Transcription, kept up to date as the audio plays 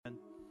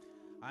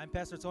I'm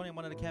Pastor Tony. I'm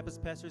one of the campus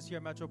pastors here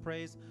at Metro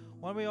Praise.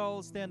 Why don't we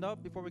all stand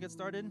up before we get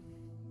started?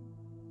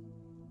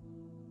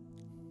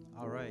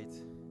 All right.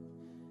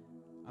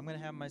 I'm going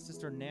to have my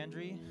sister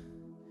Nandri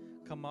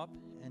come up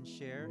and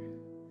share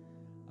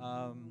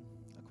a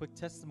quick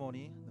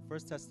testimony, the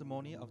first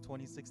testimony of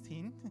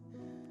 2016.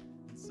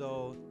 And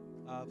so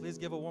please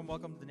give a warm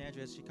welcome to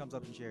Nandri as she comes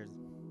up and shares.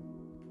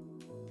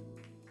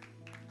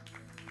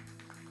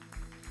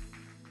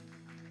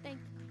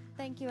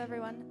 Thank you,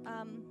 everyone.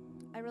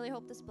 I really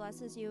hope this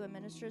blesses you and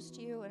ministers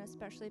to you, and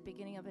especially at the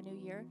beginning of a new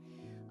year.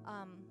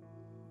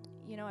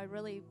 I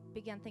really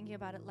began thinking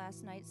about it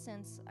last night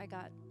since I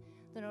got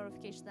the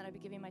notification that I'd be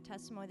giving my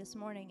testimony this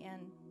morning,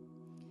 and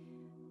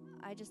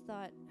I just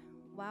thought,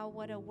 wow,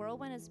 what a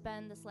whirlwind it's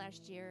been this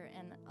last year.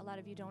 And a lot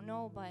of you don't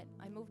know, but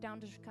I moved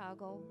down to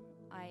Chicago.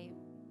 I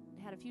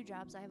had a few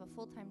jobs. I have a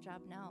full-time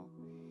job now.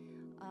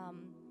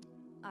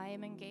 I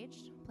am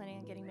engaged, planning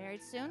on getting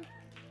married soon.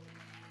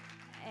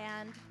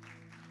 And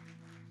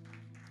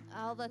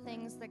all the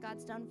things that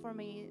God's done for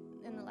me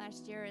in the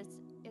last year,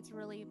 it's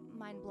really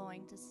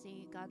mind-blowing to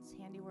see God's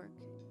handiwork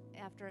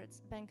after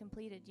it's been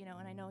completed,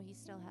 and I know He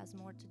still has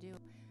more to do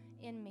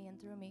in me and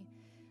through me.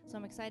 So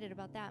I'm excited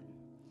about that.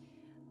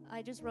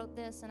 I just wrote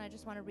this, and I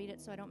just want to read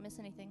it so I don't miss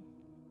anything.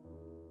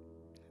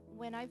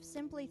 When I've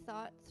simply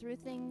thought through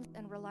things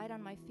and relied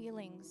on my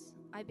feelings,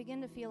 I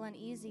begin to feel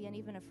uneasy and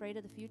even afraid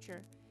of the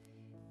future.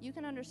 You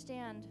can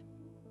understand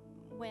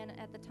when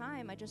at the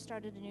time I just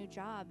started a new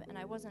job and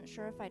I wasn't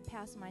sure if I'd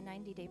pass my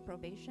 90-day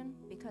probation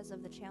because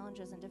of the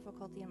challenges and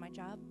difficulty in my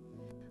job.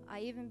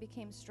 I even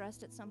became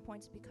stressed at some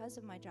points because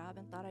of my job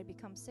and thought I'd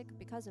become sick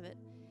because of it.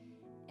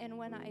 And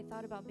when I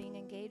thought about being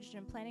engaged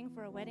and planning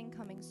for a wedding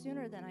coming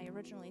sooner than I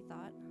originally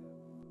thought,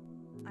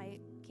 I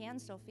can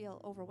still feel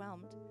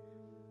overwhelmed.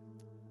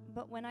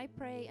 But when I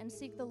pray and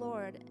seek the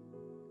Lord,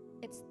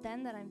 it's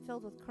then that I'm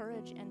filled with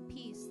courage and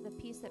peace, the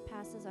peace that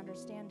passes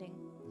understanding.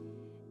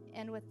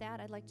 And with that,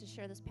 I'd like to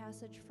share this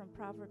passage from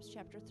Proverbs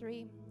chapter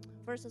 3,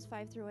 verses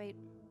 5 through 8.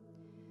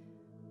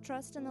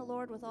 Trust in the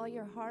Lord with all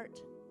your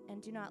heart,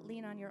 and do not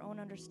lean on your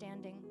own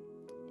understanding.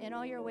 In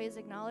all your ways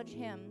acknowledge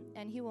Him,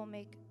 and He will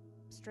make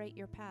straight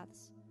your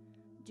paths.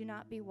 Do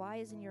not be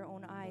wise in your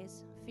own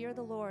eyes. Fear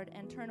the Lord,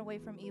 and turn away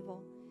from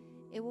evil.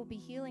 It will be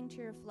healing to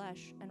your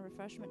flesh and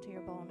refreshment to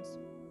your bones.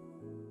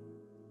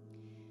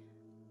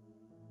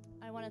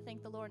 I want to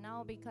thank the Lord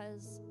now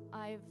because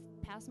I've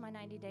passed my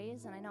 90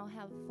 days and I now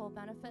have full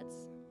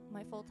benefits,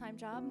 my full-time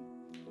job,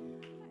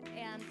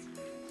 and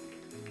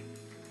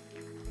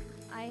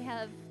I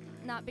have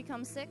not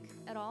become sick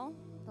at all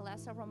the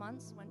last several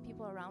months when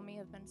people around me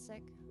have been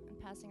sick and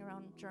passing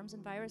around germs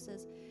and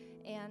viruses.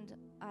 And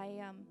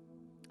I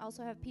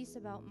also have peace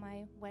about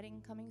my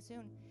wedding coming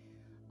soon.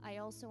 I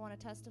also want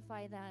to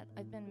testify that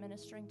I've been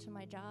ministering to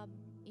my job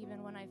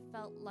even when I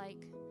felt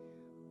like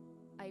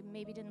I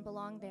maybe didn't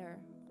belong there.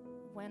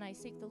 When I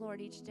seek the Lord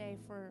each day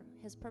for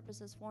His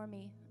purposes for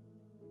me,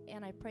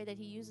 and I pray that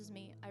He uses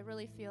me, I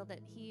really feel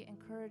that He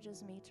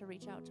encourages me to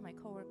reach out to my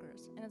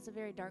coworkers. And it's a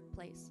very dark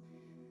place.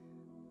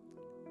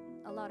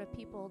 A lot of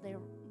people, they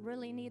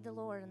really need the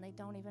Lord and they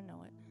don't even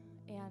know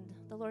it. And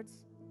the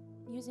Lord's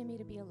using me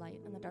to be a light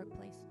in the dark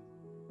place.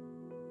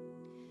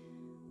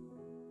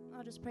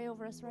 I'll just pray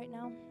over us right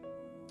now.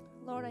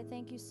 Lord, I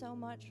thank You so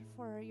much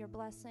for Your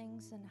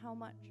blessings and how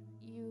much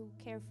You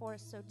care for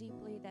us so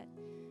deeply that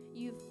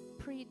You've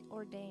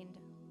preordained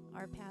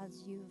our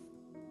paths. You've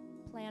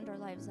planned our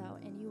lives out,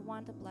 and You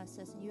want to bless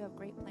us, and You have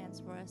great plans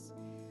for us.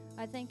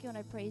 I thank You and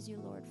I praise You,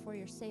 Lord, for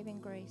Your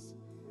saving grace,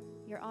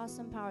 Your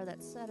awesome power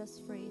that set us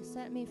free,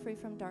 set me free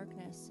from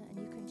darkness, and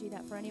You can do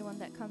that for anyone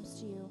that comes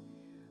to You.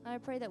 I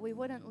pray that we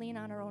wouldn't lean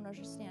on our own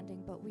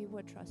understanding, but we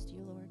would trust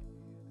You, Lord,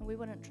 and we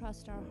wouldn't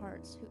trust our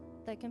hearts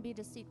that can be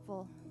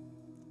deceitful,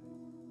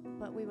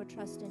 but we would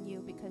trust in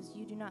You because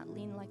You do not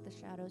lean like the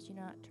shadows. You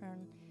do not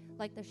turn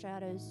like the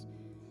shadows.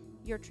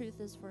 Your truth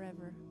is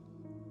forever.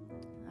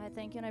 I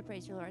thank You and I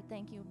praise You, Lord.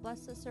 Thank You.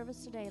 Bless the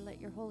service today. Let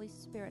Your Holy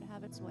Spirit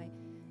have its way,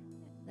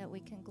 that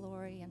we can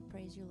glory and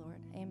praise You, Lord.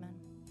 Amen.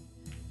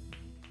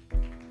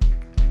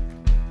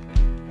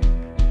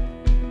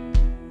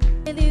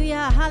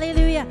 Hallelujah,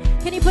 hallelujah.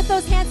 Can you put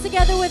those hands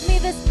together with me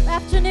this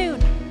afternoon?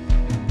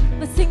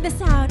 Let's sing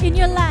this out in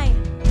your life.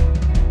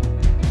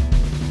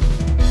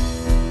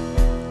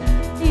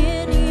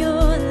 In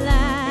your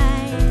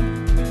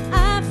life,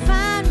 I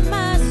find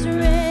my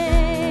strength.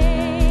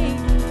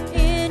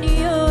 In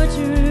Your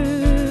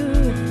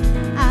truth,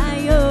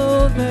 I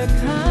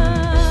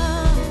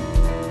overcome.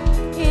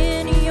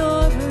 In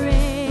Your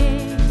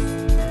grace,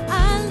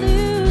 I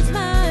lose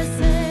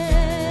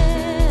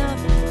myself.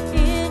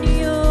 In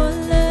Your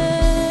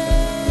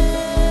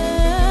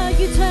love,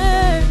 You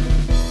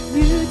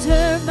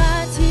turn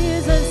my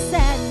tears of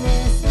sadness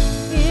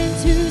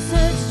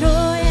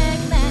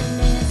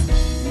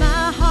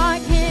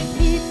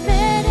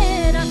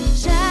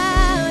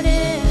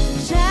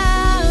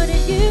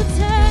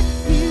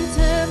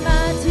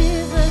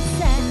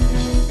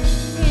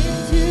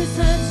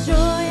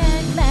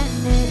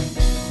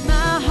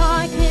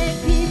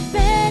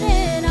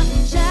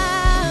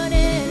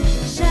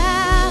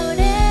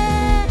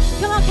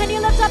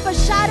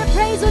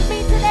praise with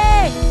me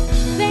today.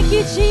 Thank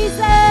you,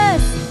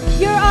 Jesus.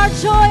 You're our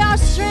joy, our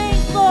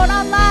strength, Lord,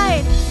 our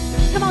light.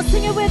 Come on,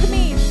 sing it with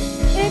me.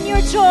 In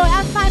your joy,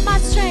 I find my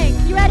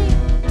strength. You ready?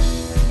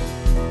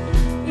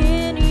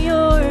 In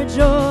your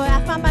joy,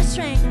 I find my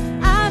strength.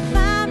 I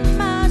find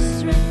my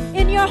strength.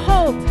 In your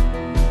hope,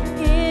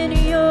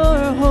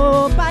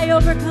 I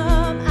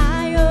overcome.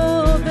 I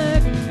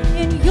overcome.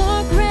 In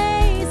your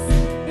grace,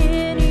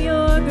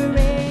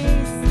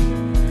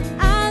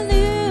 I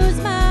lose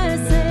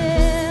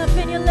myself.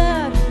 In your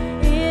love,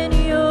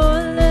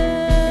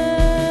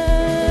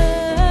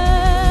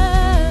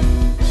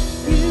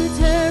 you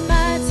turn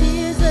my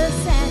tears of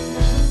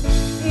sadness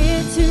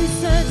into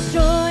such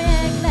joy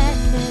and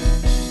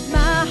gladness.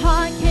 My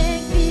heart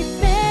can't keep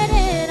it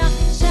in. I'm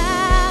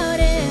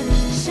shouting,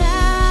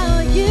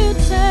 shout. You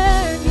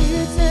turn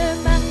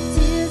my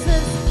tears of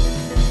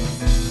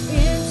sadness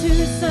into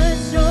such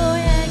joy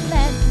and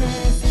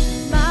gladness.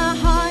 My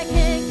heart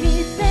can't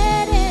keep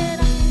it in.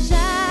 I'm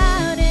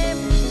shouting,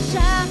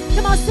 shout.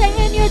 Come on, say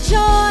in your joy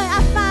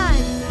I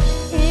find.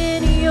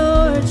 In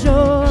your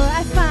joy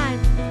I find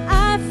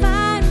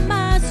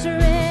my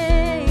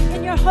strength.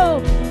 In your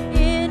hope,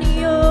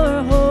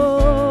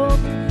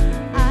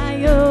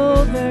 I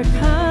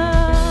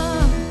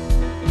overcome.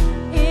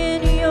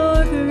 In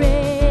your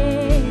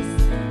grace,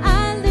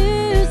 I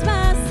lose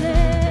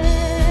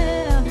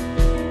myself.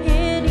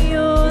 In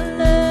your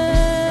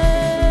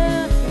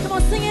love, come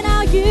on, sing it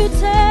out. You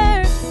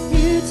turn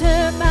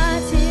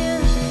my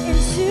tears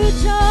into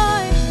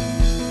joy,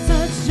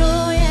 such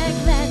joy and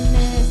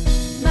gladness.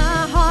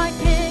 My heart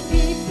can't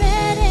keep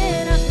it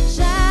in. I'm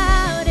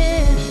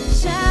shouting,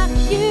 shout.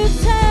 You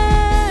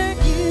turn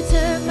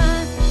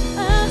my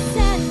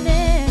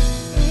sadness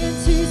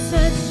into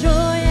such joy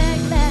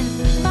and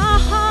gladness. My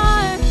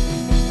heart,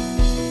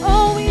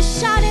 oh, we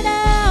shout it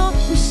out,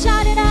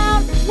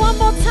 one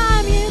more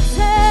time. You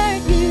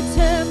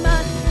turn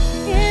my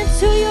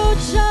into your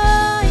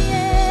joy,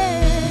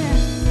 yeah.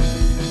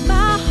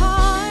 My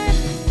heart,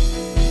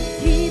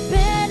 keep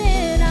it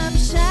in. I'm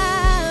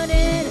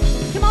shouting.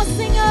 Come on,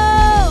 sing,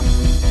 oh.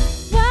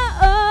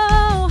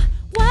 Whoa,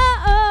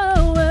 whoa,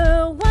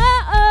 whoa,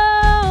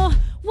 whoa,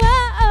 whoa,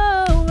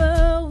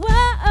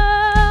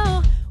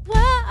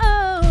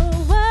 whoa,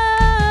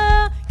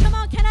 whoa. Come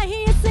on, can I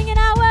hear you singing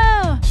out?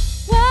 Whoa,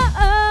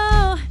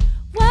 whoa,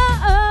 whoa, whoa,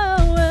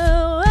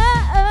 whoa.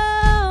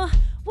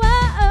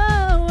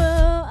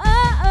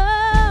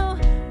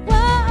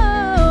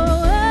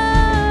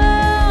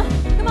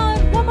 Come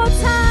on, one more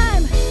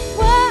time.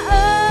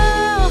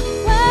 Whoa,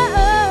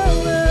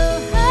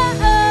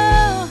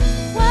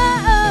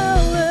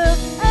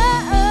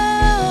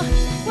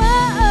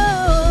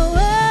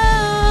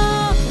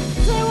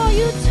 say, well,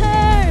 you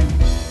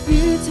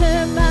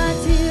turn my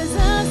tears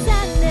of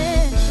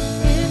sadness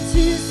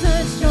into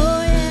such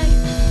joy and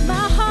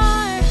my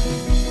heart.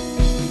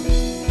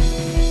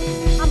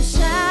 I'm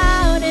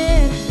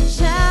shouting,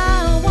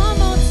 shout one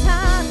more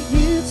time.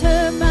 You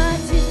turn my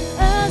tears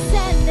of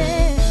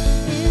sadness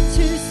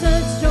into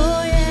such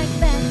joy and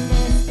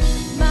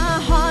gladness. My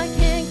heart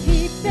can't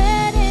keep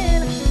it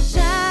in.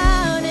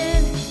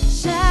 Shouting,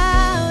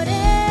 shouting.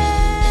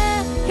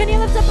 Can you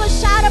lift up a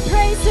shout of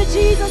praise to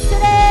Jesus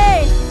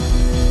today?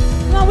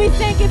 Lord, we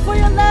thank you for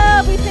your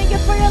love. We thank you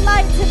for your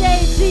light today,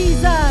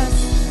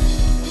 Jesus.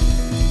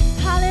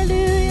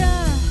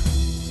 Hallelujah.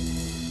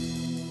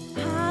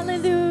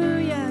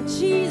 Hallelujah.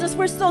 Jesus,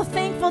 we're so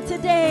thankful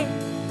today.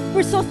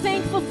 We're so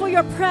thankful for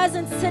your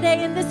presence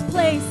today in this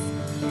place.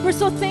 We're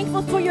so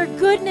thankful for your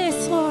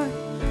goodness, Lord.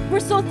 We're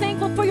so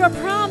thankful for your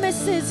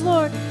promises,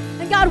 Lord.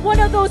 And God, one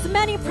of those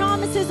many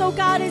promises, oh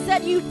God, is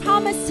that you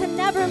promise to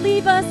never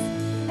leave us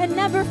and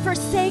never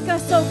forsake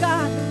us, oh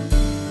God.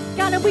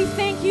 God, and we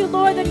thank you,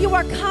 Lord, that you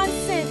are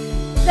constant,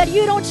 that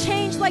you don't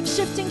change like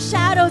shifting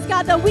shadows,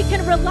 God, that we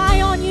can rely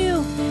on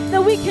you,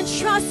 that we can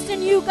trust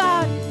in you,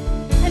 God.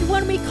 And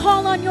when we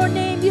call on your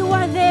name, you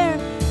are there.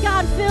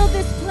 God, fill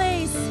this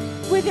place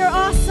with your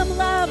awesome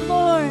love,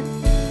 Lord.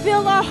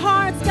 Fill our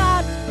hearts,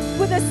 God,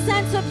 with a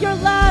sense of your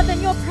love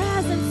and your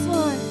presence,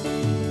 Lord.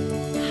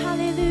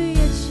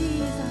 Hallelujah,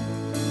 Jesus.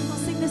 I'll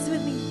sing this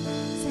with me.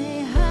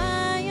 Say,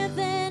 higher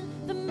than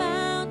the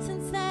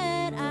mountains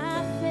that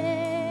I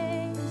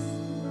face,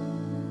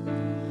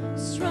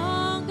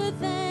 stronger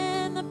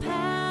than the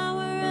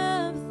power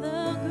of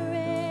the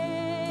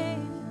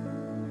grave.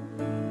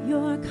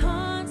 You're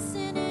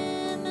constant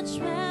in the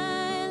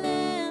trial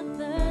and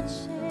the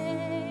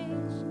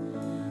change.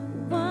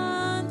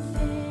 One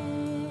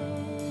thing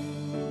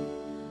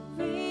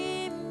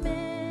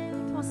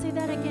remains. Come on, say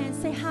that again.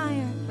 Say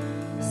higher.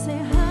 Say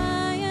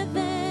higher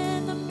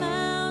than the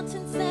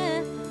mountains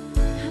that.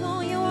 Come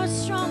on, you are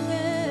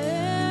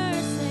stronger.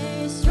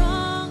 Say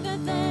stronger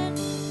than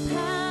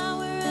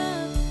power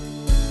of.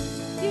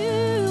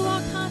 You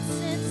are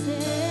constant.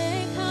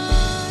 Say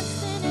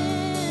constant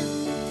in.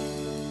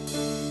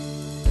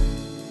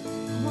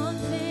 One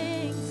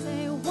thing.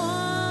 Say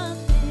one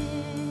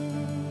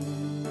thing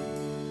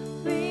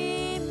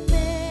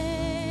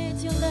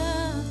remains. Your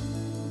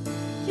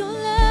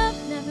love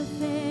never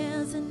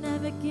fails and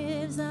never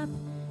gives up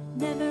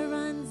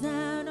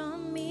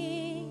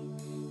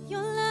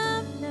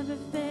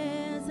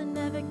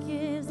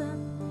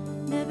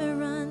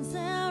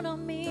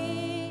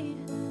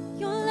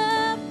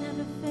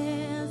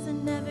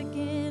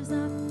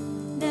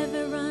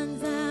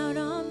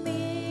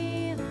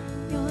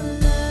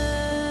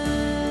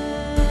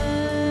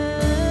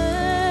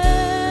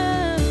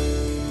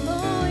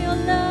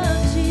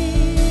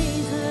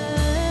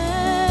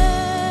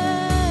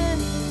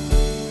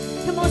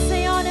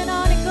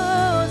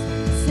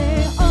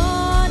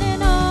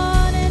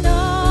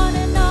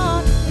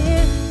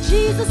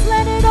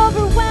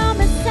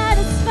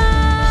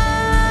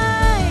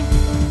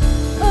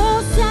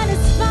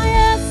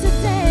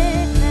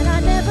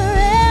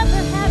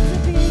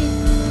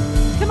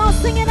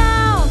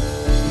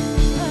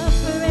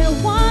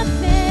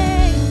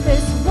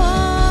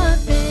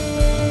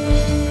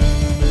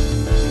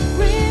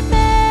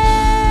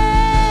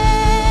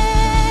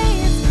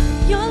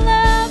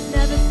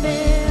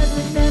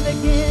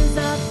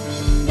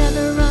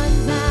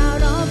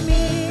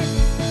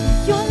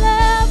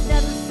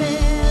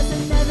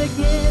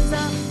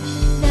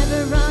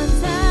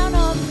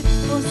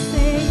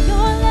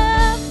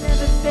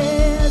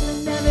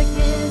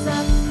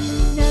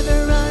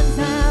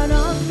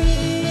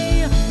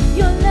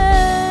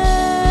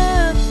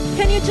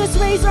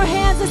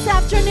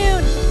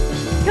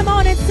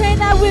on and say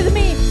that with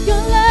me. Your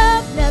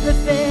love never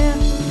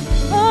fails.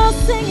 Oh,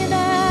 sing it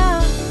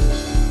out.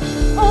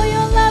 Oh,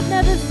 your love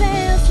never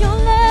fails. Your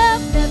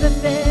love never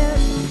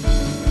fails.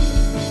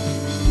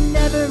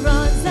 Never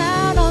runs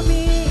out on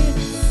me.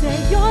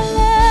 Say your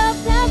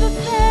love never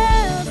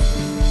fails.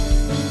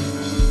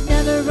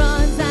 Never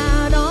runs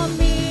out on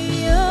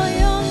me. Oh,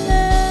 your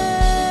love.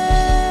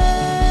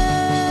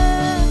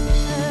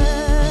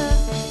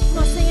 Come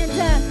on, sing in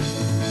death.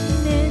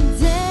 In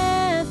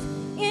death,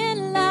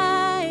 in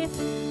life,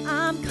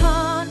 I'm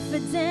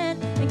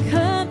confident and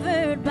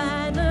covered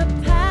by the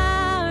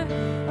power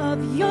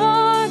of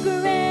your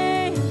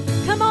grace.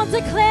 Come on,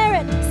 declare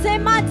it. Say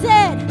my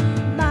debt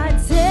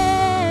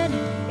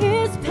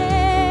is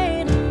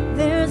paid.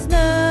 There's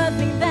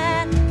nothing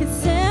that can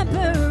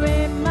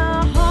separate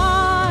my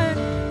heart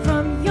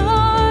from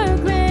your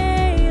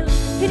grace.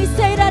 Can you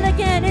say that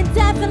again? In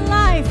death and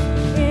life,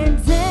 in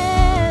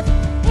death,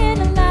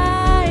 in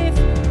life,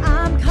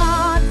 I'm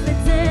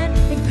confident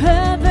and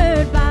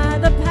covered by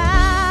the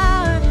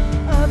power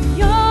of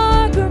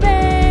your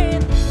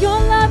grace. Your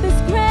love is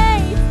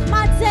great.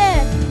 My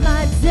debt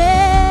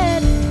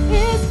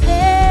is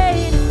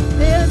paid.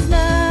 There's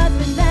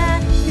nothing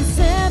that can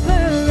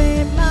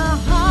separate my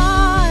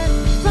heart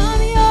from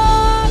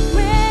your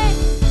grace.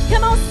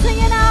 Come on, sing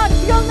it out.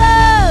 Your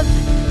love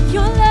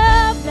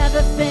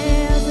never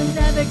fails and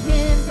never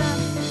gives up,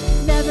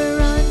 never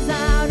runs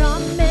out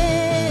on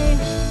me.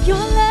 Your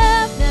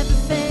love never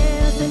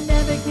fails and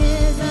never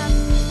gives up,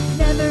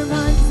 never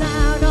runs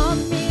out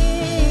on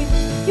me.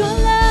 Your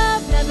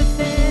love never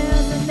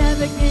fails and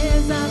never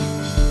gives up,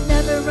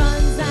 never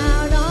runs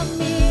out on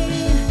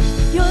me.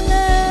 Your love.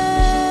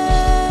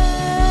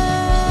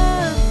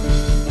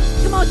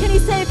 Come on, can you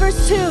say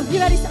verse 2? You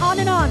ready? On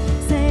and on.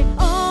 Say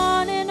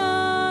on and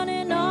on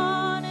and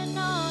on and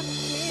on.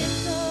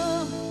 It's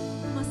so.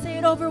 Come on, say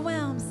it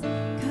overwhelms.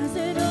 'Cause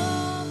it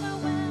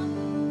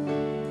overwhelms.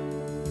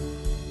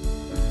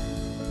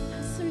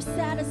 So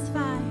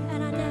satisfied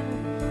and I never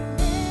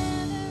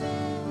end.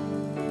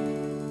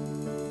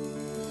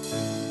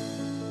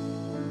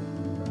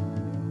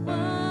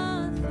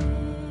 One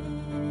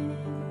thing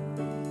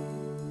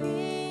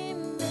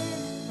remains.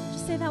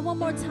 Just say that one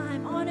more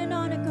time. On and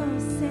on it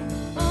goes. Say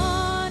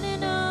on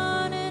and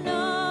on and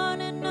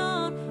on and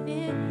on.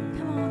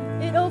 Come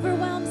on, it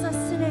overwhelms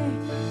us today.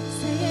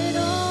 Say it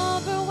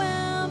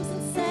overwhelms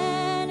and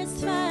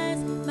satisfies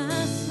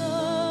my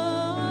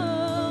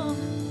soul.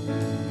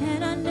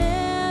 And I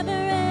never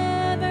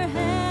ever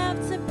have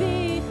to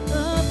be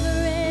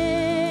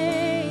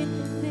afraid.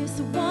 This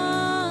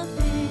one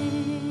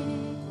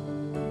thing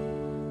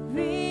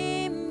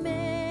remains.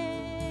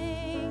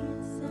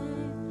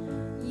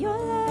 Your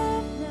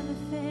love never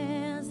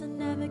fails and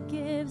never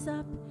gives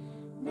up,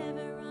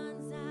 never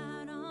runs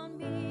out on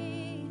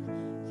me.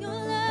 Your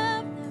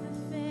love never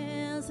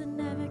fails and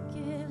never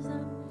gives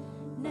up,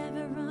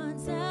 never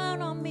runs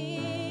out on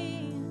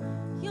me.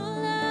 Your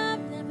love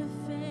never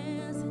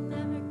fails and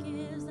never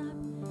gives up,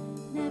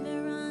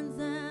 never runs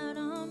out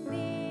on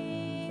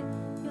me.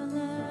 Your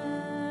love.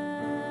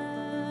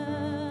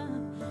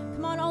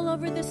 Come on, all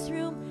over this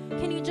room.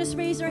 Can you just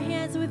raise your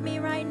hands with me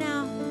right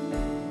now?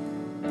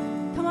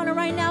 Come on, and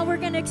right now we're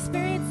going to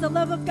experience the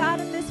love of God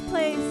in this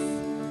place.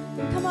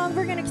 Come on,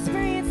 we're going to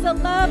experience the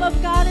love of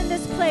God in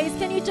this place.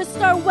 Can you just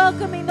start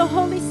welcoming the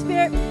Holy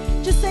Spirit?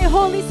 Just say,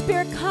 Holy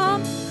Spirit,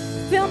 come,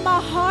 fill my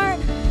heart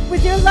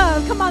with your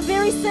love. Come on,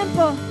 very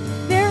simple,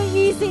 very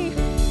easy.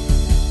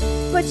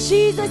 But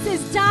Jesus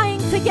is dying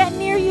to get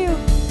near you.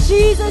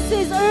 Jesus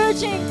is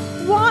urging,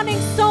 wanting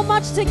so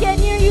much to get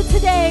near you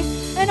today.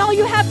 And all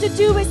you have to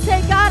do is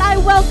say, God, I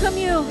welcome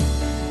you.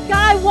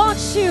 God, I want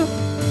you.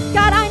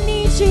 God, I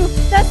need you.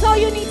 That's all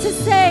you need to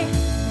say.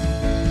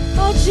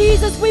 Oh,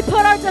 Jesus, we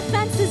put our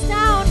defenses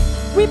down.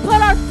 We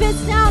put our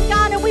fists down,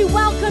 God, and we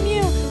welcome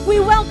you. We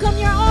welcome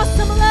your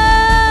awesome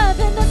love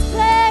in this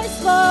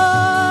place,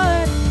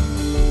 Lord.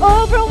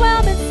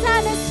 Overwhelm and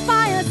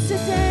satisfy us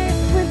today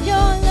with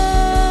your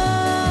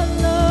love,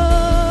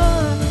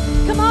 Lord.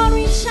 Come on,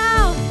 reach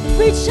out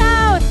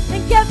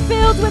and get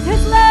filled with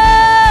his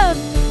love.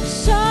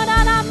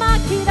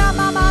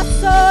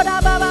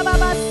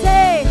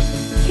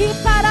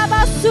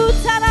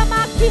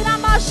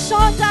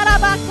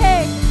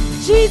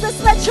 Jesus,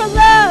 let your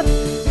love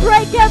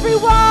break every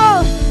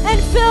wall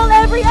and fill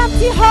every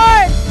empty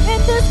heart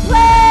in this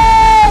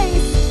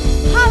place.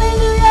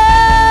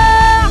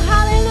 Hallelujah,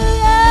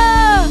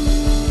 hallelujah.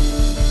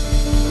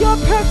 Your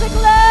perfect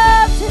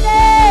love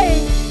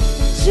today.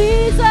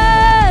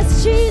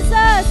 Jesus,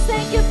 Jesus,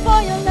 thank you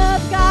for your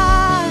love,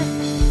 God.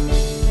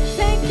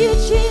 Thank you,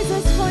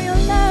 Jesus, for your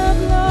love,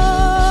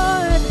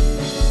 Lord.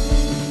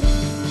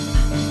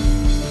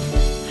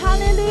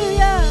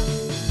 Hallelujah.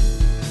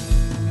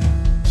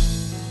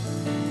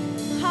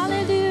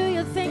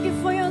 Hallelujah. Thank you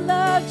for your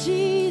love,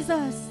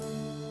 Jesus.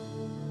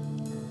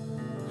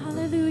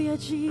 Hallelujah,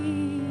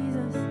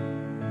 Jesus.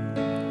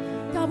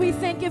 God, we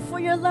thank you for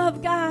your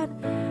love, God,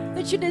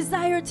 that you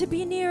desire to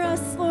be near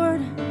us,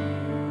 Lord.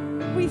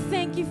 We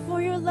thank you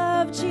for your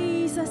love,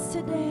 Jesus,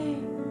 today.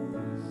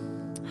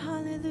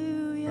 Hallelujah.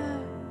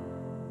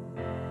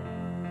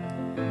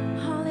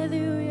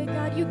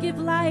 give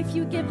life,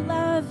 you give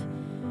love.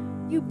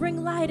 You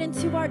bring light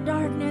into our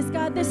darkness.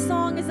 God, this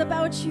song is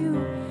about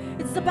you.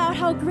 It's about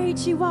how great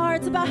you are.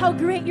 It's about how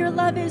great your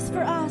love is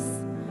for us.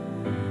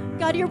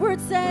 God, your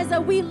word says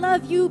that we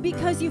love you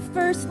because you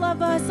first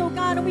love us. Oh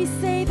God, and we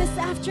say this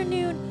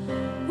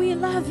afternoon, we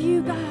love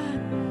you, God.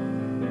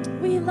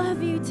 We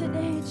love you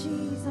today,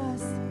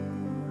 Jesus.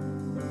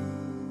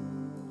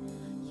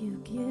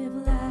 You give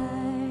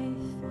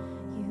life,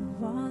 you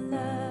are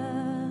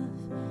love.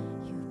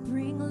 You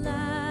bring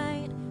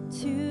light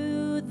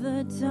to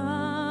the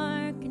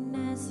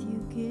darkness.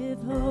 You give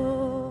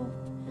hope,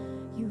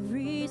 you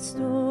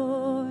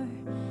restore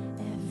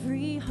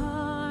every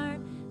heart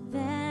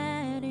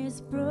that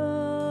is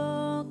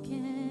broken.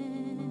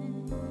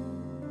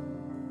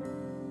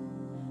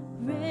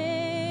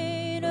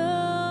 Great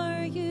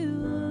are you,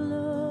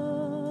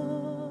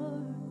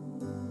 Lord.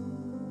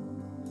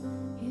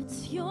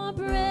 It's your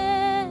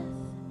breath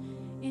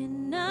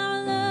in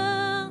our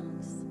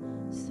lungs,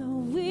 so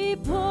we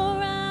pour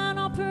out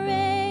our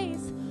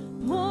praise,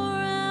 pour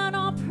out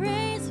our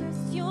praise.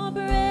 It's your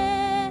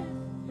breath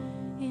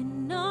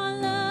in our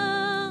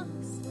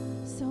lungs,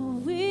 so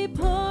we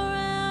pour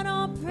out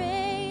our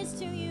praise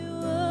to you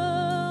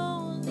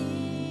only.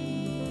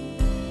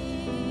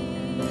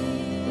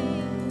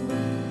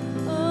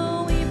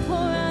 Oh, we pour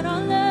out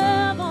our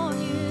love on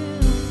you.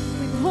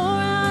 We pour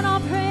out our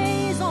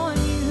praise on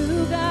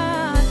you,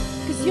 God,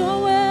 'cause you're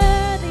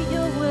worthy,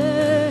 you're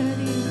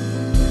worthy.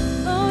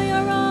 Oh,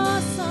 you're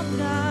awesome,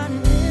 God,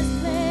 in this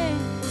place.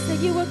 Say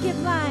you will give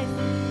life,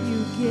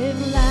 you give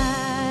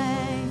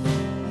life.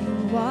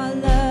 You are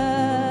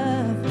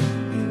love,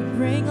 you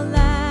bring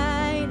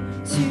light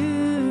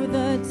to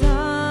the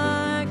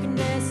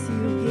darkness.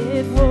 You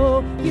give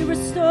hope, you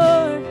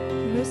restore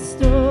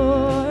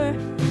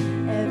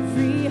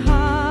every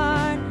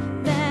heart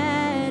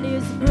that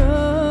is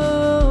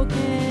broken.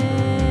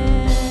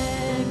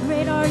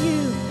 Great are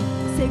you,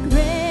 say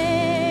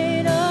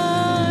great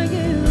are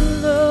you,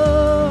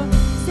 Lord.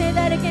 Say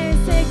that again,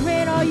 say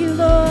great are you,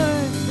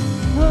 Lord.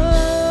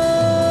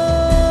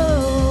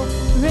 Oh,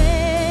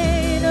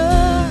 great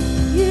are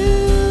you,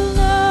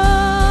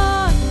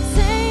 Lord.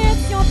 Say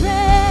it's your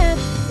breath,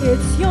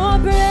 it's your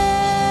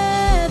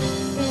breath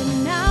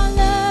in our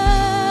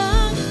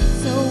lungs.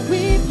 So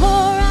we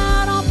pour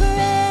out our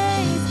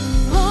praise,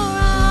 pour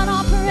out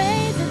our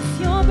praise. It's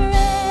your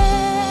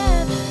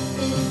breath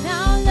in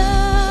our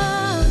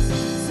lungs.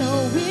 So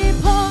we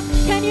pour.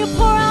 Can you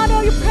pour out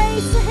all your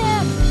praise to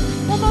Him?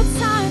 One more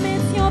time,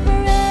 it's your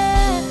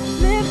breath.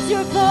 Lift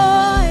your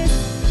voice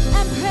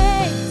and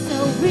pray. So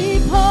we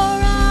pour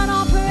out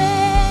our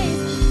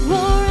praise,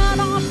 pour out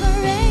our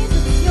praise.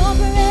 It's your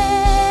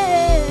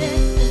breath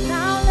in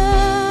our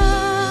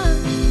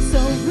lungs. So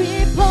we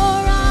pour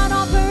out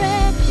our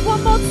praise.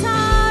 One more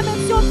time,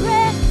 it's your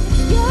breath, it's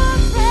your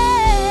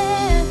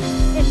breath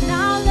in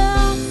our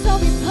lungs. So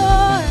we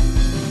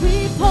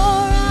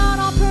pour out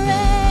our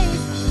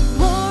praise,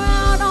 pour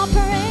out our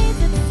praise.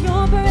 It's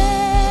your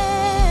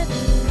breath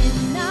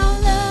in our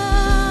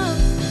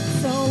lungs.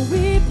 So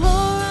we pour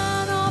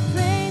out our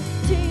praise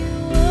to you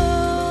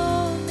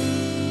only.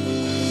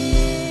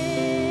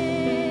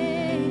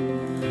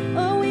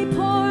 Oh, we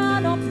pour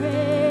out our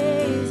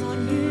praise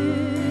on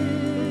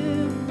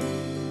you.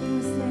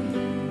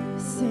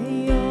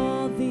 Say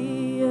all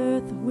the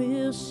earth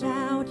will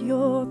shout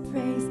your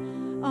praise.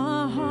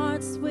 Our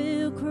hearts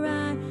will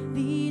cry,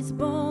 these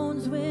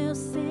bones will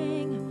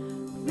sing.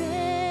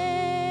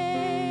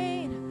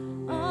 Great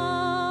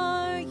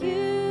are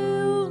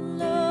you,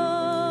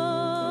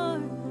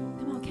 Lord.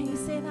 Come on, can you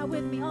say that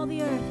with me? All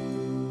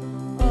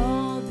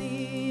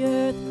the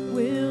earth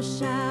will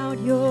shout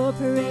your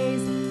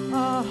praise.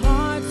 Our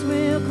hearts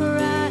will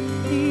cry,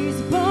 these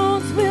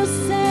bones will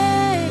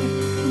sing.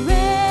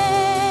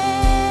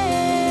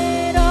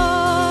 Great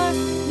are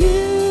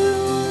you,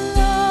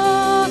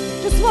 Lord.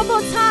 Just one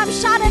more time,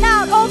 shout it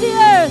out, all the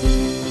earth.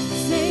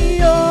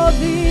 Say all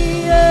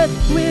the earth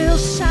will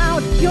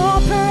shout your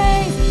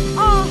praise.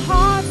 Our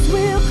hearts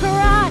will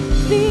cry,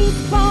 these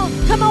bones.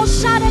 Come on,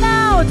 shout it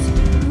out.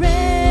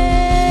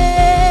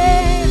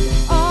 Great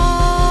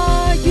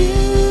are you,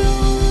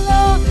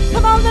 Lord.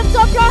 Come on, lift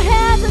up your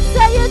hands and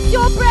say it's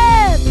your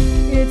breath.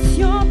 It's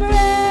your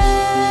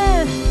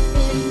breath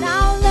in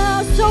our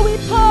love. So we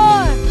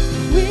pour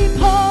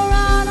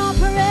out our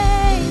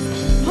praise,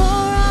 pour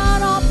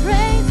out our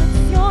praise.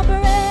 It's your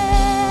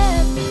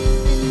breath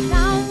in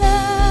our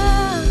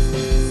love.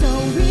 So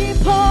we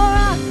pour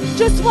out.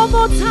 Just one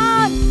more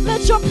time,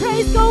 let your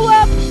praise go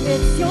up.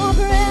 It's your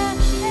breath.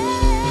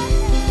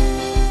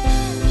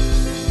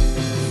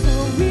 So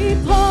we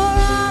pour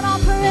out our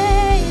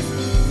praise,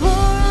 pour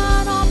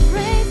out our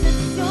praise.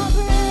 It's your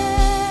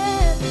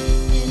breath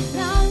in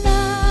our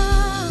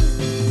lungs.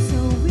 So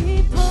we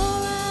pour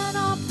out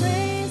our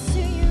praise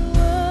to you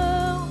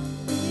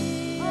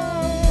only.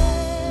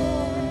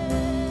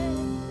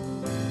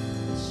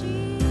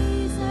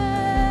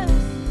 Jesus,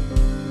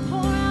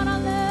 pour out our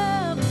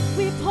love.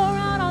 We pour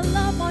out our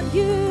love on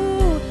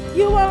you.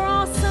 You are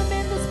awesome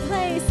in this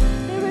place.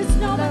 There is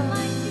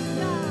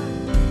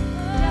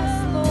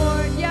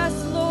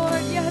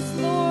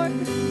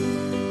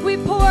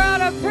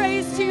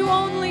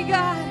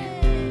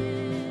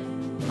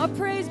Our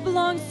praise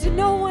belongs to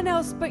no one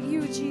else but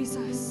you,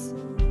 Jesus.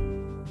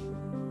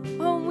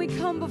 Oh, and we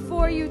come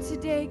before you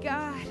today,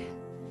 God,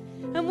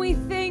 and we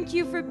thank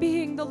you for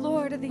being the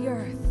Lord of the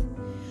earth.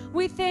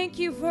 We thank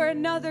you for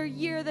another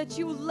year that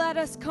you let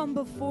us come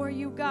before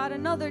you, God,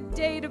 another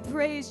day to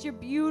praise your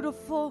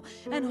beautiful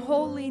and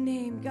holy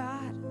name,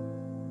 God.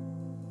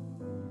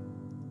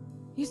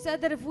 You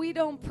said that if we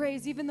don't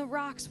praise, even the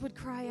rocks would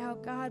cry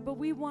out, God, but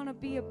we want to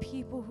be a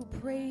people who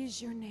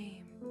praise your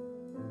name.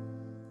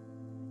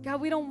 God,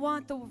 we don't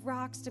want the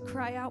rocks to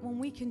cry out when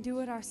we can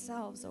do it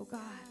ourselves, oh God.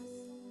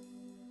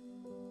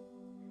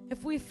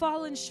 If we've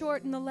fallen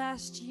short in the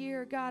last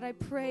year, God, I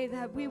pray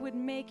that we would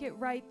make it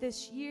right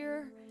this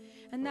year,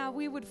 and that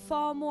we would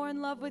fall more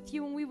in love with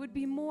you, and we would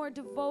be more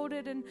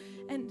devoted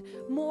and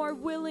more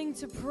willing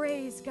to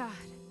praise, God.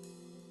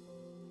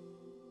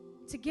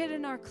 To get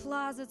in our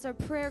closets, our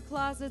prayer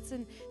closets,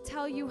 and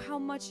tell you how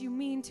much you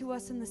mean to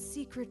us in the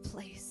secret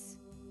place.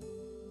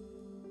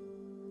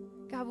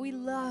 God, we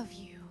love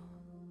you.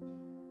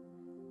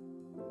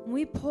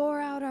 We pour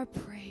out our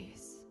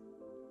praise.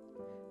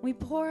 We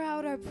pour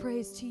out our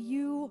praise to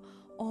you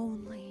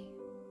only.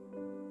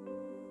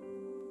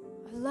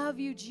 I love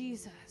you,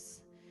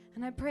 Jesus.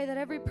 And I pray that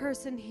every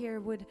person here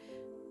would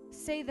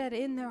say that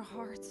in their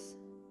hearts.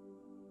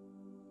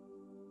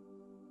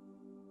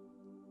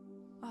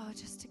 Oh,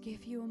 just to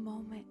give you a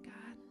moment, God.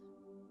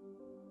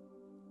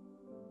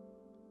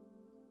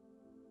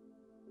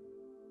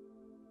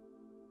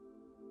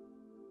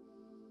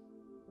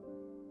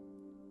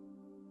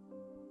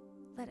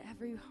 Let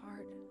every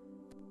heart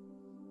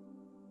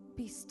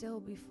be still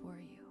before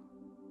you.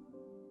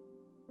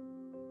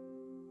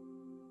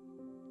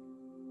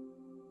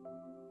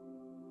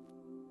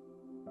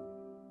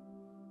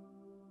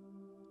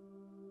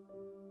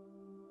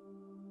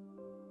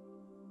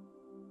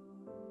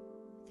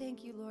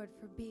 Thank you, Lord,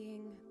 for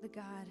being the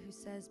God who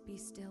says, be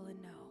still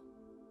and know.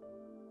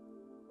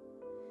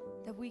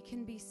 That we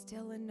can be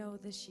still and know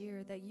this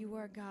year that you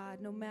are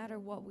God, no matter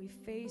what we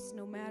face,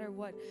 no matter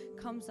what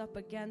comes up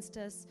against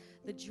us,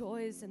 the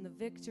joys and the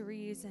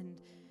victories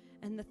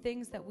and the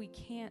things that we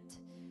can't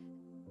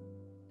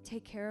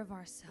take care of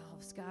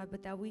ourselves, God,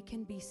 but that we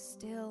can be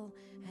still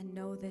and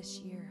know this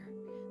year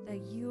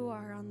that you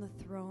are on the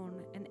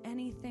throne, and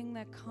anything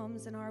that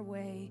comes in our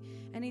way,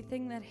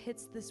 anything that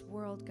hits this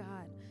world,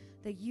 God,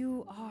 that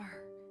you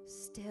are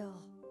still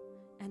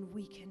and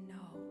we can know.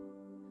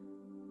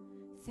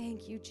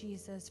 Thank you,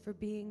 Jesus, for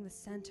being the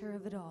center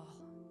of it all.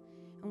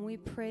 And we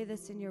pray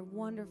this in your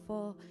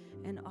wonderful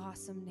and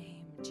awesome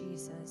name,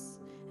 Jesus.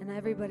 And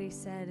everybody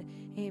said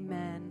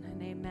amen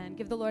and amen.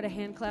 Give the Lord a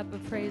hand clap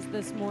of praise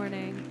this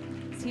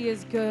morning. He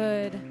is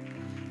good.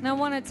 And I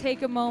want to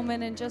take a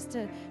moment and just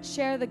to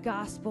share the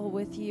gospel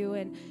with you.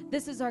 And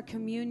this is our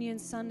Communion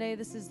Sunday.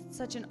 This is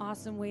such an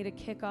awesome way to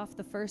kick off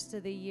the first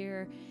of the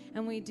year.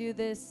 And we do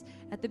this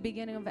at the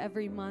beginning of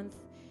every month.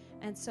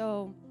 And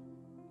so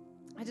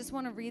I just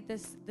want to read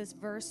this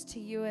verse to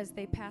you as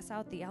they pass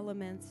out the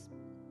elements.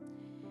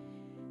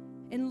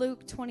 In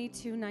Luke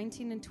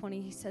 22:19 and 20,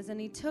 he says, "And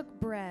he took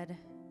bread,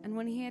 and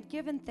when he had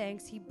given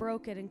thanks, he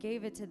broke it and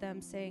gave it to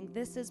them, saying,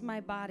 'This is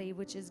my body,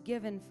 which is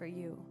given for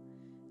you.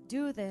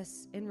 Do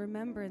this in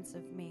remembrance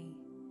of me.'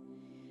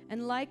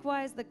 And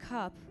likewise the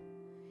cup,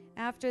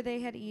 after they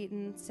had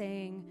eaten,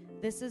 saying,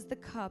 'This is the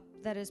cup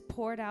that is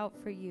poured out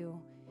for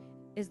you,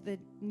 is the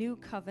new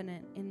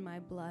covenant in my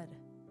blood.'"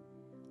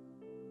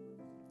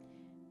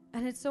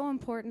 And it's so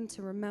important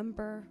to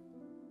remember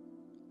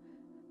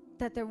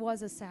that there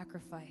was a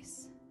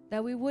sacrifice,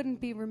 that we wouldn't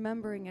be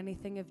remembering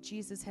anything if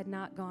Jesus had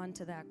not gone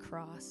to that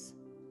cross,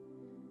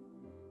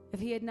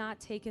 if he had not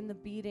taken the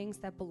beatings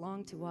that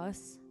belong to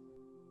us.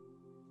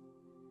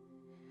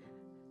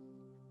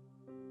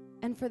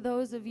 And for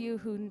those of you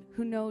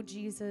who know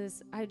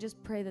Jesus, I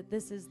just pray that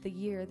this is the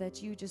year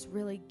that you just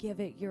really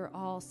give it your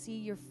all, see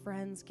your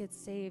friends get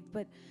saved.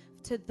 But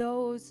to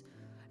those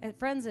and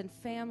friends and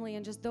family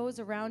and just those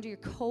around you, your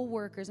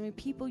co-workers, I mean,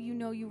 people you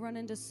know, you run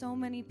into so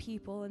many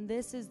people, and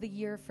this is the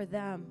year for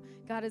them.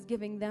 God is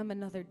giving them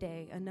another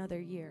day, another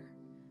year.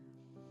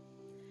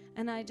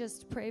 And I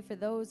just pray for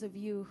those of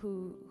you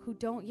who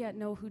don't yet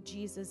know who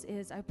Jesus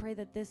is, I pray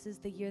that this is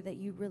the year that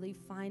you really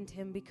find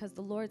him, because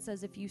the Lord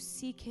says if you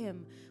seek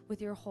him with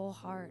your whole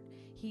heart,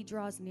 he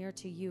draws near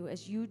to you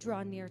as you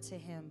draw near to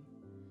him.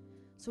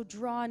 So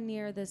draw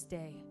near this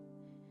day.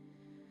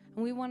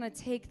 And we want to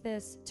take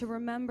this to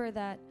remember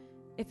that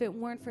if it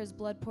weren't for his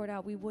blood poured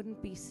out, we wouldn't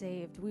be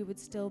saved. We would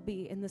still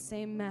be in the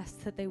same mess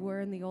that they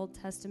were in the Old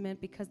Testament,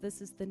 because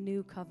this is the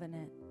new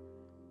covenant.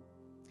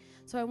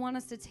 So I want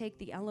us to take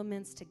the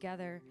elements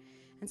together.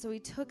 And so he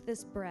took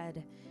this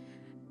bread.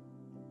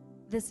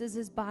 This is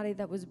his body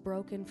that was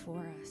broken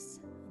for us.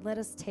 Let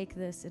us take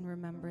this in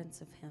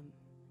remembrance of him.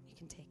 You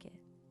can take it.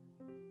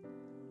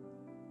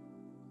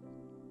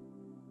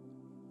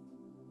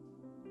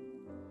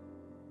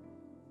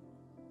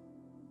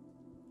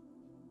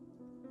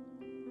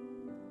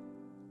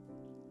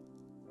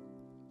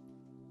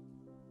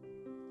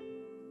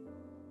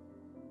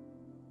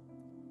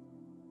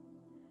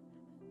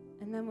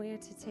 And then we are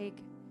to take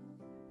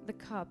the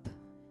cup,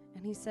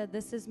 and he said,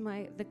 "This is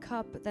the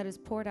cup that is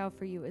poured out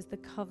for you is the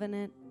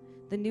covenant,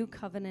 the new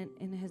covenant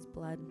in his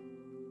blood."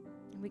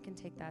 And we can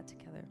take that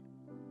together.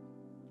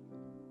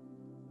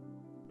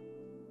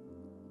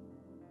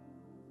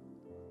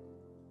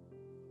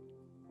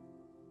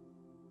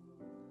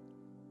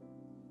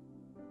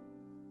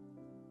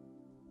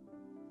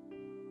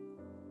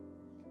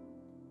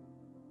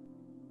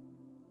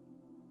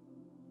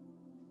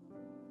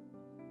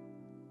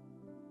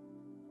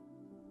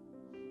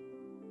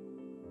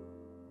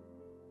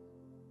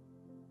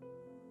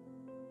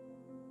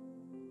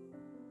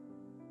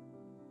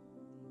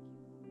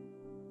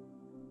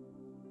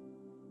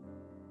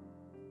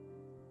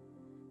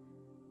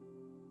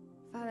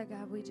 Father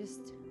God, we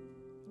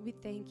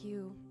thank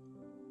you.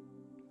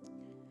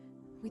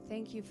 We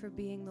thank you for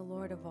being the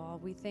Lord of all.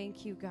 We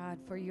thank you, God,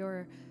 for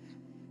your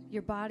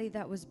body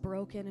that was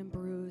broken and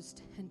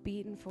bruised and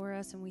beaten for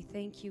us. And we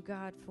thank you,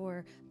 God,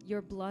 for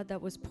your blood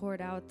that was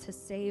poured out to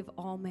save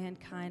all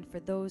mankind, for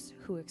those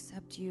who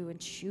accept you and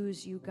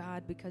choose you,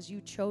 God, because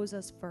you chose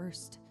us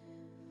first.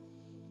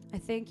 I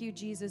thank you,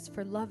 Jesus,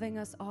 for loving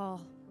us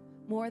all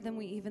more than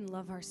we even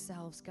love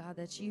ourselves, God,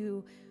 that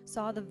you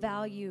saw the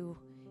value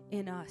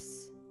in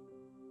us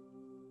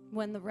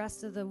when the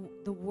rest of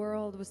the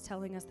world was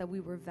telling us that we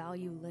were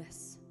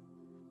valueless.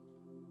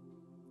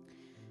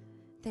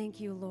 Thank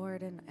you,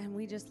 Lord, and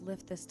we just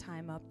lift this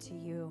time up to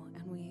you,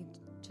 and we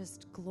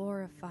just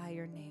glorify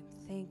your name.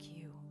 Thank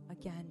you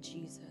again,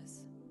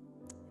 Jesus.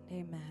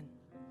 Amen.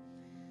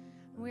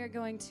 We are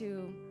going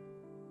to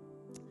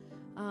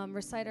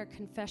recite our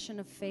confession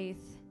of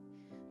faith.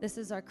 This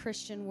is our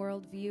Christian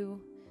worldview,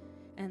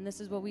 and this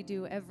is what we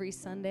do every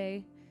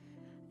Sunday.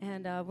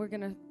 And we're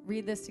going to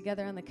read this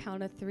together on the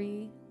count of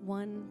 3.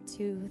 1,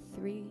 2,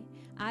 3.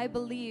 I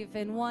believe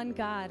in one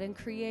God and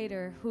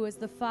Creator, who is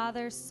the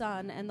Father,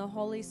 Son, and the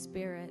Holy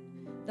Spirit,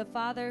 the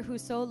Father who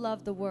so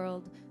loved the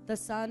world, the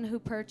Son who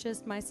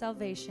purchased my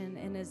salvation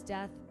in his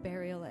death,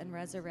 burial, and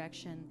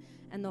resurrection,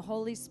 and the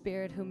Holy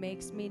Spirit who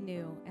makes me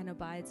new and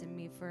abides in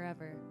me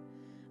forever.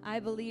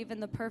 I believe in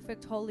the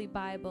perfect Holy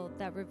Bible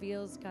that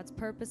reveals God's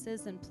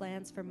purposes and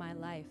plans for my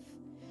life.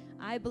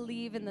 I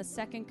believe in the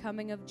second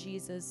coming of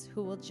Jesus,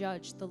 who will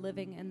judge the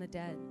living and the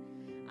dead.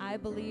 I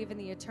believe in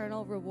the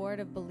eternal reward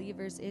of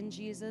believers in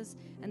Jesus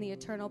and the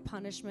eternal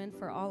punishment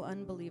for all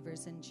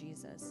unbelievers in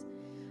Jesus.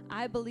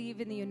 I believe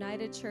in the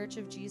United Church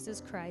of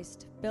Jesus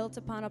Christ, built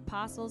upon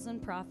apostles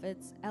and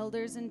prophets,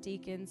 elders and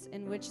deacons,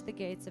 in which the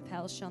gates of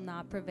hell shall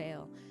not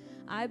prevail.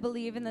 I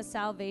believe in the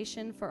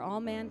salvation for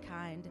all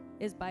mankind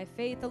is by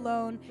faith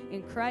alone,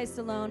 in Christ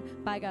alone,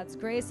 by God's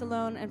grace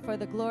alone, and for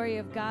the glory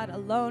of God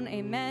alone.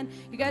 Amen.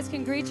 You guys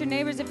can greet your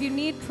neighbors. If you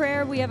need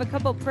prayer, we have a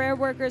couple prayer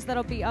workers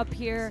that'll be up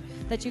here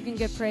that you can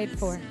get prayed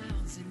for.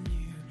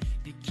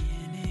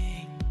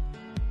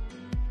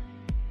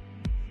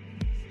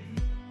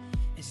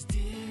 As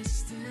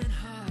distant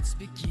hearts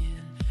begin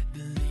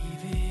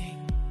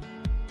believing,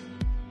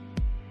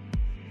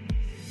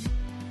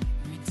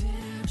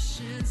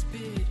 redemption's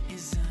bid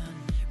is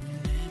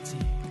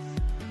unrelenting.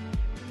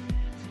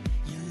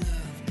 Your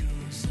love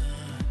goes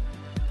on.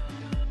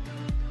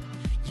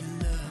 Your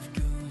love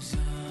goes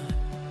on.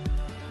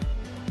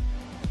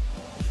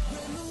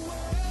 When the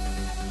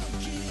world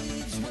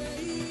gives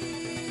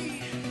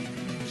way,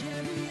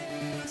 carry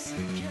us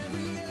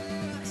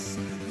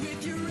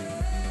with your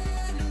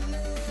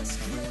endless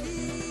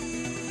grace.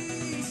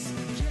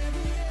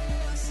 Carry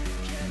us.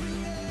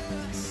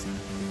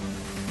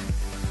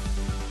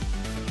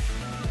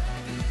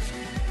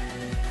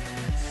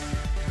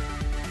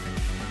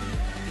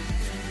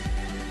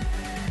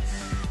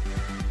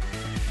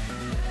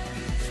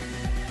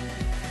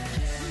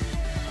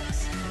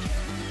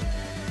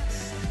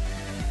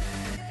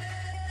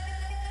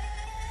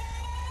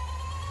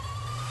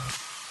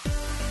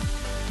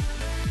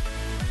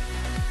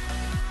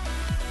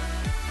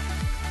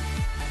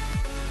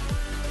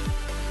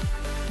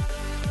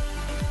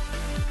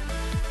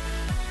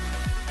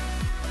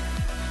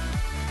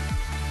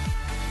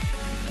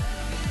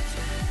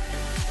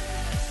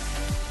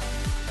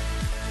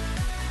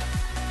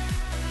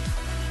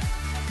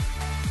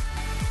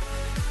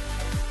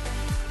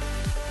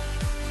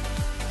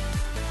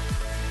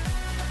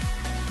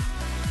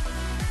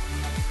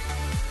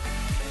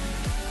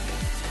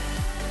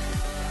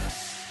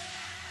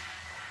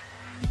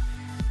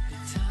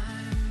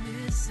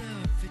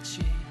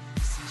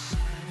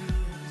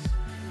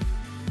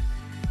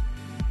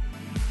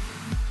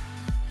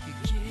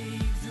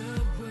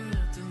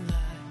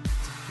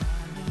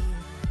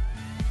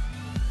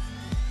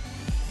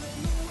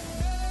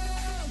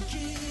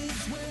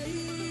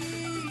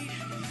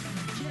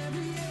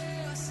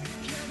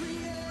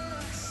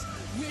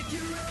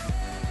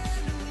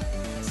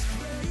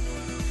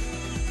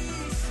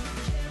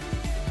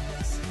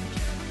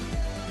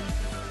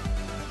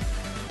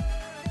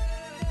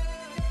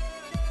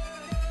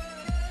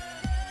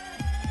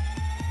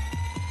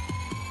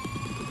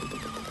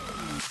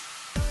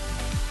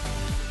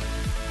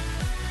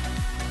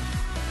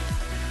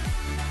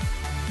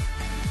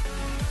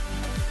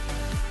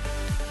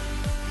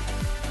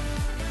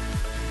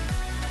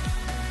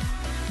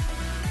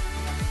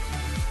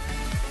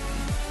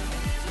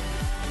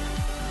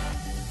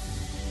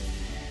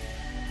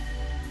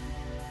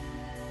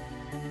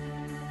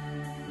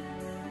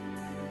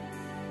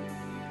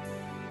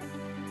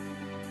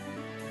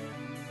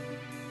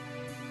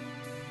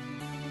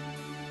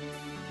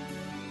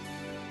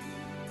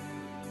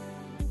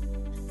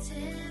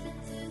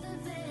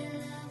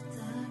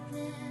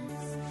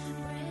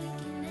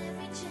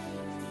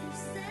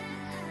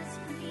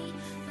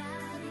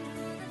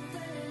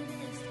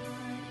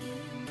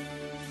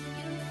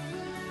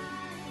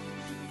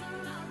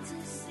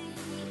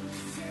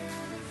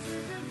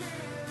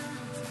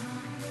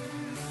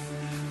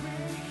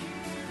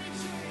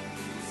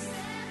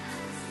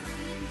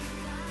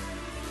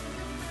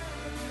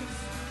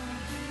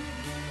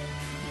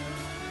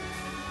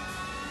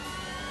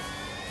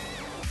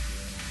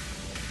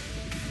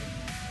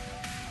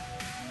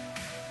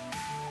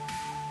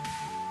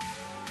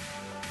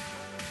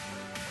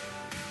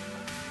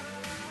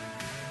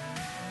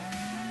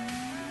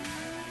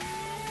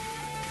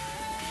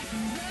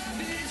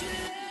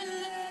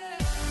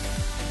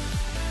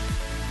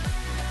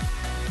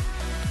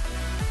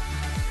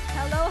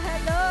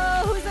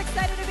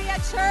 excited to be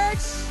at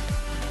church.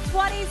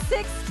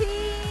 2016.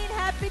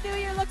 Happy New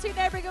Year. Look to your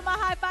neighbor. Give them a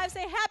high five.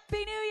 Say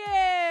Happy New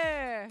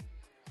Year.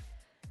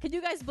 Can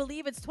you guys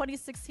believe it's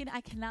 2016?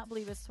 I cannot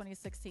believe it's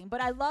 2016. But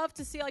I love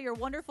to see all your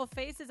wonderful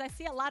faces. I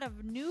see a lot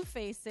of new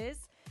faces.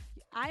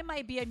 I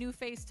might be a new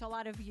face to a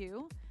lot of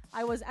you.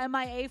 I was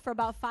MIA for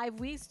about 5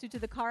 weeks due to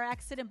the car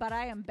accident, but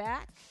I am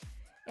back.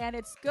 And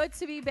it's good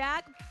to be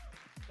back.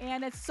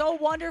 And it's so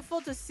wonderful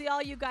to see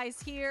all you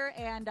guys here.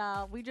 And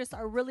we just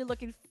are really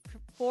looking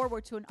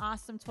forward to an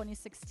awesome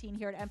 2016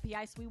 here at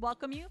MPI. So we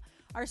welcome you.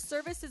 Our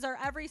services are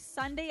every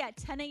Sunday at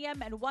 10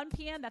 a.m. and 1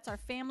 p.m. That's our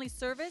family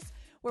service,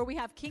 where we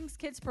have King's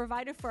Kids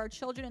provided for our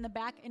children in the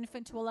back,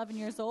 infant to 11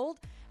 years old.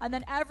 And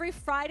then every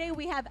Friday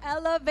we have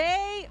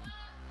Elevate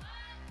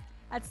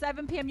at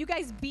 7 p.m. You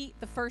guys beat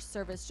the first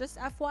service. Just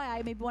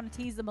FYI, maybe want to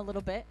tease them a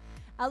little bit.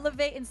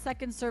 Elevate in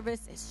second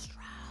service is strong.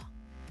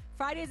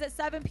 Fridays at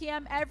 7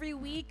 p.m. every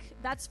week.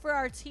 That's for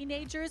our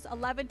teenagers,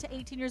 11 to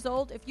 18 years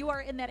old. If you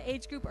are in that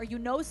age group or you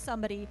know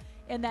somebody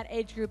in that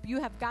age group,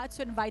 you have got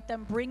to invite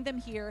them, bring them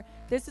here.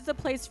 This is a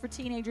place for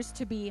teenagers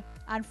to be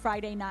on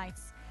Friday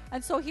nights.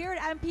 And so here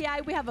at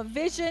MPI, we have a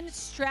vision,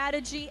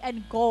 strategy,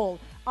 and goal.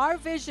 Our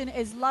vision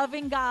is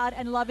loving God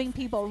and loving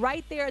people.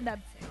 Right there in that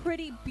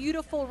pretty,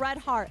 beautiful red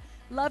heart.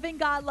 Loving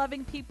God,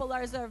 loving people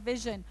is our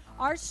vision.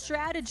 Our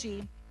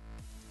strategy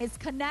is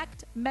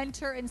connect,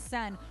 mentor, and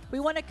send. We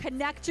want to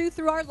connect you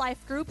through our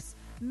life groups,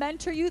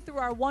 mentor you through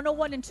our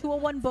 101 and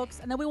 201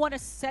 books, and then we want to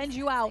send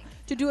you out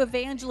to do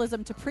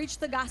evangelism, to preach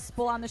the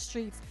gospel on the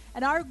streets.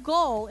 And our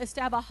goal is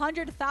to have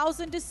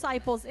 100,000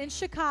 disciples in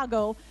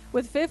Chicago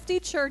with 50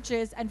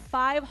 churches and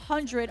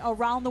 500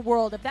 around the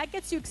world. If that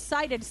gets you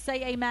excited,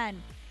 say amen.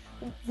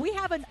 We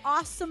have an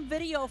awesome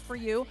video for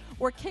you.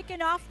 We're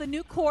kicking off the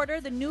new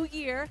quarter, the new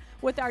year,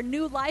 with our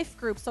new life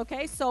groups,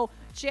 okay? So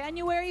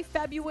January,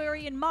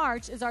 February, and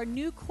March is our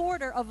new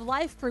quarter of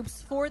life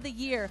groups for the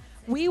year.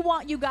 We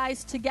want you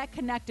guys to get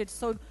connected.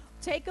 So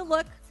take a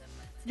look.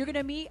 You're going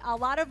to meet a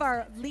lot of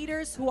our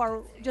leaders who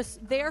are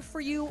just there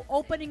for you,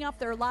 opening up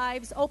their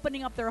lives,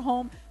 opening up their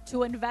home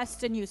to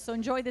invest in you. So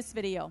enjoy this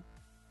video.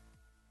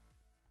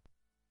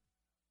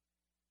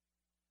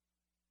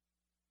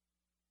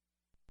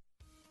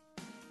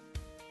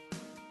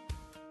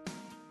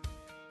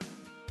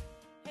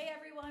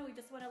 We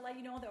just want to let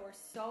you know that we're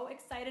so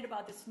excited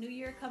about this new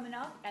year coming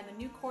up and the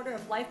new quarter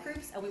of life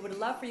groups, and we would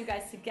love for you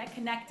guys to get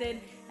connected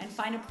and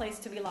find a place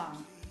to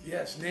belong.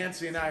 Yes,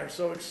 Nancy and I are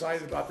so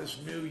excited about this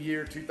new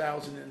year,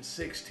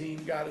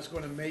 2016. God is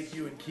going to make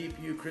you and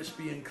keep you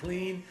crispy and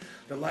clean.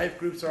 The life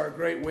groups are a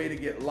great way to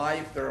get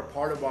life. They're a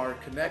part of our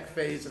Connect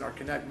phase and our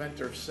Connect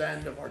Mentor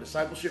Send of our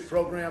discipleship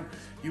program.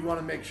 You want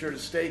to make sure to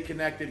stay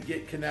connected,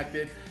 get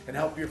connected, and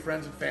help your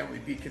friends and family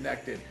be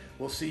connected.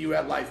 We'll see you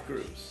at life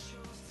groups.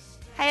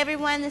 Hi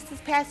everyone, this is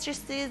Pastor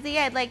Susie.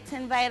 I'd like to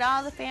invite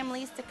all the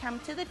families to come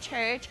to the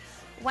church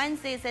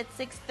Wednesdays at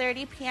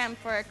 6:30 p.m.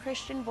 for our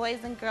Christian Boys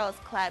and Girls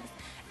Clubs.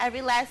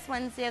 Every last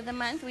Wednesday of the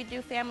month we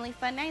do Family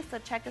Fun Night, so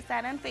check us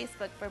out on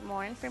Facebook for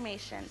more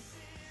information.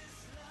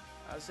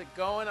 How's it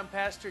going? I'm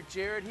Pastor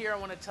Jared here. I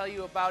want to tell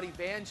you about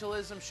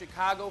Evangelism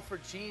Chicago for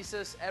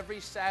Jesus. Every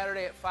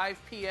Saturday at 5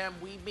 p.m.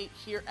 we meet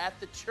here at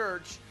the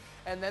church,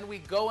 and then we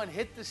go and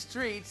hit the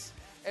streets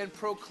and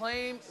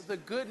proclaim the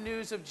good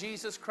news of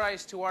Jesus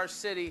Christ to our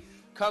city.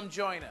 Come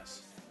join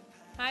us.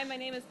 Hi, my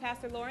name is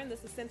Pastor Lauren.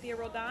 This is Cynthia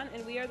Rodon,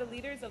 and we are the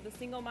leaders of the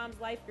Single Moms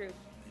Life Group.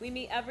 We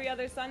meet every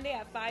other Sunday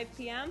at 5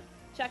 p.m.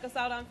 Check us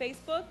out on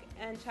Facebook,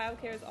 and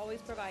childcare is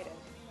always provided.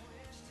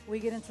 We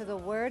get into the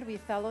Word, we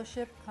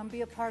fellowship, come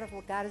be a part of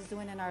what God is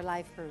doing in our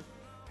life group.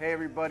 Hey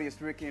everybody,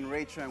 it's Ricky and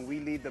Rachel, and we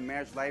lead the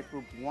Marriage Life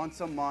Group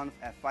once a month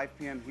at 5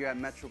 p.m. here at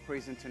Metro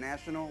Praise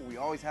International. We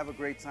always have a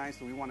great time,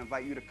 so we want to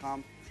invite you to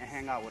come and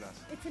hang out with us.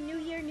 It's a new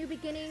year, new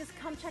beginnings.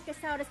 Come check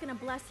us out. It's going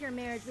to bless your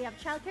marriage. We have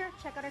childcare.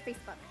 Check out our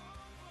Facebook.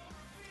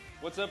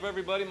 What's up,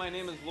 everybody? My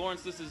name is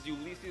Lawrence. This is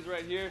Ulysses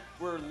right here.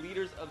 We're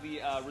leaders of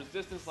the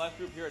Resistance Life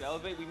Group here at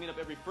Elevate. We meet up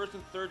every first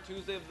and third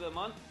Tuesday of the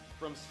month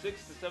from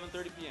 6 to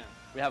 7:30 p.m.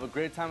 We have a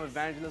great time of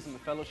evangelism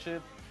and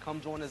fellowship.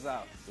 Come join us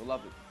out. You'll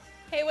love it.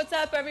 Hey, what's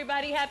up,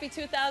 everybody? Happy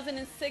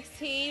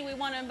 2016. We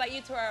want to invite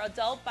you to our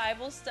adult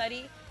Bible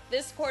study.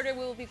 This quarter,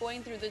 we will be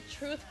going through the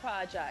Truth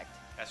Project.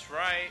 That's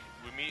right.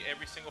 We meet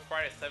every single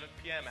Friday at 7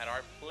 p.m. at our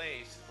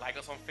place. Like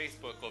us on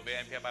Facebook, Obey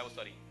MPI Bible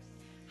Study.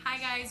 Hi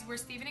guys, we're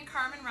Stephen and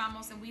Carmen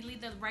Ramos, and we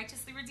lead the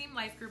Righteously Redeemed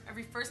Life Group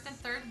every first and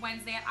third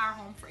Wednesday at our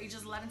home for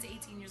ages 11 to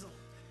 18 years old.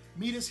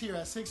 Meet us here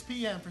at 6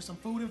 p.m. for some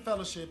food and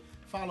fellowship,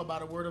 followed by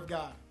the Word of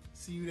God.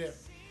 See you there.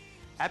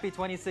 Happy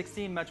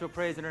 2016 Metro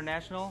Praise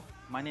International.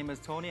 My name is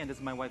Tony, and this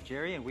is my wife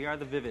Jerry, and we are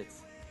the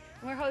Vivids.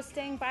 We're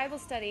hosting Bible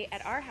study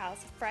at our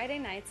house Friday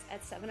nights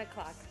at 7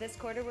 o'clock. This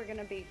quarter, we're going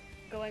to be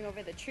going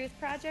over the Truth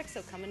Project,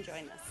 so come and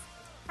join us.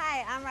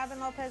 Hi, I'm Robin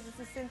Lopez.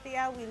 This is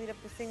Cynthia. We lead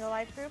up the Single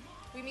Life Group.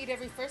 We meet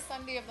every first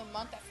Sunday of the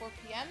month at 4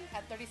 p.m.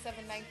 at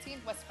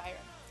 3719 West Byron.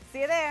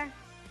 See you there.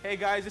 Hey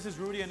guys, this is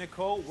Rudy and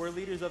Nicole. We're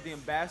leaders of the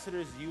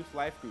Ambassadors Youth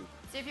Life Group.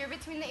 So if you're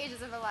between the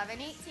ages of 11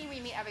 and 18, we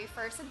meet every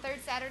first and third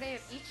Saturday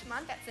of each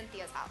month at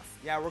Cynthia's house.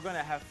 Yeah, we're going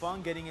to have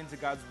fun getting into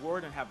God's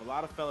Word and have a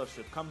lot of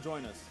fellowship. Come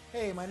join us.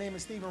 Hey, my name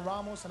is Stephen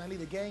Ramos, and I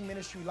lead a gang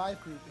ministry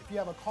life group. If you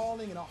have a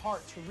calling and a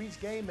heart to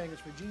reach gang bangers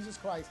for Jesus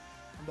Christ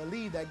and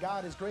believe that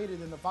God is greater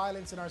than the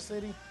violence in our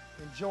city,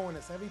 then join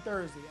us every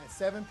Thursday at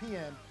 7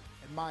 p.m.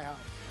 at my house.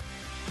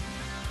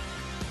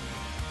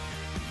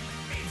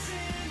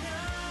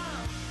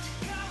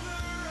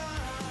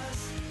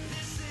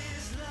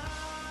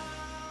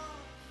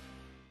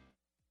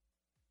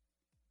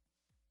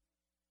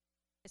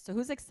 So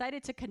who's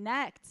excited to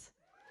connect?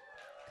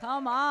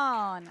 Come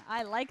on.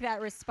 I like that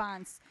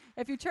response.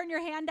 If you turn your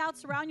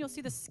handouts around, you'll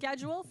see the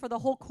schedule for the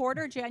whole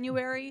quarter,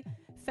 January,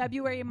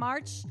 February,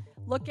 March.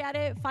 Look at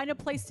it. Find a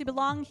place to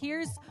belong.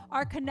 Here's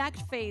our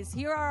connect phase.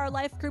 Here are our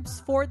life groups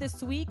for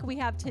this week. We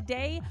have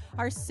today,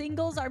 our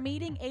singles are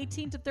meeting,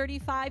 18 to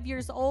 35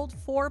 years old,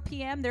 4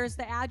 p.m. There's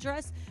the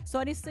address. So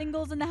any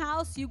singles in the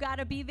house, you got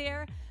to be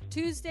there.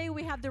 Tuesday,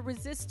 we have the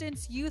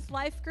Resistance Youth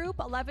Life Group,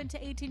 11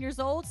 to 18 years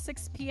old,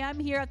 6 p.m.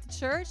 here at the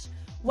church.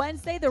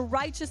 Wednesday, the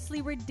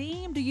Righteously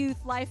Redeemed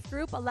Youth Life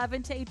Group,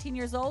 11 to 18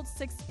 years old,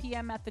 6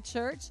 p.m. at the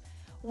church.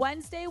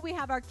 Wednesday, we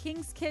have our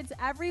King's Kids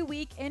every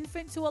week,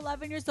 infant to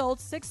 11 years old,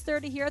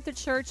 6:30 here at the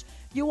church.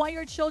 You want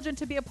your children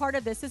to be a part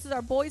of this. This is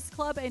our boys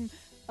club and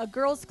a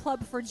girls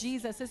club for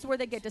Jesus. This is where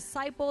they get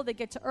discipled, they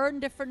get to earn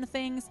different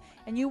things,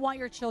 and you want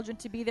your children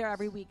to be there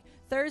every week.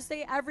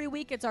 Thursday, every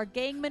week, it's our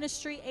gang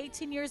ministry,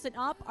 18 years and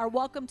up are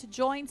welcome to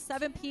join,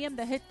 7 p.m.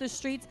 to hit the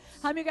streets.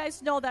 How many of you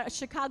guys know that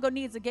Chicago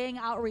needs a gang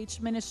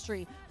outreach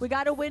ministry? We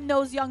got to win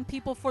those young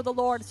people for the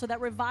Lord so that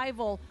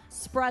revival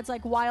spreads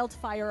like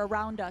wildfire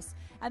around us.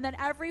 And then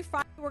every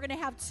Friday, we're going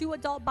to have 2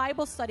 adult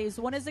Bible studies.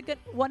 One is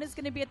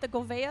going to be at the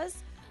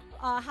Govea's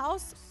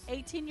house,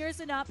 18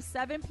 years and up,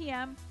 7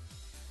 p.m.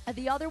 And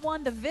the other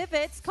one, the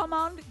Vivets, come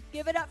on,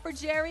 give it up for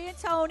Jerry and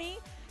Tony.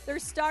 They're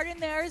starting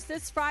theirs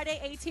this Friday,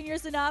 18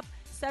 years and up,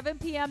 7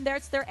 p.m.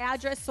 There's their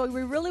address. So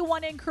we really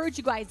want to encourage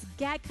you guys,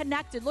 get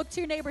connected. Look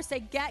to your neighbor, say,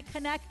 get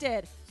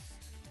connected.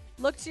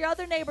 Look to your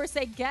other neighbor,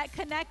 say, get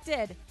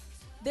connected.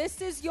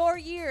 This is your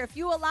year. If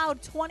you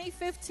allowed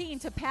 2015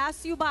 to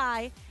pass you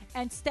by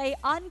and stay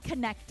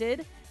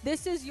unconnected,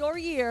 this is your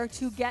year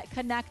to get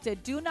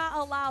connected. Do not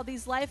allow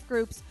these life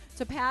groups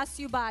to pass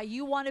you by.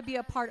 You want to be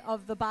a part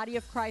of the body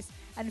of Christ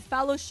and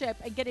fellowship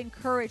and get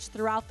encouraged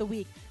throughout the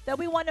week. Then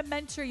we want to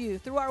mentor you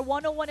through our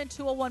 101 and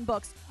 201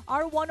 books.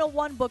 Our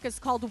 101 book is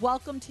called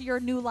Welcome to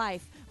Your New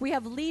Life. We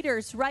have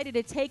leaders ready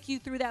to take you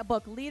through that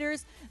book,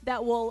 leaders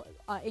that will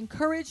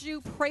encourage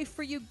you, pray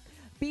for you,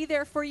 be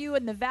there for you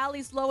in the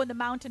valleys low and the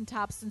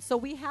mountaintops. And so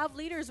we have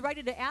leaders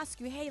ready to ask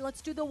you, hey,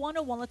 let's do the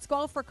 101. Let's go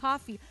out for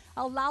coffee.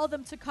 Allow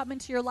them to come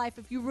into your life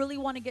if you really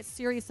want to get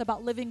serious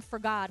about living for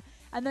God.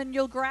 And then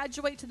you'll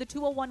graduate to the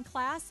 201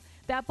 class.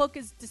 That book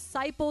is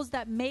Disciples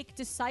That Make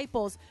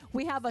Disciples.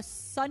 We have a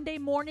Sunday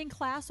morning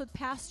class with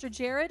Pastor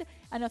Jared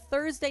and a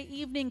Thursday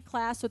evening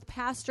class with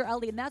Pastor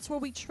Ellie. And that's where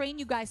we train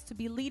you guys to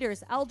be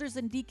leaders, elders,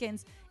 and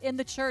deacons in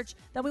the church.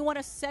 Then we want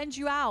to send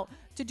you out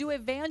to do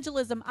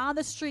evangelism on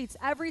the streets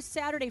every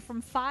Saturday from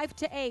 5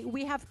 to 8.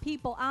 We have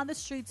people on the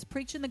streets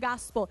preaching the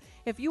gospel.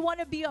 If you want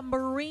to be a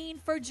Marine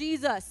for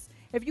Jesus,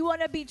 if you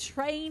want to be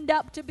trained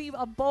up to be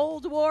a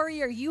bold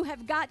warrior, you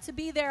have got to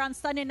be there on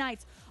Sunday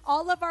nights.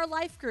 All of our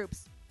life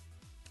groups,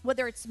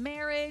 whether it's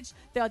marriage,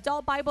 the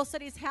adult Bible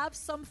studies, have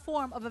some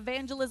form of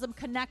evangelism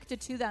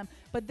connected to them.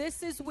 But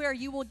this is where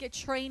you will get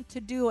trained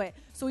to do it.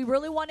 So we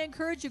really want to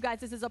encourage you guys.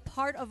 This is a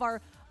part of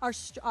our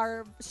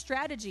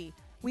strategy.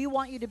 We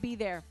want you to be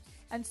there.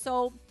 And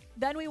so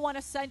then we want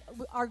to send,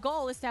 our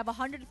goal is to have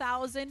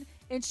 100,000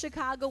 in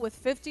Chicago with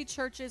 50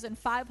 churches and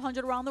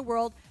 500 around the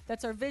world.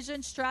 That's our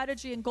vision,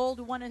 strategy, and goal.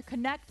 We want to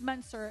connect,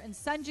 mentor, and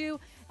send you.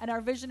 And our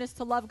vision is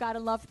to love God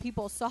and love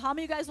people. So how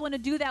many of you guys want to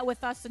do that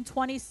with us in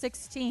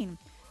 2016?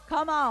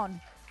 Come on.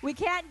 We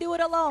can't do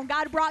it alone.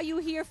 God brought you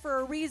here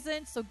for a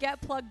reason, so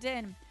get plugged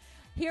in.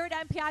 Here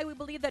at MPI, we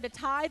believe that a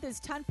tithe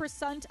is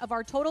 10% of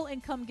our total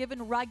income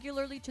given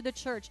regularly to the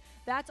church.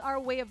 That's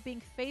our way of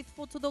being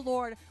faithful to the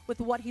Lord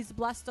with what He's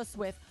blessed us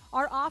with.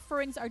 Our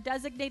offerings are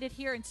designated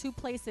here in 2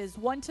 places,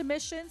 one to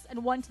missions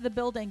and one to the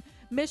building.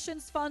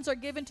 Missions funds are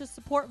given to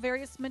support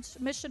various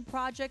mission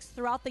projects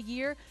throughout the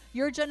year.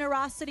 Your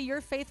generosity, your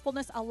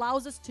faithfulness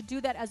allows us to do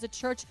that as a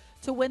church,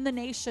 to win the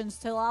nations,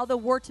 to allow the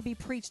word to be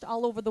preached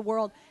all over the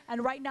world.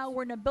 And right now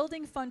we're in a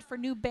building fund for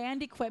new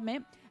band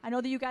equipment. I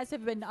know that you guys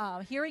have been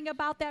hearing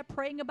about that,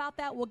 praying about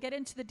that. We'll get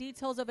into the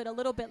details of it a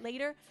little bit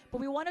later. But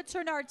we want to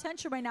turn our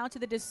attention right now to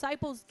the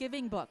Disciples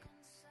Giving Book.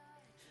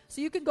 So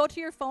you can go to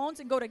your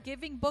phones and go to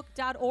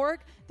givingbook.org.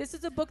 This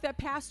is a book that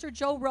Pastor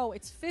Joe wrote.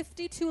 It's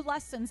 52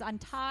 lessons on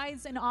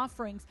tithes and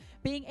offerings,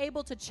 being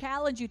able to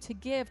challenge you to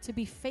give, to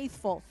be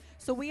faithful.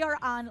 So we are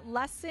on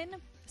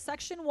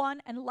section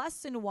 1 and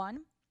lesson 1.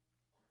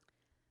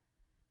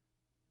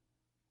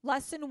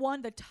 Lesson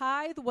 1, the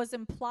tithe was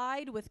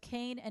implied with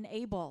Cain and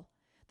Abel.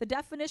 The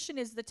definition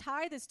is the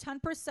tithe is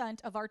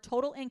 10% of our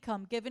total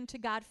income given to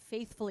God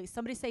faithfully.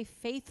 Somebody say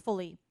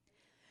faithfully.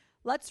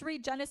 Let's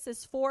read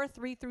Genesis 4,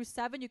 3 through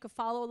 7. You can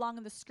follow along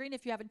on the screen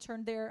if you haven't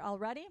turned there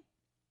already.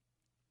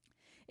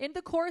 In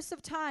the course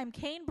of time,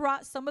 Cain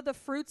brought some of the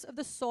fruits of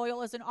the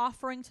soil as an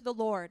offering to the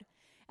Lord,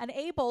 and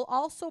Abel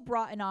also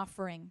brought an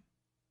offering,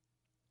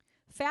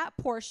 fat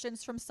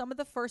portions from some of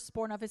the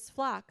firstborn of his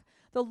flock.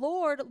 The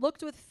Lord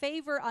looked with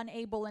favor on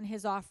Abel and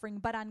his offering,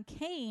 but on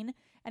Cain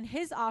and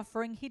his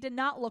offering he did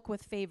not look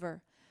with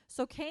favor.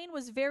 So Cain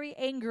was very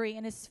angry,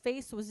 and his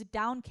face was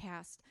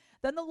downcast.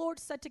 Then the Lord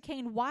said to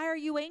Cain, "Why are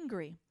you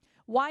angry?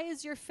 Why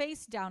is your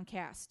face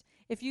downcast?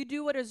 If you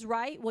do what is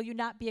right, will you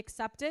not be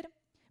accepted?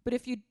 But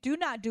if you do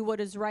not do what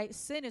is right,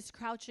 sin is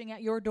crouching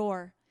at your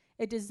door.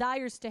 It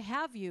desires to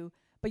have you,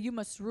 but you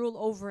must rule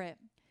over it."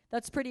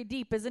 That's pretty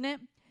deep, isn't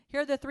it?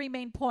 Here are the 3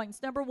 main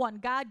points. Number 1,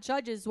 God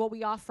judges what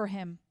we offer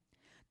him.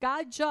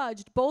 God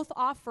judged both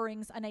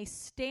offerings on a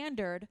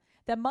standard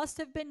that must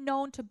have been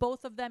known to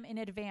both of them in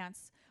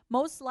advance.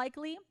 Most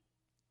likely,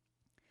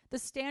 the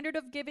standard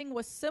of giving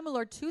was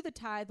similar to the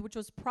tithe, which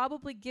was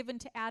probably given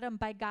to Adam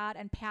by God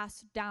and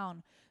passed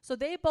down. So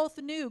they both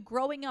knew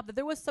growing up that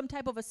there was some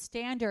type of a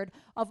standard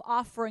of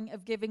offering,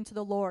 of giving to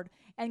the Lord.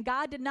 And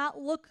God did not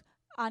look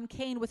on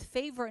Cain with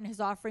favor in his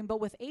offering,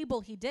 but with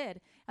Abel he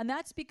did. And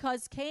that's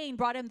because Cain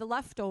brought him the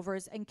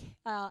leftovers, and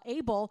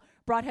Abel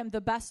brought him the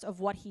best of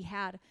what he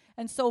had.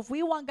 And so if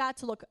we want God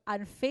to look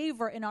on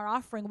favor in our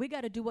offering, we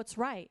got to do what's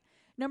right.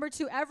 Number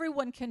 2,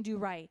 everyone can do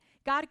right.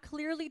 God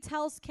clearly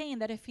tells Cain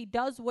that if he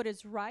does what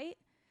is right,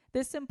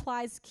 this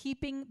implies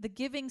keeping the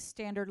giving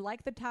standard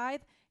like the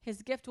tithe,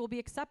 his gift will be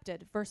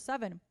accepted. Verse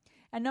 7.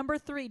 And number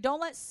 3,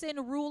 don't let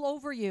sin rule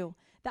over you.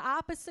 The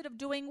opposite of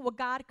doing what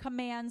God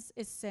commands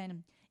is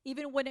sin,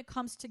 even when it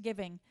comes to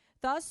giving.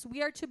 Thus,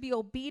 we are to be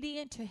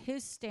obedient to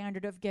his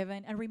standard of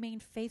giving and remain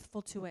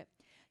faithful to it.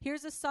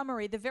 Here's a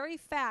summary. The very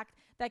fact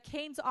that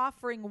Cain's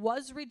offering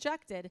was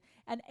rejected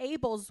and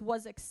Abel's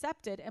was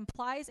accepted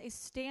implies a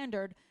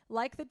standard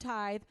like the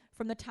tithe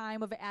from the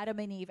time of Adam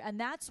and Eve. And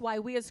that's why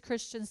we as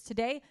Christians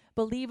today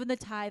believe in the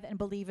tithe and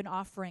believe in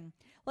offering.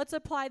 Let's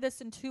apply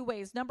this in 2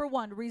 ways. Number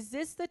 1,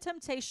 resist the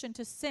temptation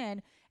to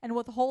sin and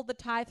withhold the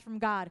tithe from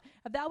God.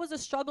 If that was a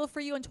struggle for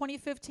you in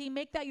 2015,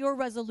 make that your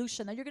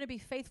resolution, that you're going to be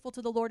faithful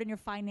to the Lord in your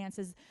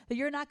finances, that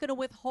you're not going to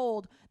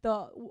withhold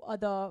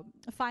the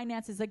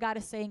finances that God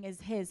is saying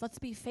is his. Let's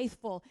be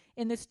faithful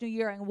in this new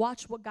year and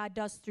watch what God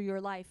does through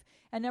your life.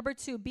 And number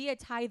 2, be a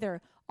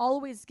tither.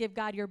 Always give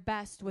God your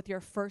best with your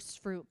first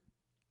fruit.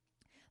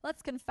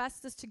 Let's confess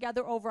this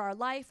together over our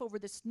life, over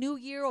this new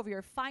year, over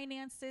your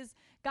finances.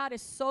 God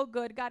is so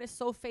good. God is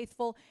so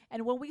faithful.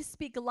 And when we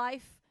speak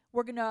life,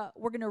 we're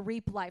gonna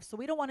reap life. So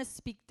we don't want to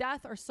speak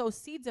death or sow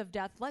seeds of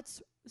death.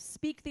 Let's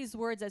speak these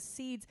words as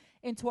seeds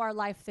into our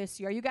life this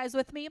year. Are you guys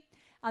with me?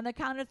 On the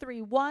count of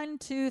 3. 1,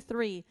 2,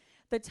 3.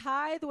 The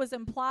tithe was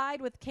implied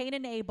with Cain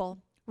and Abel,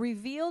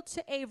 revealed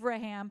to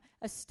Abraham,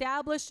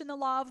 established in the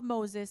law of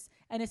Moses,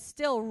 and is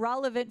still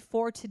relevant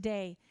for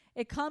today.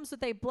 It comes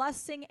with a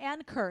blessing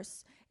and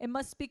curse. It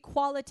must be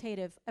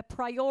qualitative, a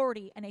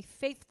priority, and a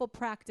faithful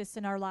practice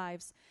in our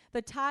lives.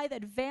 The tithe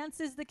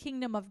advances the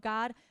kingdom of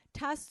God,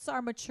 tests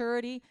our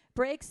maturity,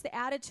 breaks the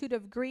attitude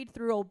of greed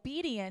through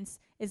obedience,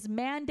 is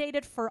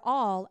mandated for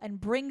all,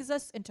 and brings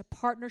us into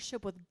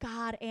partnership with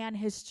God and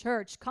his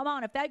church. Come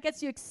on, if that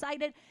gets you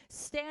excited,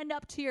 stand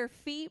up to your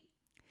feet.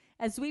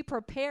 As we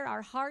prepare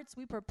our hearts,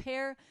 we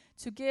prepare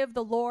to give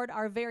the Lord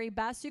our very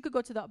best. You could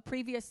go to the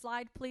previous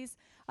slide, please.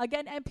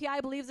 Again,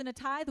 MPI believes in a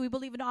tithe. We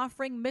believe in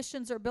offering,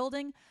 missions, or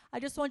building. I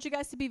just want you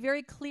guys to be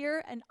very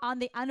clear and on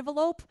the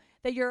envelope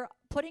that you're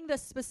putting the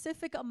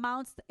specific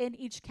amounts in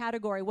each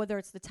category, whether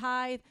it's the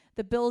tithe,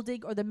 the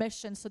building, or the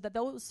mission, so that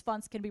those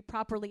funds can be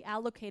properly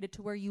allocated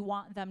to where you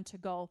want them to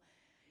go.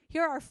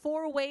 Here are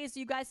 4 ways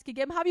you guys can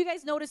give them. How have you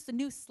guys noticed the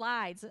new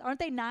slides? Aren't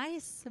they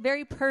nice?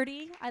 Very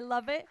pretty. I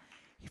love it.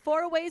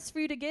 4 ways for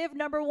you to give.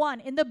 Number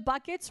 1, in the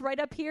buckets right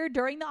up here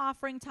during the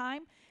offering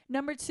time.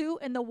 Number 2,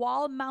 in the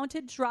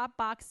wall-mounted drop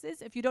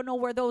boxes. If you don't know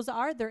where those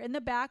are, they're in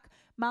the back,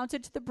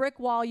 mounted to the brick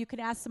wall. You can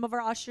ask some of our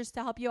ushers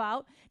to help you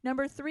out.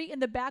 Number 3, in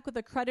the back with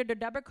a credit or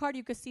debit card.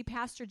 You can see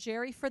Pastor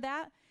Jerry for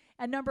that.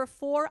 And number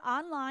 4,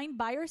 online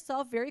by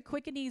yourself, very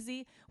quick and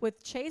easy,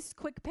 with Chase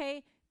Quick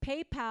Pay,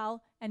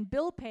 PayPal, and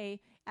Bill Pay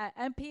at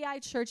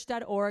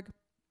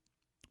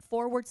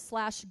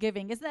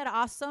mpichurch.org/giving. Isn't that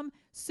awesome?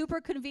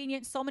 Super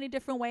convenient, so many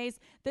different ways.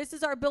 This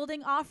is our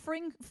building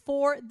offering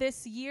for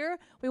this year.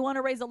 We want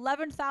to raise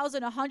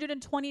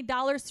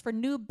 $11,120 for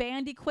new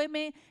band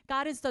equipment.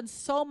 God has done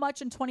so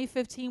much in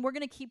 2015. We're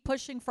going to keep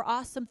pushing for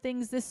awesome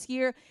things this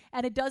year,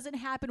 and it doesn't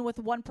happen with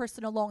one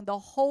person alone. The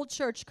whole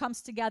church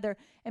comes together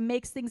and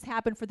makes things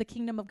happen for the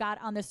kingdom of God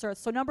on this earth.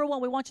 So number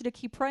 1, we want you to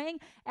keep praying.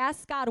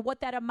 Ask God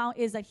what that amount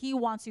is that he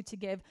wants you to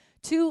give.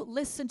 2,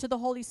 listen to the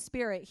Holy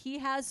Spirit. He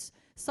has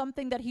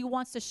something that he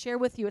wants to share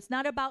with you. It's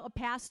not about a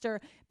pastor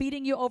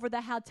beating you over the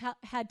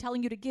head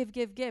telling you to give.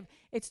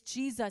 It's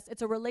Jesus.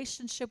 It's a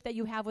relationship that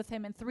you have with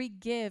him. And 3,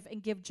 give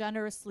and give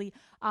generously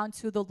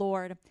unto the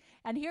Lord.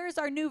 And here's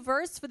our new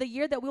verse for the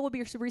year that we will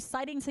be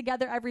reciting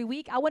together every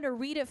week. I want to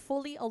read it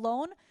fully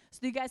alone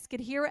so you guys could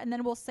hear it, and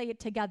then we'll say it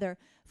together.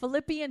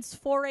 Philippians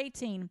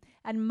 4:18,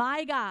 and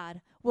my God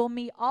will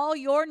meet all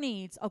your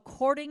needs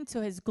according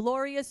to his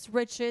glorious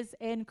riches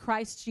in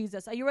Christ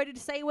Jesus. Are you ready to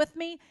say it with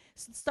me?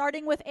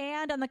 Starting with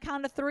and on the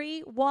count of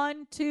 3.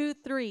 1, 2,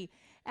 3.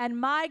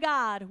 And my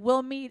God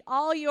will meet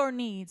all your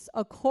needs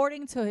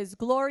according to his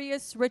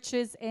glorious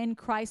riches in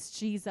Christ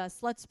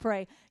Jesus. Let's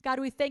pray. God,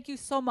 we thank you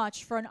so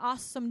much for an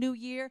awesome new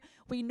year.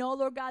 We know,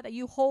 Lord God, that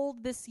you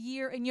hold this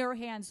year in your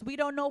hands. We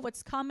don't know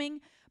what's coming,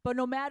 but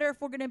no matter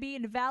if we're going to be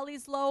in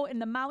valleys low, in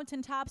the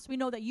mountaintops, we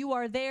know that you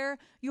are there.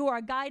 You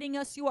are guiding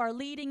us. You are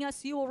leading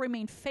us. You will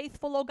remain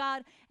faithful, oh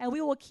God, and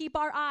we will keep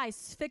our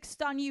eyes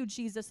fixed on you,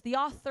 Jesus, the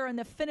author and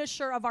the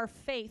finisher of our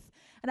faith.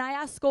 And I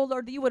ask, oh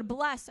Lord, that you would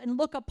bless and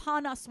look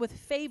upon us with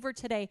favor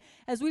today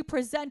as we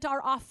present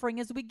our offering,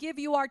 as we give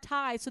you our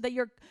tithes, so that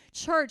your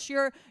church,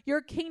 your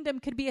kingdom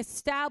could be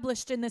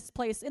established in this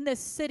place, in this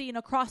city, and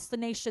across the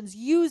nations.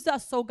 Use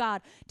us, oh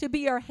God, to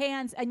be your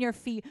hands and your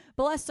feet.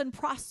 Bless and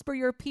prosper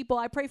your people.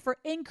 I pray for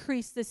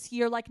increase this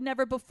year like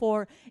never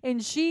before. In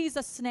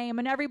Jesus' name.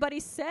 And everybody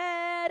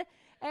said,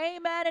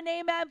 amen and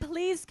amen.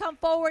 Please come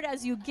forward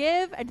as you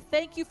give, and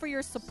thank you for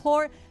your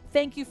support.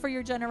 Thank you for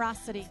your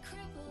generosity.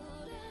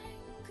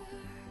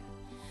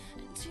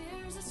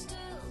 Tears that still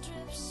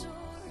drip sore,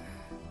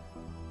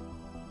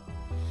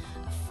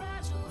 a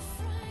fragile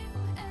frame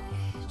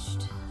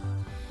aged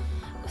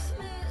with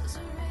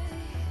misery.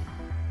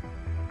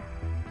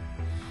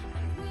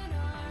 And when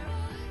our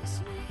eyes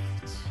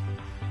meet,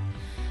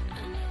 I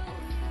know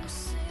you'll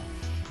see.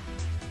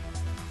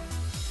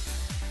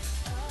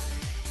 I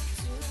do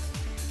not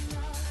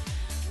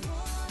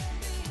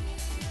wanna be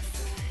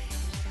afraid.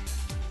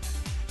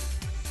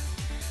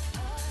 I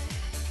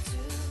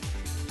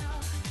do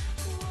not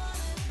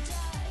wanna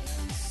die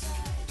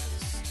inside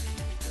just to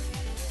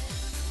breathe in.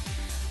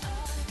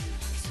 I'm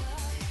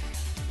tired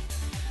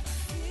of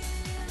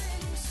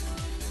feeling so numb.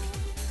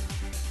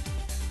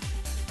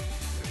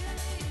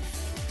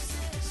 Relief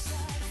exists, I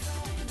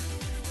find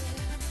it when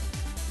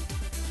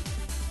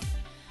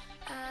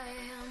I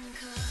am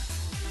caught.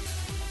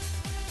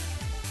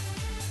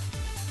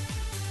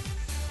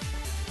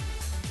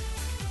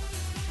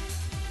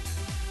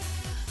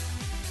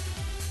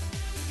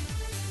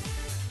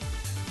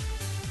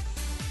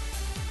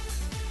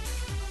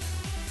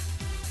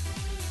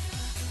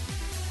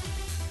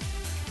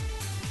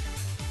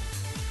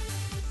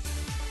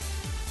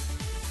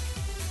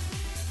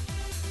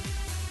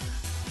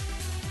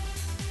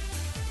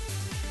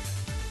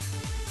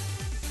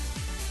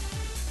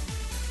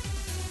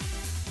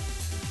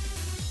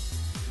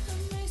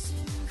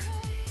 Amazing,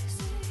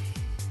 crazy,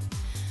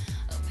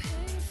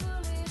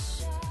 painfully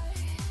shy.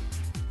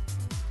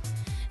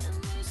 And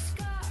these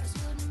scars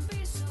wouldn't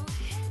be so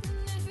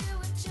hidden if you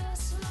would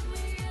just look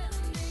me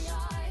in the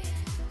eye.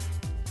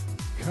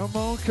 Come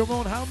on, come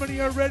on. How many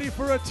are ready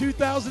for a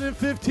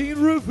 2015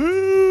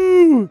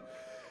 review?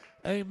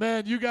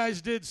 Amen. You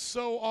guys did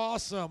so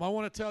awesome. I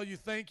want to tell you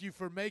thank you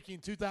for making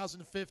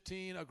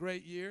 2015 a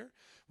great year.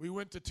 We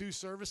went to 2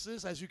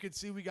 services. As you can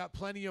see, we got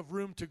plenty of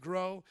room to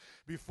grow.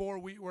 Before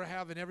we were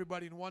having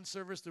everybody in one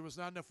service, there was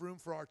not enough room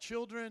for our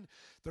children.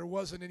 There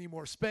wasn't any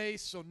more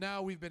space. So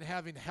now we've been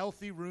having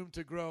healthy room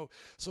to grow.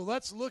 So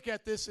let's look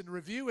at this in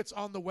review. It's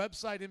on the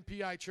website,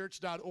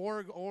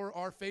 mpichurch.org, or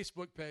our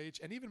Facebook page,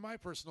 and even my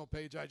personal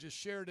page. I just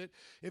shared it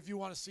if you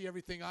want to see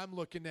everything I'm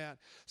looking at.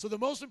 So the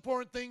most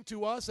important thing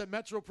to us at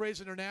Metro Praise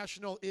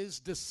International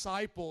is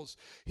disciples.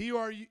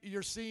 Here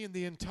you're seeing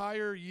the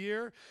entire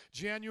year.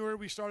 January,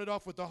 we started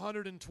off with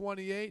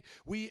 128.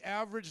 We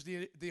averaged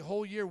the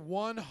whole year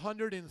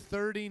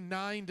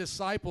 139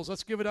 disciples.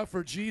 Let's give it up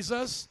for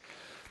Jesus.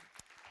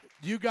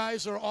 You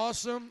guys are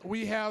awesome.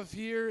 We have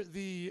here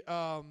the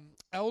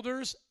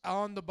elders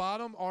on the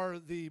bottom are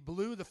the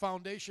blue, the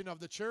foundation of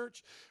the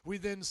church. We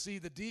then see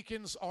the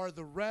deacons are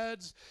the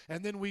reds,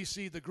 and then we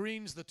see the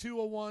greens, the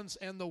 201s,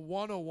 and the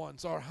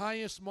 101s. Our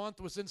highest month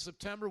was in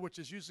September, which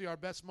is usually our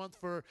best month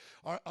for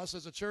us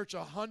as a church,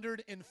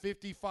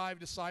 155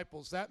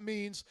 disciples. That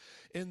means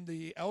in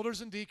the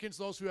elders and deacons,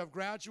 those who have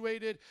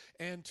graduated,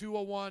 and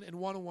 201 and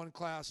 101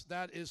 class.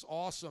 That is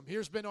awesome.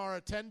 Here's been our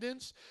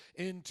attendance.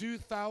 In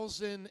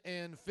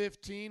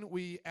 2015,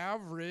 we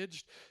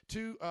averaged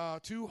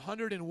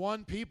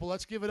 201 people.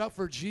 Let's give it up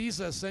for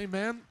Jesus.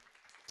 Amen.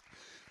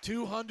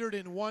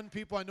 201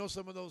 people. I know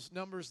some of those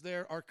numbers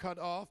there are cut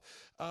off.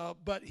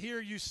 But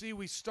here you see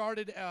we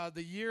started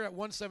the year at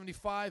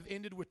 175,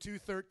 ended with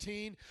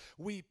 213.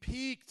 We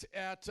peaked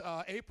at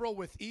April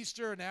with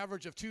Easter, an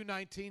average of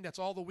 219. That's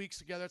all the weeks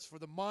together. That's for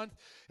the month.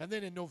 And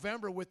then in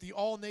November with the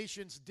All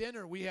Nations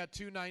Dinner, we had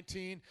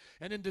 219.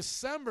 And in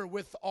December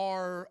with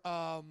our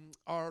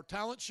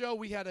talent show,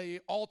 we had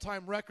an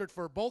all-time record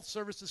for both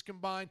services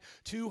combined,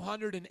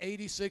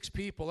 286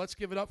 people. Let's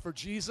give it up for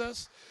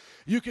Jesus.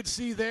 You could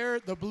see there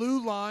the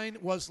blue line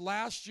was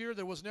last year.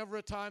 There was never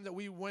a time that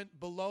we went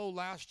below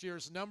last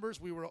year's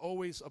numbers. We were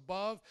always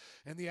above,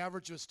 and the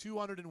average was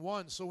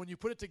 201. So when you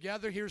put it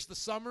together, here's the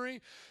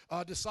summary.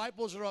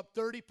 Disciples are up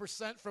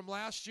 30% from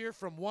last year,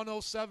 from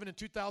 107 in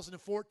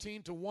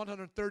 2014 to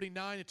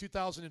 139 in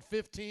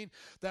 2015.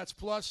 That's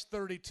plus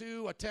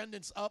 32.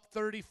 Attendance up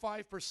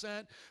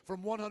 35%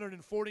 from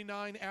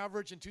 149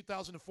 average in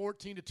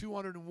 2014 to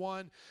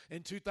 201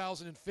 in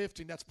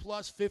 2015. That's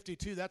plus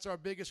 52. That's our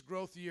biggest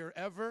growth year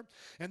ever.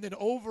 And then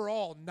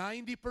overall,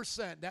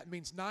 90%, that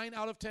means 9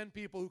 out of 10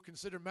 people who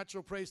consider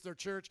Metro Praise their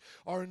church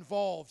are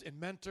involved in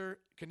Mentor,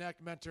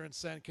 Connect, Mentor, and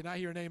Send. Can I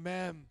hear an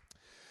amen?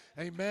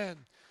 Amen.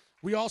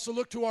 We also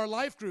look to our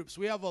life groups.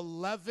 We have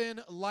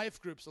 11 life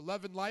groups.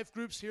 11 life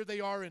groups. Here they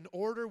are in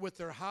order with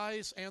their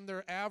highs and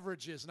their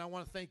averages. And I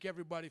want to thank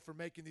everybody for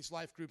making these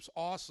life groups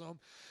awesome.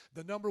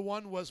 The number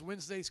one was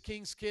Wednesday's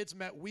King's Kids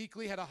met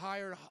weekly, had a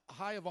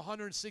high of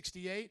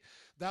 168.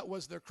 That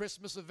was their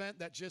Christmas event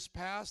that just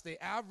passed. They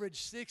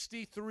averaged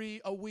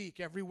 63 a week,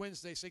 every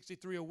Wednesday,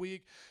 63 a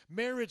week.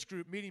 Marriage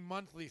group meeting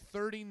monthly,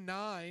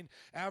 39,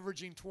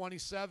 averaging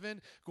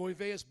 27.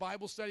 Goivea's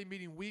Bible study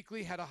meeting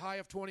weekly had a high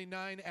of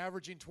 29,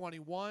 averaging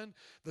 21.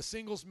 The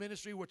singles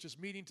ministry, which is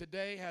meeting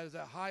today, has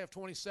a high of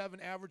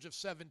 27, average of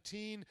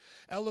 17.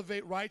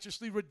 Elevate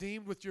Righteously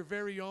Redeemed with your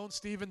very own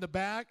Steve in the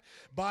back,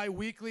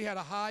 bi-weekly had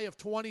a high of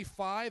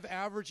 25,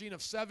 averaging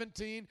of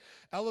 17.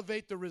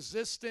 Elevate the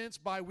Resistance,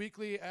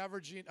 bi-weekly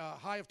averaging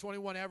high of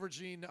 21,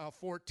 averaging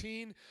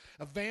 14.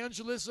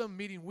 Evangelism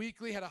meeting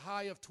weekly had a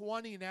high of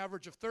 20, an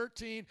average of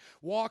 13.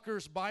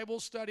 Walker's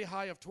Bible study,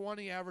 high of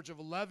 20, average of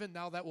 11.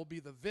 Now that will be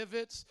the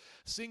Vivets.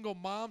 Single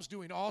Moms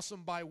doing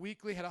awesome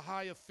bi-weekly had a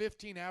high of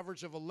 15,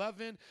 average of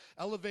 11.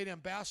 Elevate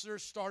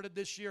Ambassadors started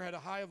this year, had a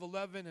high of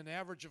 11, an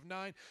average of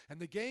 9. And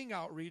the Gang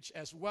Outreach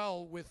as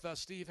well with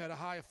Steve had a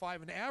high of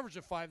 5, an average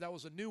of 5. That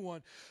was a new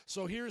one.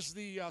 So here's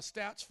the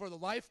stats for the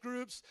life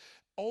groups.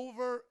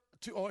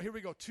 Here we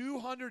go.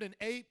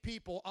 208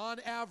 people on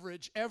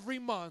average every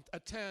month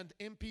attend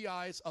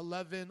MPI's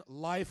 11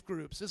 life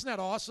groups. Isn't that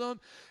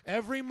awesome?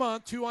 Every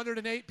month,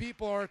 208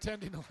 people are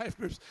attending the life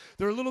groups.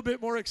 They're a little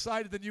bit more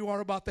excited than you are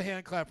about the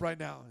hand clap right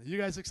now. You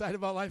guys excited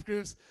about life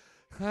groups?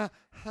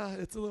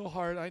 It's a little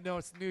hard. I know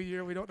it's New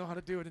Year. We don't know how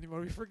to do it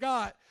anymore. We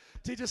forgot.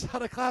 Teach us how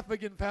to clap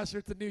again, Pastor.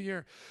 It's the New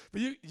Year.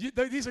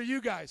 But these are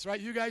you guys,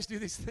 right? You guys do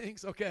these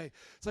things. Okay.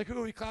 It's like, who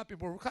are we clapping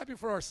for? We're clapping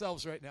for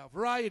ourselves right now.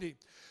 Variety.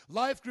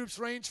 Life groups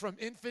range from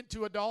infant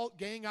to adult,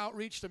 gang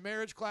outreach to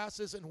marriage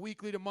classes, and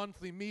weekly to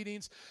monthly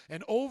meetings.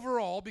 And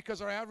overall,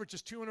 because our average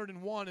is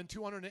 201 and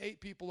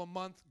 208 people a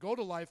month go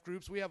to life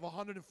groups, we have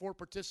 104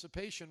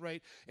 participation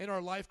rate in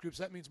our life groups.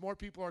 That means more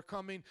people are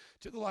coming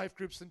to the life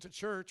groups than to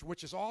church,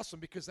 which is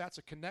awesome because that's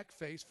a connect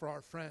phase for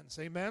our friends.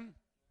 Amen?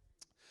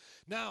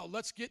 Now,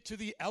 let's get to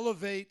the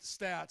Elevate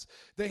stats.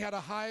 They had a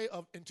high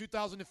in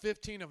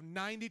 2015 of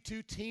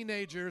 92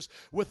 teenagers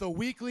with a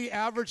weekly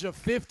average of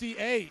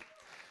 58.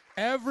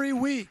 Every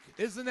week.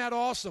 Isn't that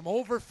awesome?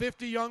 Over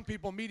 50 young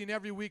people meeting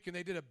every week, and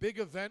they did a big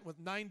event with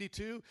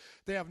 92.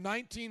 They have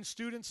 19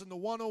 students in the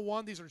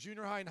 101. These are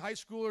junior high and high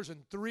schoolers,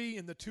 and 3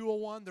 in the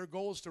 201. Their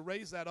goal is to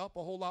raise that up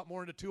a whole lot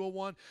more into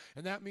 201,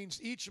 and that means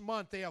each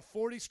month they have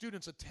 40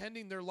 students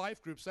attending their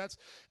life groups. That's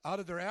out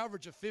of their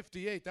average of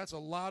 58. That's a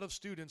lot of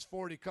students,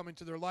 40 coming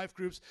to their life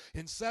groups,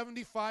 and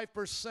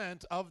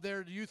 75% of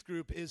their youth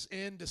group is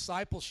in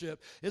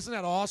discipleship. Isn't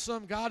that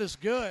awesome? God is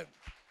good.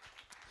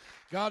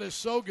 God is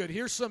so good.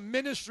 Here's some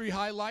ministry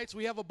highlights.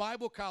 We have a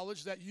Bible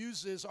college that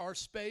uses our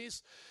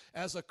space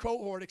as a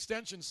cohort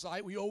extension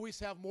site. We always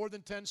have more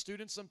than 10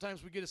 students.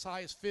 Sometimes we get as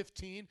high as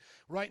 15.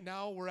 Right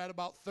now, we're at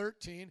about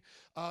 13.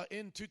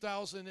 In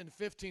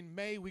 2015,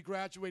 May, we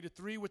graduated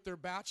 3 with their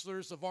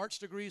Bachelor's of Arts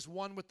degrees,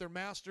 1 with their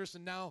Master's,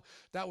 and now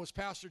that was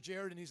Pastor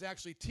Jared, and he's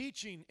actually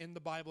teaching in the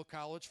Bible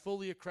college,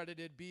 fully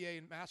accredited BA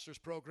and Master's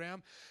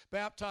program.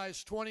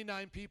 Baptized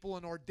 29 people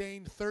and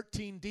ordained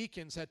 13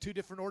 deacons, had 2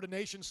 different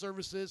ordination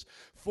services,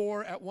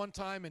 4 at one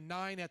time and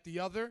 9 at the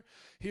other.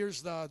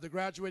 Here's the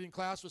graduating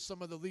class with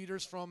some of the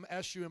leaders from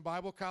SU and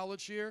Bible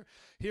College here.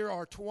 Here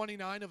are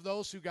 29 of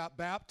those who got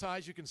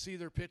baptized. You can see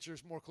their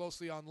pictures more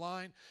closely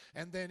online.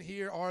 And then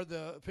here are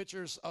the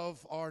pictures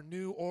of our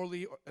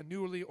newly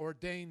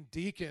ordained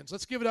deacons.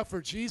 Let's give it up for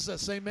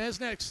Jesus. Amen.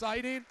 Isn't that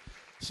exciting?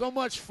 So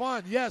much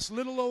fun. Yes,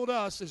 little old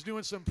us is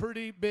doing some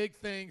pretty big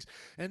things.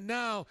 And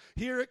now,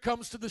 here it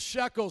comes to the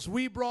shekels.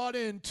 We brought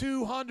in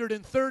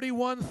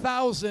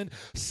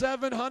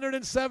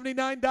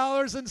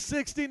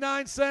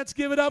 $231,779.69.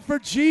 Give it up for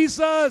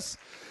Jesus.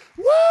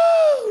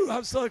 Woo!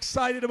 I'm so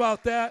excited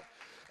about that.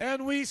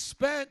 And we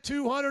spent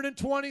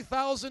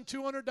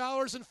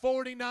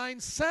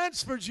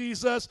 $220,200.49 for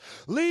Jesus,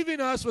 leaving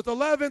us with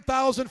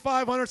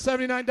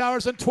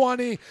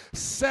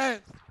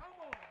 $11,579.20.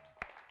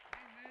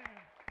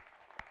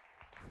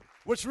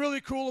 What's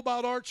really cool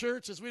about our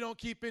church is we don't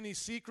keep any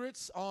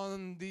secrets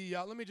on the,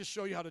 let me just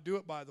show you how to do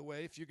it, by the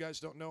way, if you guys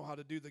don't know how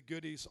to do the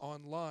goodies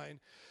online.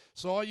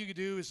 So all you can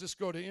do is just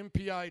go to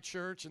MPI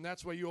Church, and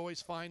that's where you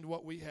always find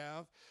what we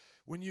have.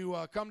 When you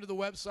come to the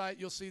website,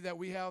 you'll see that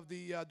we have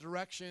the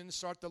directions,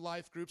 start the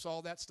life groups,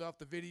 all that stuff,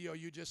 the video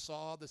you just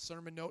saw, the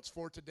sermon notes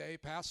for today,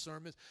 past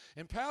sermons.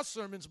 And past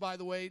sermons, by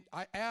the way,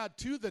 I add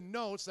to the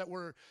notes that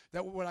were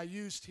what I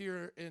used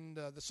here in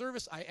the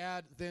service, I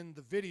add then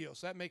the video.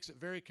 So that makes it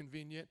very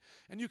convenient.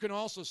 And you can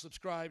also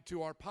subscribe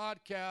to our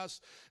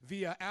podcast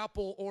via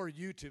Apple or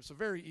YouTube. So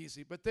very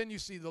easy. But then you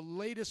see the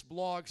latest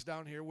blogs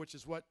down here, which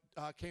is what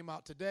came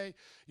out today.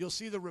 You'll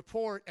see the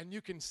report, and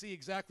you can see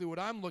exactly what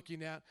I'm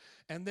looking at.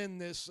 And then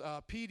this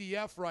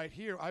PDF right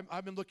here,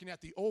 I've been looking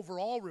at the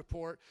overall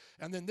report.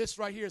 And then this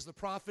right here is the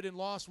profit and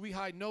loss. We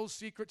hide no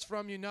secrets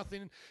from you,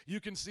 nothing. You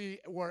can see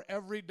where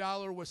every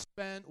dollar was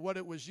spent, what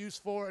it was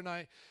used for. And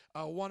I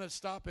want to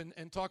stop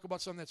and talk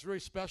about something that's very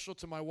special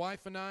to my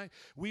wife and I.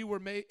 We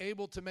were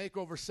able to make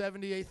over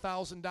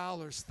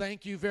 $78,000.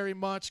 Thank you very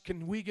much.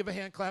 Can we give a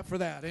hand clap for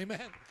that?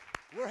 Amen.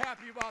 We're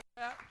happy about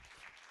that.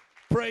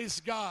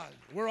 Praise God.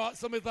 We're all,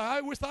 somebody thought,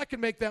 I wish I could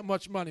make that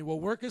much money. Well,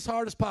 work as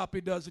hard as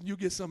Poppy does, and you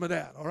get some of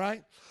that, all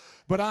right?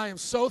 But I am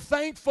so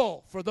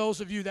thankful for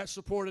those of you that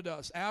supported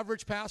us.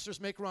 Average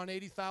pastors make around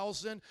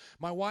 $80,000.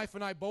 My wife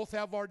and I both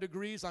have our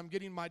degrees. I'm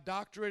getting my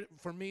doctorate.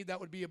 For me, that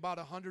would be about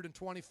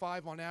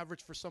 $125 on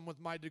average for someone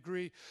with my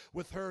degree.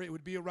 With her, it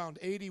would be around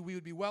 $80. We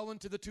would be well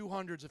into the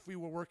 $200s if we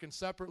were working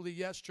separately.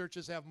 Yes,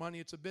 churches have money.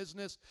 It's a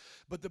business.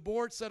 But the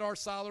board set our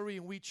salary,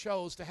 and we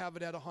chose to have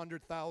it at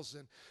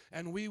 $100,000.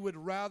 And we would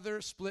rather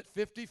split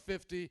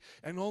 50-50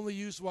 and only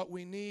use what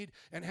we need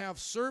and have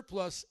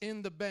surplus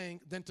in the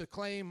bank than to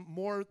claim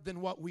more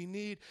than what we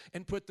need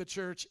and put the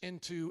church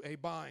into a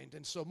bind.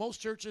 And so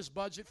most churches'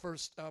 budget for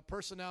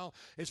personnel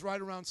is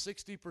right around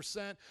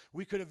 60%.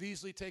 We could have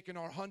easily taken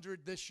our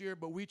 100 this year,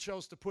 but we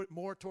chose to put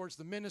more towards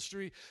the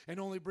ministry and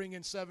only bring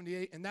in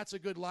 78, and that's a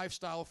good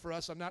lifestyle for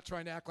us. I'm not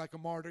trying to act like a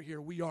martyr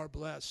here. We are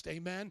blessed.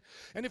 Amen?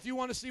 And if you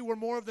want to see where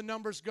more of the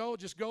numbers go,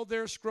 just go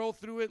there, scroll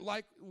through it,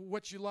 like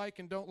what you like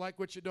and don't like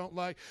what you don't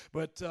like.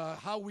 But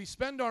how we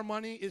spend our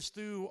money is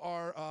through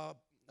our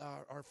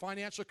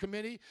financial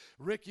committee.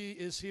 Ricky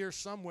is here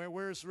somewhere.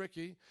 Where is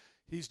Ricky?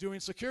 He's doing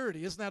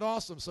security. Isn't that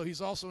awesome? So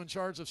he's also in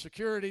charge of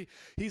security.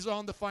 He's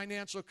on the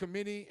financial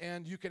committee,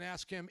 and you can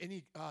ask him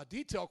any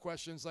detailed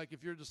questions, like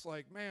if you're just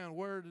like, man,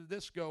 where did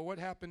this go? What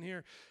happened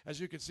here? As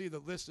you can see, the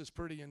list is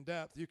pretty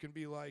in-depth. You can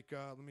be like,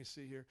 let me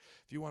see here.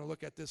 If you want to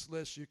look at this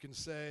list, you can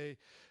say,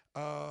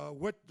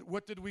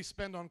 what did we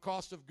spend on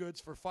cost of goods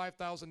for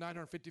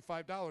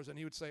 $5,955? And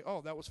he would say,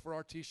 oh, that was for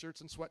our T-shirts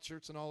and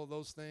sweatshirts and all of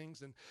those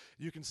things. And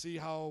you can see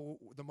how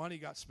the money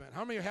got spent.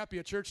 How many are happy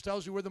a church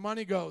tells you where the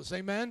money goes?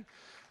 Amen?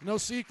 No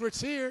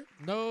secrets here.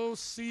 No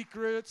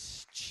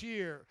secrets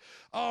cheer.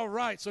 All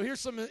right, so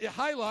here's some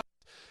highlights.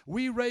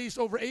 We raised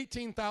over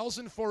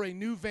 $18,000 for a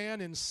new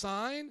van and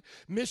sign.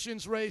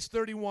 Missions raised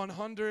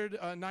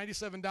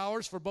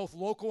 $3,197 for both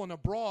local and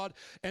abroad.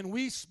 And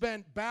we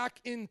spent back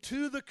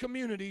into the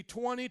community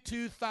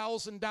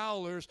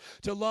 $22,000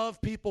 to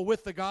love people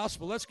with the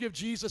gospel. Let's give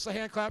Jesus a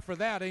hand clap for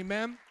that.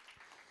 Amen.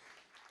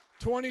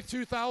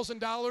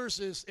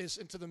 $22,000 is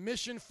into the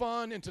mission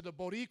fund, into the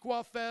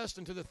Boricua Fest,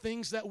 into the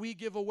things that we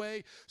give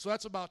away. So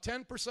that's about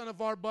 10%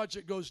 of our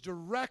budget goes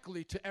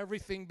directly to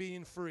everything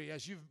being free.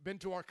 As you've been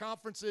to our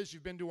conferences,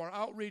 you've been to our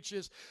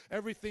outreaches,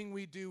 everything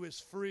we do is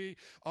free.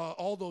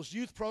 All those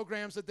youth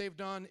programs that they've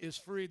done is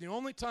free. The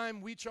only time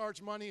we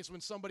charge money is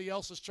when somebody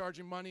else is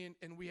charging money,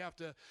 and we have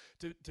to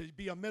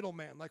be a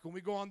middleman. Like when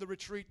we go on the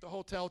retreat, the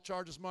hotel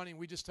charges money, and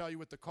we just tell you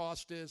what the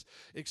cost is,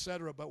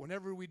 etc. But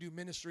whenever we do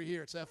ministry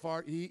here, it's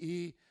FREE.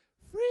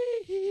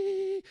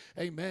 Free.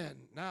 Amen.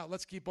 Now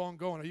let's keep on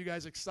going. Are you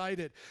guys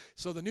excited?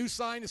 So the new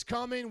sign is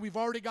coming. We've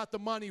already got the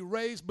money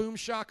raised. Boom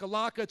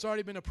shakalaka. It's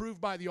already been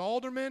approved by the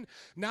alderman.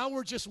 Now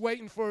we're just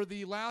waiting for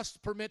the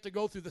last permit to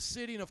go through the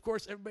city. And of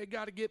course, everybody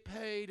got to get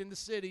paid in the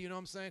city. You know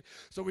what I'm saying?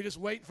 So we're just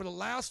waiting for the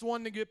last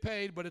one to get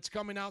paid, but it's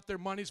coming out there.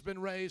 Money's been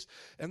raised.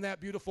 And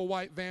that beautiful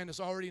white van is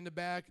already in the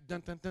back.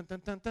 Dun, dun, dun,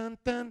 dun, dun, dun,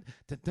 dun,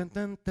 dun, dun,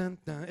 dun, dun,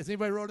 dun. Has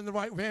anybody rode in the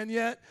white van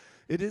yet?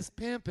 It is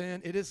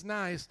pimping. It is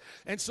nice.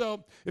 And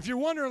so if you're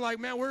wondering, like,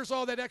 man, where's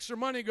all that extra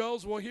money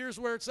goes? Well, here's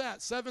where it's at.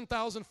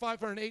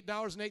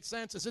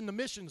 $7,508.08 is in the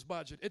missions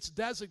budget. It's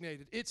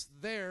designated. It's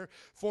there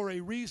for a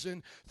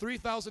reason.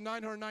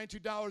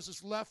 $3,992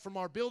 is left from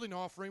our building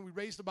offering. We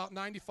raised about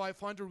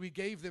 $9,500. We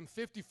gave them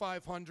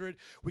 $5,500.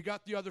 We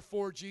got the other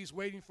 4Gs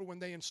waiting for when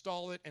they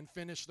install it and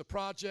finish the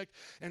project.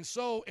 And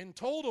so in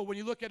total, when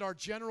you look at our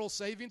general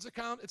savings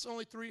account, it's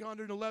only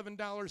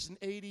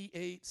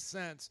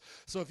 $311.88.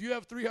 So if you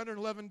have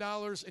 $311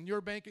 in your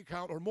bank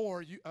account or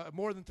more,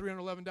 more than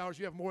 $311,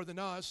 you have more than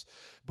us.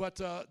 But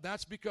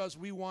that's because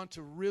we want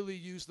to really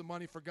use the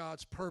money for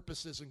God's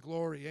purposes and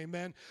glory.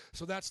 Amen.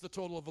 So that's the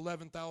total of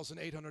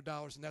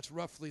 $11,800, and that's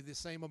roughly the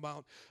same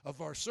amount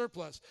of our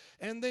surplus.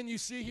 And then you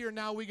see here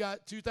now we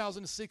got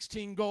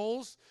 2016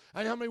 goals.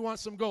 And how many want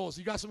some goals?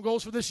 You got some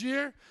goals for this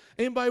year?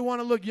 Anybody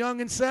want to look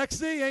young and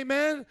sexy?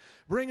 Amen.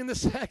 Bringing the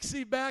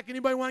sexy back.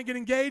 Anybody want to get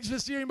engaged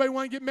this year? Anybody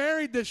want to get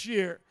married this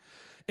year?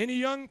 Any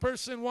young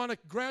person want to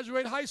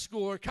graduate high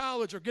school or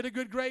college or get a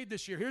good grade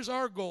this year? Here's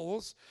our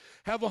goals.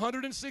 Have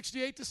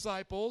 168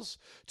 disciples,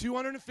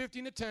 250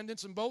 in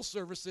attendance in both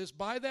services,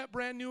 buy that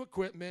brand new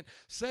equipment,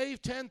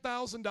 save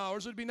 $10,000.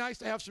 It would be nice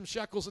to have some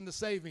shekels in the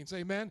savings,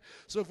 amen?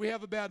 So if we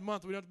have a bad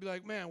month, we don't have to be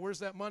like, man, where's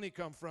that money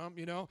come from,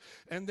 you know?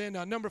 And then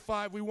number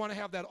 5, we want to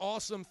have that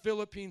awesome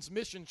Philippines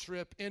mission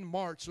trip in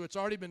March. So it's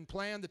already been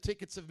planned. The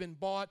tickets have been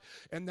bought,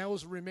 and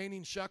those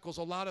remaining shekels,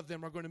 a lot of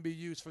them are going to be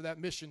used for that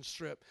mission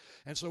trip.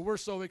 And so we're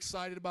so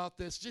excited about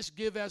this. Just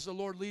give as the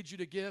Lord leads you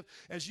to give.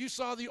 As you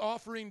saw the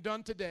offering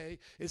done today,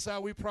 it's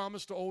how we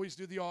promise to always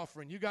do the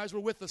offering. You guys were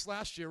with us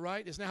last year,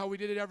 right? Isn't that how we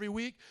did it every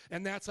week?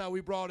 And that's how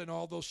we brought in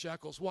all those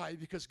shekels. Why?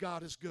 Because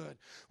God is good.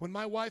 When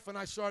my wife and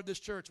I started this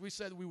church, we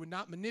said we would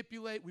not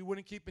manipulate. We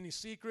wouldn't keep any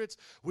secrets.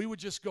 We would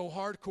just go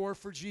hardcore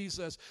for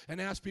Jesus and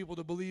ask people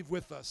to believe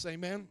with us.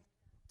 Amen?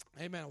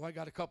 Amen. Well, I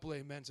got a couple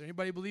amens.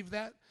 Anybody believe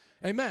that?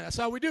 Amen. That's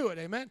how we do it.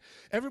 Amen.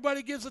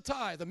 Everybody gives a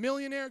tithe. The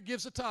millionaire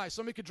gives a tithe.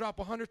 Somebody could drop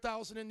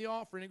 $100,000 in the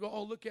offering and go,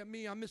 oh, look at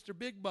me. I'm Mr.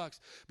 Big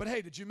Bucks. But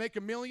hey, did you make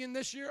 $1 million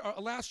this year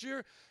or last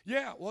year?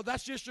 Yeah. Well,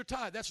 that's just your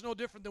tithe. That's no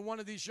different than one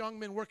of these young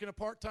men working a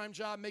part-time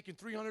job, making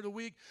 $300 a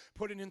week,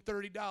 putting in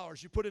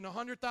 $30. You put in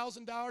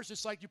 $100,000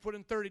 just like you put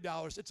in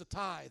 $30. It's a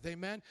tithe.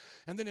 Amen.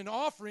 And then in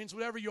offerings,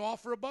 whatever you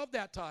offer above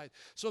that tithe.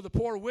 So the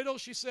poor widow,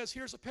 she says,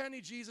 here's a penny,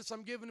 Jesus.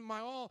 I'm giving him my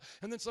all.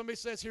 And then somebody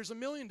says, here's $1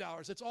 million.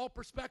 It's all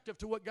perspective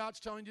to what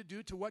God's telling you to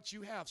do, to what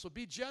you have. So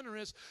be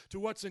generous to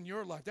what's in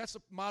your life. That's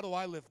the motto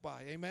I live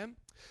by. Amen.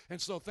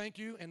 And so thank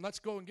you. And let's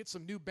go and get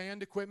some new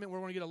band equipment. We're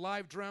going to get a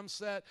live drum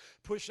set,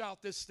 push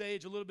out this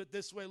stage a little bit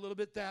this way, a little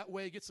bit that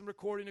way, get some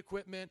recording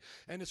equipment,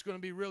 and it's going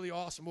to be really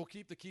awesome. We'll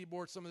keep the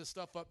keyboard, some of the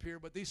stuff up here,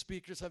 but these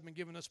speakers have been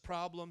giving us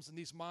problems, and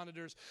these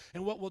monitors.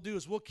 And what we'll do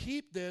is we'll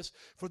keep this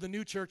for the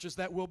new churches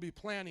that we'll be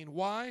planning.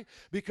 Why?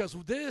 Because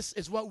this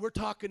is what we're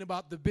talking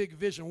about, the big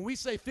vision. When we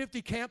say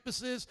 50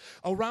 campuses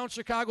around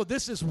Chicago,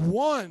 this is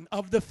one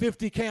of the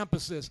 50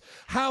 campuses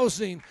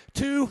housing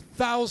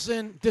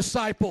 2,000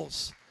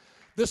 disciples.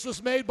 This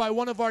was made by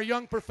one of our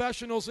young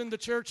professionals in the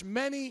church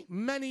many,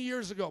 many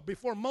years ago,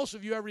 before most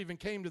of you ever even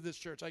came to this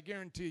church. I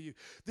guarantee you,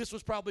 this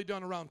was probably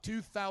done around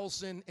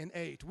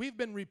 2008. We've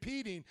been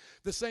repeating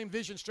the same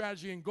vision,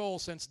 strategy, and goal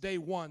since day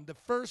one. The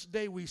first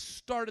day we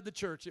started the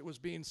church, it was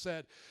being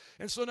said.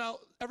 And so now,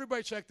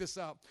 everybody check this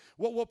out.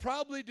 What we'll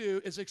probably do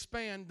is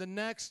expand the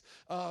next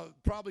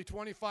probably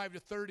 25 to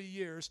 30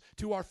 years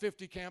to our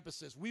 50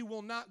 campuses. We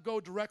will not go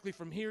directly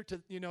from here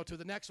to, to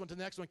the next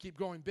one, keep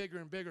going bigger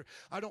and bigger.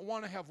 I don't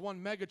want to have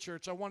one mega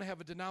church. I want to have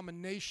a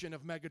denomination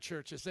of mega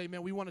churches.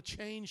 Amen. We want to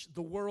change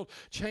the world,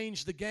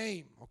 change the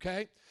game,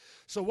 okay?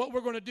 So what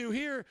we're going to do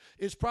here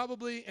is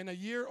probably in a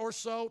year or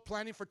so,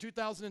 planning for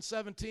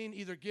 2017,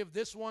 either give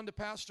this one to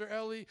Pastor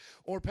Ellie,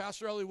 or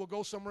Pastor Ellie will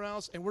go somewhere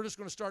else, and we're just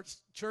going to start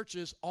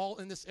churches all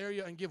in this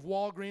area and give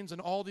Walgreens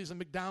and Aldi's and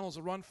McDonald's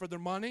a run for their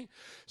money.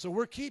 So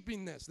we're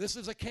keeping this. This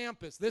is a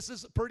campus. This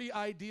is pretty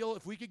ideal.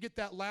 If we could get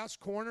that last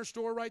corner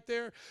store right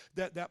there,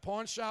 that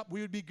pawn shop,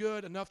 we would be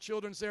good. Enough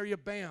children's area,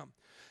 bam.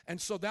 And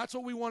so that's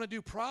what we want to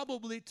do,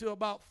 probably to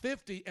about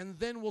 50, and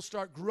then we'll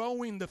start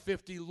growing the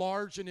 50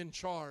 large and in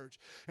charge.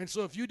 And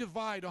so if you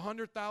divide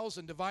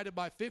 100,000 divided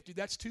by 50,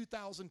 that's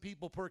 2,000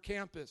 people per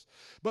campus.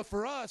 But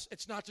for us,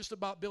 it's not just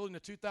about building a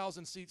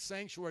 2,000-seat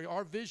sanctuary.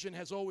 Our vision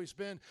has always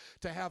been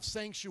to have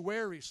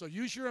sanctuaries. So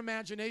use your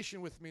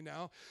imagination with me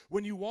now.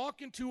 When you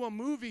walk into a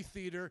movie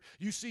theater,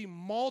 you see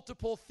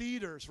multiple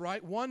theaters,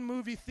 right? One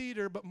movie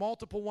theater, but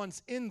multiple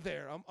ones in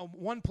there.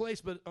 One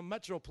place, but a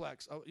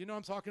metroplex. You know what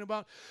I'm talking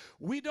about?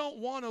 We don't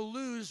want to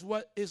lose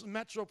what is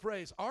Metro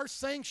Praise. Our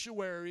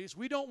sanctuaries,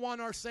 we don't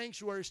want our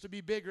sanctuaries to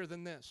be bigger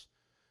than this.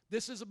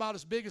 This is about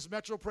as big as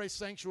Metro Praise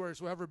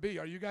sanctuaries will ever be.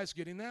 Are you guys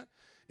getting that?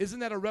 Isn't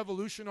that a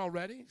revolution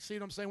already? See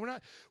what I'm saying?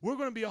 We're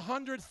going to be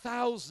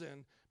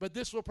 100,000, but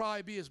this will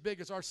probably be as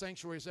big as our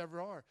sanctuaries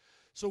ever are.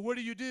 So what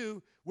do you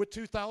do with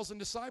 2,000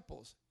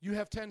 disciples? You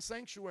have 10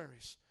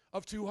 sanctuaries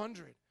of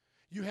 200.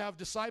 You have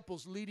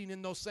disciples leading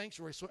in those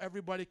sanctuaries so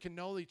everybody can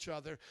know each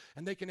other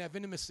and they can have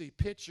intimacy.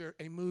 Picture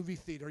a movie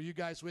theater. Are you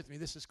guys with me?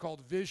 This is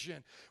called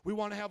vision. We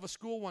want to have a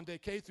school one day,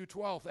 K through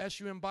 12,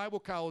 SUM Bible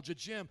College, a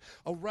gym,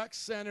 a rec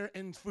center,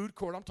 and food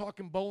court. I'm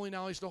talking bowling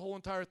alleys, the whole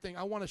entire thing.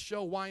 I want to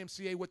show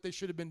YMCA what they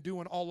should have been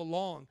doing all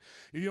along.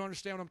 You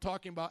understand what I'm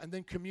talking about? And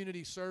then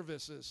community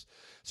services.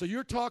 So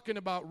you're talking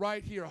about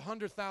right here,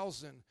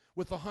 100,000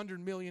 with a $100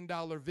 million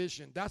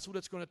vision. That's what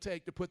it's going to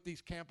take to put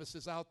these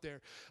campuses out there.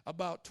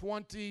 About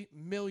 20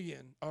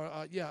 million,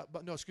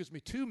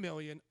 2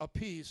 million a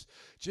piece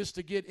just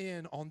to get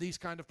in on these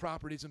kind of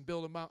properties and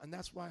build them out. And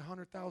that's why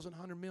 100,000,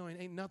 100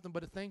 million ain't nothing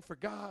but a thing for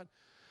God.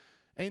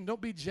 And don't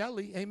be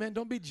jelly, amen.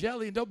 Don't be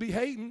jelly and don't be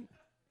hating.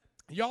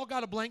 Y'all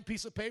got a blank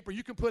piece of paper.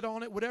 You can put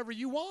on it whatever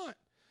you want.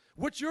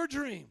 What's your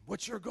dream?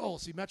 What's your goal?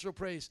 See, Metro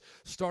Praise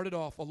started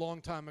off a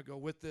long time ago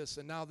with this,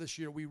 and now this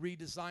year we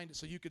redesigned it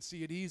so you could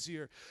see it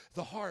easier.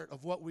 The heart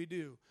of what we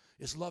do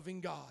is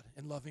loving God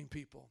and loving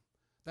people.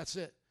 That's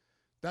it.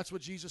 That's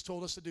what Jesus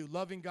told us to do,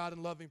 loving God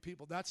and loving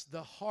people. That's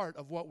the heart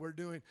of what we're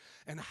doing.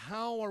 And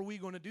how are we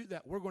going to do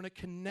that? We're going to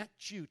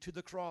connect you to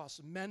the cross,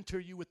 mentor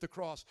you with the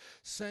cross,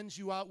 send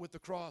you out with the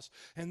cross.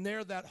 And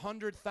there, that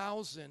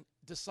 100,000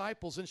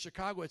 disciples in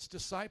Chicago, it's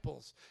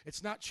disciples.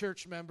 It's not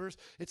church members,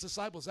 it's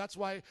disciples. That's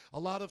why a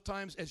lot of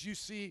times, as you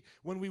see,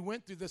 when we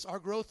went through this, our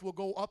growth will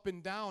go up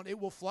and down. It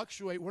will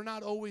fluctuate. We're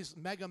not always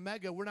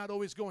mega. We're not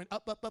always going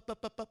up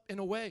in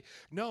a way.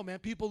 No, man,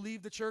 people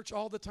leave the church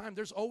all the time.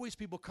 There's always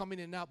people coming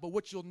in and out. But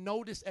what you'll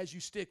notice as you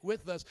stick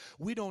with us,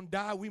 we don't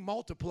die, we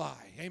multiply.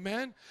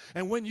 Amen?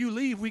 And when you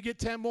leave, we get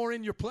 10 more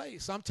in your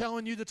place. I'm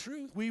telling you the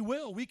truth. We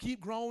will. We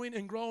keep growing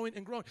and growing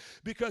and growing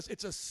because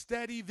it's a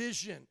steady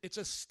vision. It's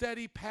a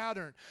steady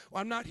pattern.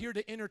 I'm not here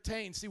to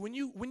entertain. See, when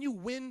you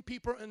win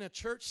people in a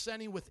church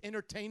setting with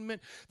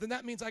entertainment, then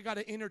that means I got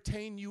to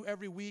entertain you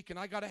every week and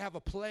I got to have a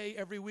play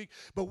every week.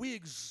 But we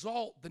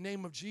exalt the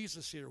name of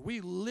Jesus here.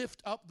 We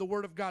lift up the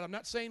Word of God. I'm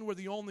not saying we're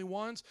the only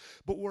ones,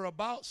 but we're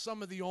about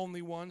some of the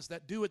only ones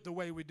that do it the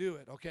way we do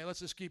it. Okay, let's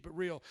just keep it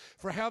real.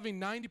 For having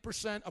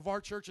 90% of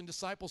our church and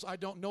disciples, I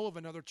don't know of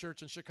another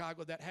church in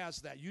Chicago that has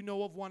that. You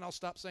know of one, I'll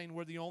stop saying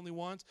we're the only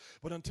ones.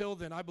 But until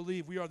then, I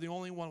believe we are the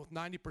only one with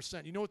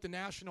 90%. You know what the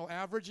national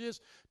average is?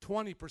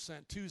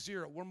 20%,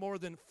 20. We're more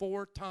than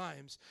 4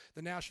 times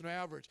the national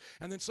average.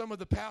 And then some of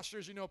the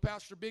pastors,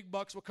 Pastor Big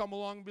Bucks will come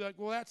along and be like,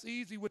 well, that's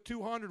easy with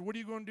 200. What are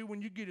you going to do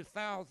when you get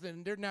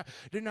 1,000? They're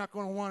not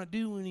going to want to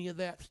do any of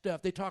that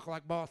stuff. They talk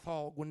like Boss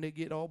Hogg when they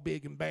get all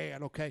big and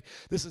bad, okay?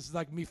 This is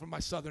like me from my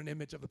southern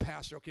image of a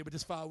pastor, okay? But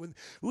just follow with,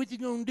 what you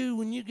going to do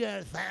when you got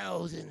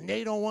 1,000?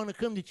 They don't want to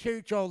come to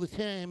church all the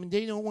time, and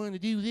they don't want to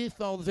do this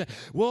all the time.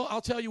 Well,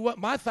 I'll tell you what,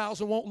 my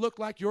 1,000 won't look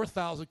like your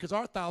 1,000 because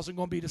our 1,000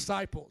 going to be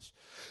disciples.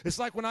 It's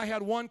like when I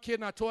had 1 kid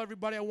and I told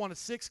everybody I wanted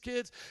 6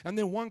 kids, and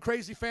then one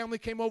crazy family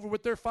came over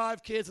with their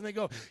 5 kids, and they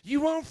go,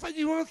 you want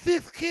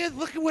 6 kids?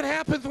 Look at what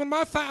happens when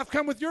my 5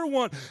 come with your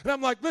 1. And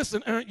I'm like,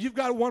 listen, you've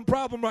got one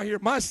problem right here.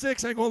 My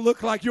 6 ain't going to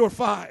look like your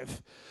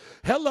 5.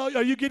 Hello,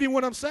 are you getting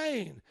what I'm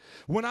saying?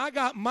 When I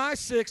got my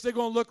 6, they're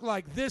going to look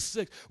like this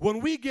 6. When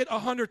we get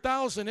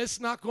 100,000, it's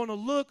not going to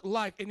look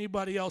like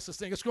anybody else's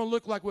thing. It's going to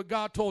look like what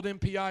God told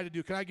MPI to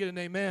do. Can I get an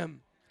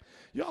amen?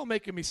 Y'all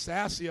making me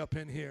sassy up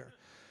in here.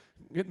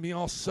 Getting me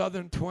all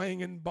southern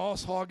twang and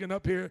boss hogging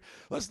up here.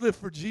 Let's live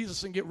for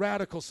Jesus and get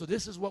radical. So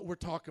this is what we're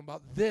talking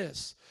about.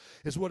 This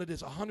is what it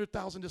is.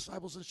 100,000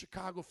 disciples in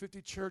Chicago,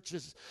 50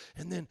 churches,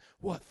 and then,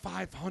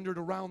 500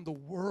 around the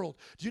world.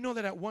 Do you know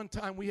that at one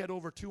time we had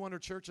over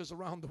 200 churches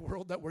around the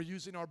world that were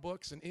using our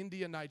books in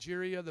India,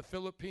 Nigeria, the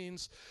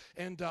Philippines,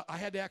 and I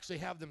had to actually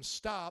have them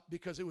stop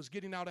because it was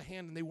getting out of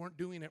hand and they weren't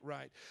doing it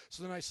right.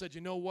 So then I said,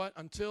 you know what?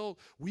 Until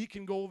we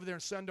can go over there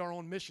and send our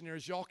own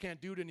missionaries, y'all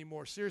can't do it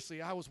anymore.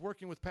 Seriously, I was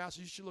working with pastors.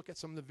 You should look at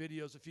some of the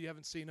videos if you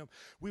haven't seen them.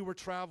 We were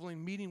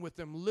traveling, meeting with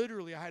them.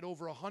 Literally, I had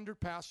over 100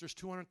 pastors,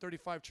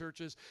 235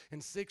 churches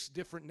in 6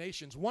 different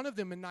nations. One of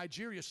them in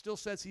Nigeria still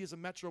says he is a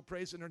Metro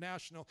Praise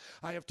International.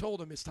 I have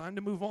told him it's time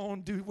to move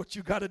on, do what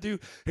you got to do.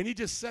 And he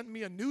just sent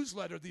me a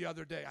newsletter the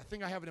other day. I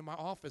think I have it in my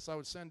office. I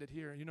would send it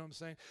here. You know what I'm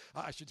saying?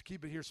 I should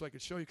keep it here so I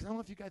could show you because I don't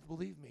know if you guys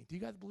believe me. Do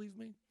you guys believe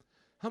me?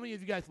 How many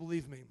of you guys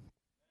believe me?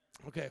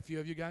 Okay, a few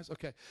of you guys?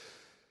 Okay.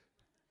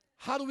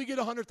 How do we get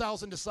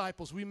 100,000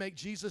 disciples? We make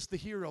Jesus the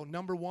hero,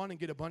 number 1, and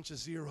get a bunch of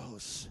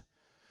zeros.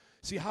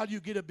 See, how do you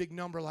get a big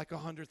number like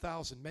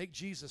 100,000? Make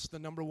Jesus the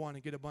number 1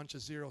 and get a bunch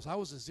of zeros. I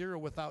was a 0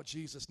 without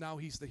Jesus. Now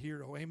he's the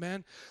hero.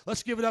 Amen?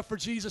 Let's give it up for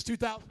Jesus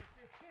 2015.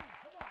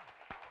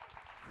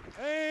 Come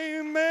on.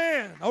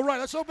 Amen. All right,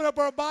 let's open up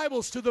our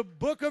Bibles to the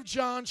book of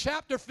John,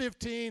 chapter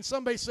 15.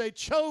 Somebody say,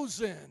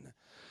 chosen.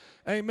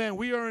 Amen.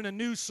 We are in a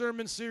new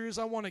sermon series.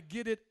 I want to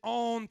get it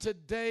on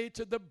today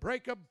to the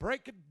break of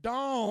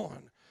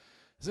dawn.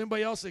 Is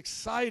anybody else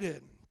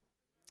excited?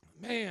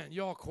 Man,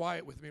 y'all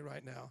quiet with me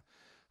right now.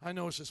 I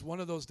know it's just one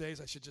of those days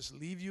I should just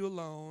leave you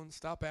alone,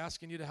 stop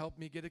asking you to help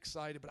me get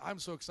excited, but I'm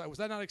so excited. Was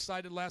I not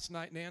excited last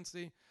night,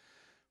 Nancy?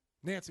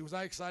 Nancy, was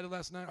I excited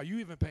last night? Are you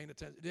even paying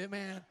attention? Yeah,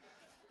 man,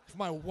 if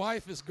my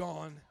wife is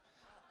gone,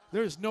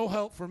 there's no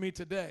help for me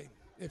today.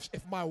 If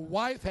my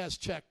wife has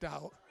checked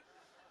out,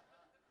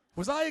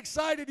 was I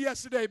excited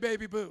yesterday,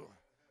 baby boo?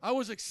 I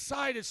was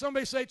excited.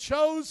 Somebody say,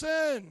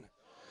 chosen.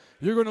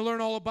 You're going to learn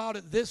all about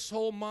it this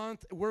whole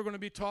month. We're going to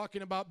be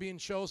talking about being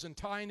chosen,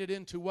 tying it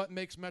into what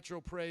makes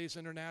Metro Praise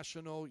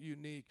International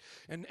unique.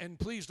 And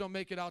please don't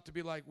make it out to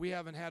be like we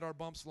haven't had our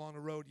bumps along the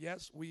road.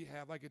 Yes, we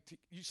have.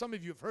 Some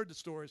of you have heard the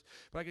stories,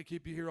 but I could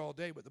keep you here all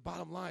day. But the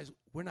bottom line is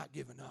we're not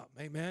giving up.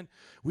 Amen.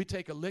 We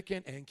take a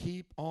licking and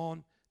keep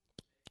on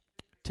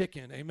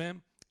ticking.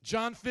 Amen.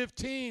 John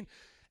 15,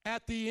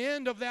 at the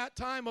end of that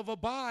time of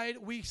abide,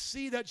 we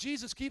see that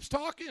Jesus keeps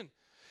talking.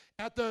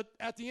 At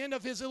the end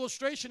of his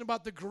illustration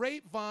about the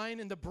grapevine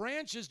and the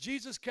branches,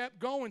 Jesus kept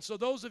going. So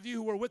those of you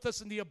who were with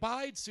us in the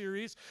Abide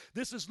series,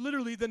 this is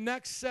literally the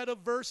next set of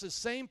verses.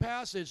 Same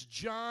passage,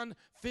 John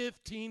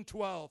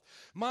 15:12.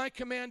 My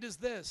command is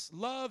this: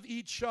 love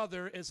each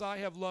other as I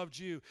have loved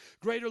you.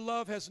 Greater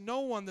love has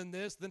no one than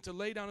this, than to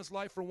lay down his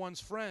life for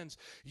one's friends.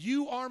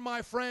 You are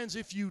my friends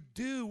if you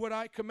do what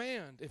I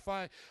command. If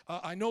I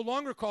no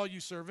longer call you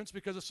servants,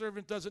 because a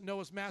servant doesn't know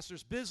his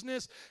master's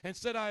business.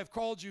 Instead, I have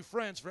called you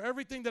friends. For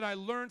everything that I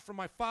learned from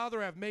my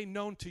Father I have made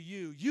known to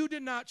you. You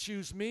did not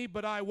choose me,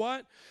 but I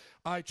what?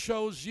 I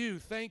chose you,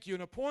 thank you,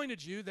 and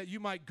appointed you that you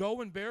might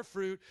go and bear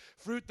fruit,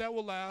 fruit that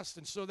will last,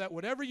 and so that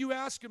whatever you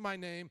ask in my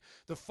name,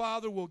 the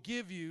Father will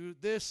give you.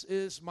 This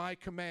is my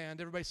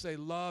command. Everybody say,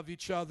 love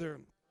each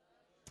other.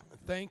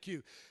 Thank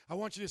you. I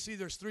want you to see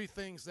there's three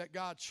things that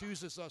God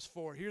chooses us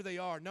for. Here they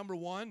are. Number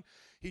one,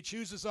 he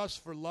chooses us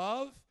for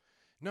love.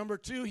 Number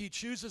two, he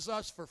chooses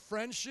us for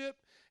friendship.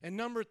 And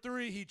number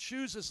three, he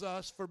chooses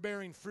us for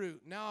bearing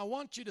fruit. Now, I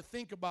want you to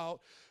think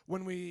about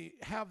when we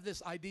have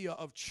this idea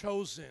of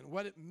chosen,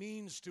 what it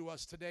means to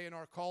us today in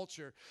our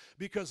culture,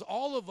 because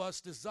all of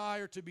us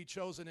desire to be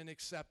chosen and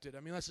accepted.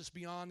 I mean, let's just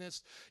be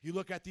honest. You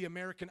look at the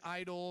American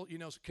Idol,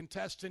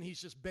 contestant,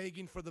 he's just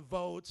begging for the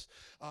votes.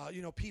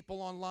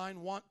 People online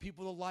want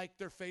people to like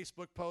their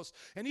Facebook posts.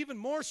 And even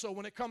more so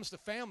when it comes to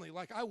family.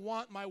 Like, I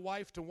want my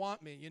wife to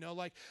want me,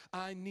 like,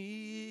 I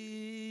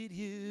need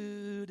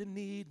you to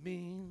need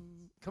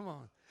me. Come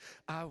on.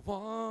 I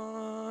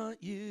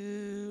want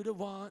you to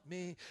want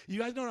me. You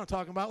guys know what I'm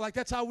talking about. Like,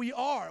 that's how we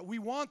are. We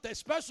want that,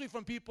 especially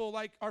from people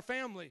like our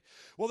family.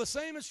 Well, the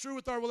same is true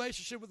with our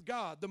relationship with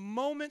God. The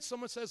moment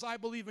someone says, I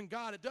believe in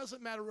God, it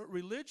doesn't matter what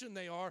religion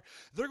they are,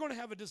 they're going to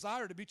have a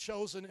desire to be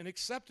chosen and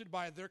accepted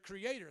by their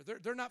Creator.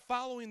 They're not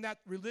following that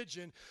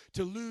religion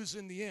to lose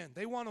in the end.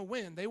 They want to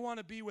win. They want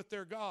to be with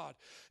their God.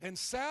 And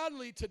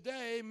sadly,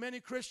 today,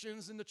 many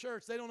Christians in the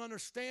church, they don't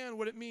understand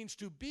what it means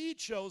to be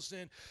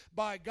chosen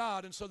by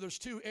God. And so there's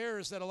two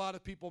errors that a lot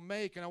of people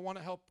make, and I want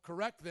to help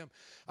correct them.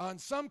 In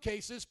some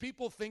cases,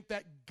 people think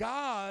that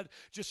God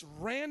just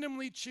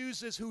randomly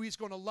chooses who he's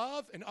going to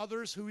love and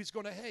others who he's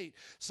going to hate.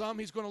 Some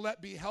he's going to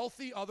let be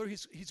healthy,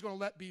 others he's going to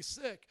let be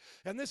sick.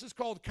 And this is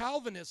called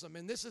Calvinism,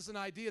 and this is an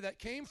idea that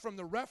came from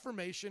the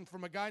Reformation,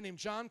 from a guy named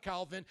John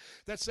Calvin,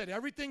 that said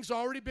everything's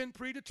already been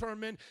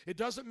predetermined. It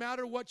doesn't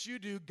matter what you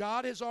do.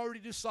 God has already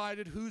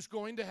decided who's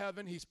going to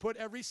heaven. He's put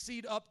every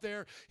seat up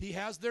there. He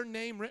has their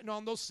name written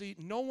on those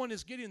seats. No one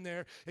is getting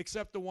there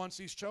except the ones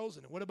he's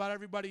chosen. And what about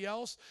everybody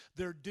else?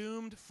 They're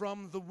doomed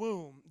from the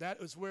womb.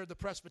 That is where the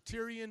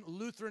Presbyterian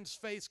Lutherans'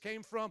 faith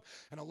came from,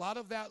 and a lot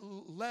of that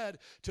led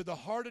to the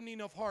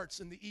hardening of hearts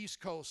in the East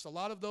Coast. A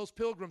lot of those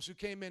pilgrims who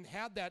came in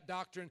had that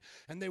doctrine,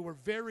 and they were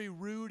very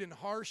rude and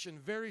harsh and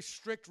very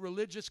strict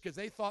religious because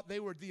they thought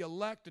they were the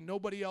elect and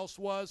nobody else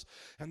was,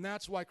 and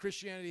that's why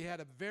Christianity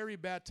had a very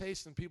bad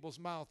taste in people's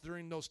mouth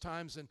during those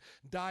times and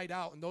died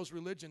out, and those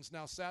religions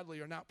now sadly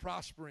are not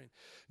prospering.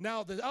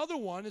 Now, the other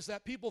one is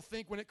that people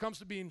think when it comes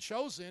to being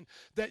chosen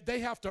that they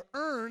have to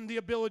earn the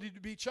ability to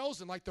be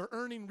chosen, like they're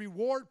earning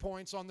reward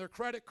points on their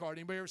credit card.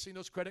 Anybody ever seen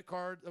those credit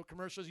card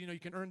commercials? You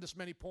can earn this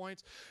many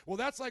points. Well,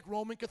 that's like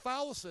Roman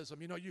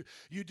Catholicism.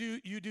 You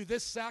do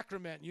this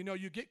sacrament.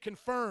 You get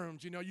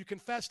confirmed. You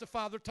confess to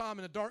Father Tom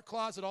in a dark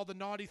closet all the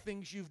naughty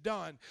things you've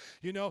done.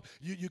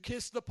 You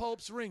kiss the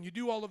Pope's ring. You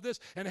do all of this,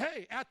 and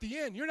hey, at the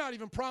end, you're not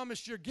even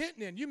promised you're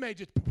getting in. You may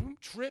just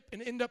trip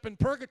and end up in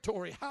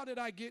purgatory. How did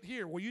I get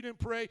here? Well, you didn't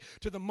pray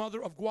to the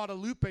Mother of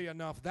Guadalupe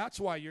enough. That's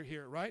why you're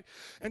here, right?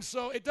 And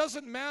so it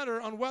doesn't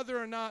matter on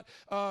whether or not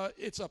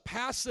it's a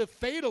passive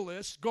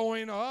fatalist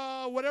going,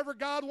 whatever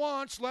God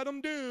wants, let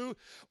him do,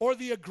 or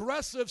the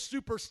aggressive,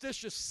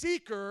 superstitious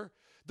seeker.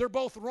 They're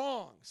both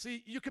wrong.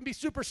 See, you can be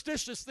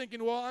superstitious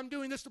thinking, well, I'm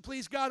doing this to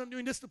please God, I'm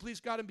doing this to please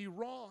God, and be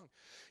wrong.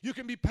 You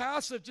can be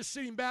passive, just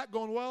sitting back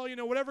going, well,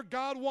 whatever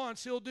God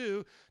wants, he'll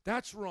do.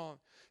 That's wrong.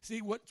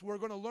 See, what we're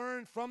going to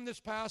learn from this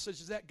passage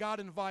is that God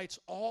invites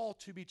all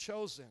to be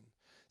chosen.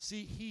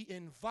 See, he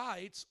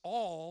invites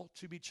all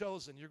to be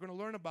chosen. You're going to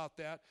learn about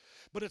that.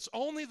 But it's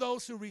only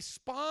those who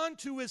respond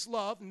to his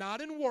love, not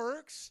in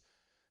works,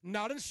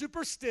 not in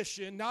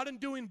superstition, not in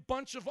doing a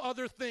bunch of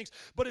other things,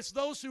 but it's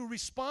those who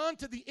respond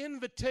to the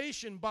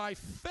invitation by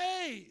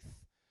faith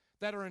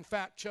that are in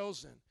fact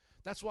chosen.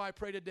 That's why I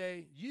pray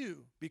today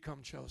you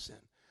become chosen,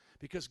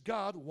 because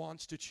God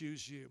wants to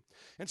choose you.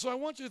 And so I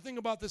want you to think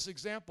about this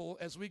example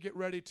as we get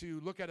ready to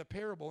look at a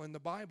parable in the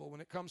Bible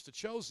when it comes to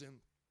chosen,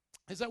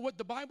 is that what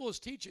the Bible is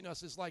teaching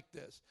us is like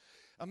this.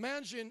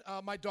 Imagine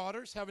my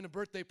daughter's having a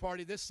birthday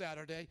party this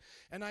Saturday,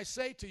 and I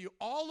say to you,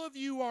 all of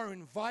you are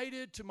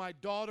invited to my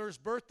daughter's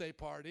birthday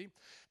party,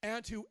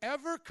 and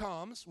whoever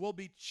comes will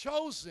be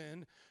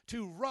chosen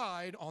to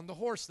ride on the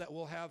horse that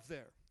we'll have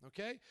there,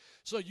 okay?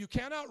 So you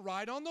cannot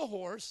ride on the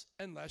horse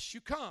unless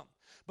you come.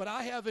 But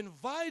I have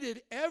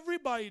invited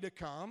everybody to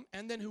come,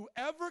 and then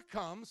whoever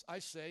comes, I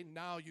say,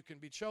 now you can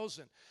be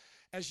chosen.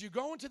 As you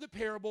go into the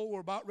parable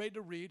we're about ready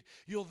to read,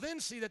 you'll then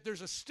see that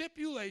there's a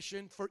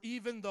stipulation for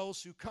even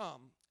those who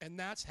come. and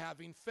that's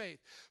having faith.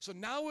 So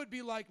now it would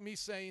be like me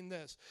saying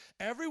this.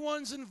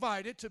 Everyone's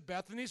invited to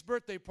Bethany's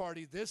birthday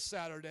party this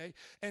Saturday,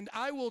 and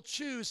I will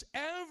choose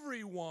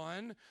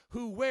everyone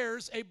who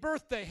wears a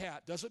birthday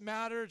hat. Doesn't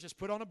matter. Just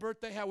put on a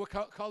birthday hat, what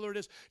color it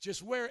is.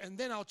 Just wear it, and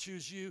then I'll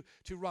choose you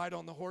to ride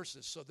on the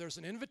horses. So there's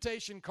an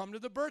invitation, come to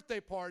the birthday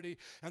party,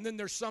 and then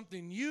there's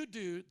something you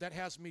do that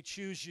has me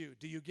choose you.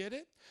 Do you get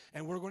it?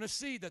 And we're going to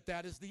see that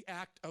that is the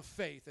act of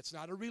faith. It's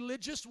not a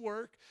religious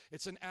work.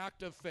 It's an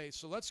act of faith.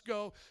 So let's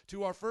go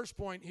to our first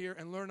point here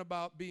and learn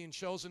about being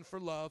chosen for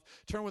love.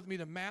 Turn with me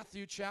to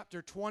Matthew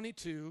chapter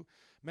 22.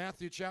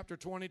 Matthew chapter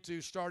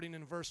 22, starting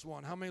in verse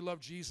 1. How many love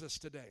Jesus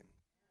today?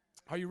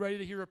 Are you ready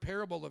to hear a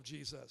parable of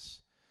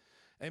Jesus?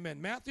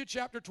 Amen. Matthew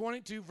chapter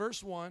 22,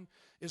 verse 1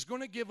 is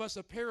going to give us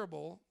a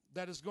parable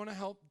that is going to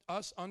help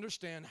us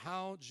understand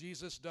how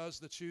Jesus does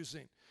the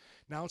choosing.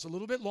 Now, it's a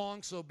little bit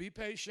long, so be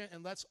patient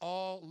and let's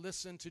all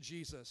listen to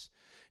Jesus.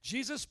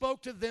 Jesus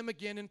spoke to them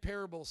again in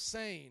parables,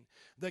 saying,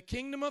 the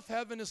kingdom of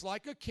heaven is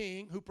like a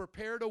king who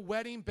prepared a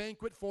wedding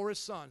banquet for his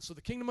son. So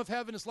the kingdom of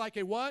heaven is like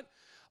a what?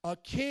 A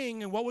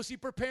king. And what was he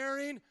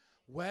preparing?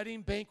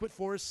 Wedding banquet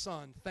for his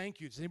son.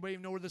 Thank you. Does anybody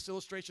even know where this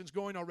illustration is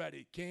going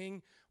already?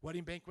 King,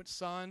 wedding banquet,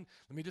 son.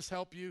 Let me just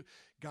help you.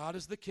 God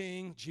is the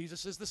king.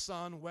 Jesus is the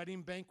son.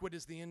 Wedding banquet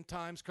is the end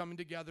times coming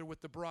together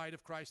with the bride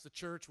of Christ, the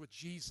church, with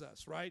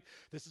Jesus, right?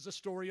 This is a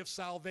story of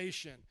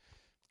salvation.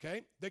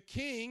 Okay? The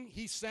king,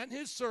 he sent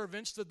his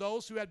servants to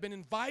those who had been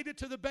invited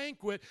to the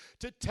banquet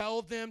to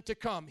tell them to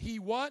come. He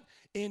what?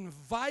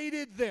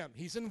 Invited them.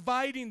 He's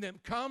inviting them.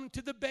 Come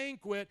to the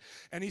banquet.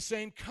 And he's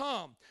saying,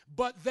 come.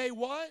 But they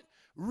what?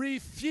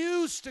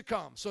 Refused to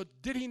come. So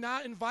did he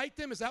not invite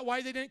them? Is that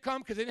why they didn't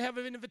come? Because they didn't have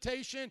an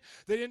invitation?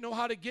 They didn't know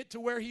how to get to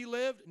where he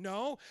lived?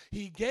 No.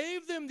 He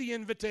gave them the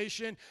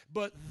invitation,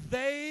 but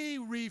they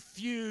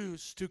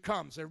refused to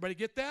come. Does everybody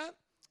get that?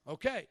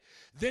 Okay.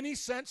 Then he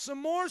sent some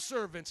more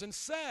servants and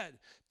said,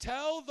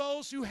 tell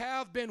those who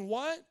have been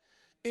what?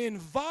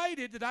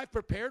 Invited that I've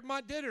prepared my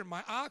dinner,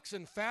 my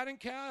oxen, fat and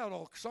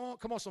cattle.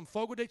 Come on, some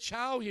Fogo de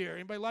Chao here.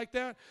 Anybody like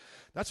that?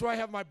 That's why I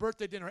have my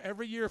birthday dinner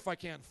every year if I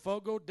can.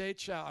 Fogo de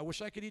Chao. I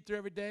wish I could eat there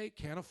every day.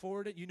 Can't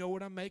afford it. You know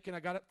what I'm making. I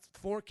got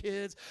 4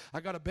 kids.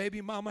 I got a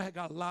baby mama. I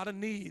got a lot of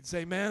needs.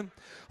 Amen?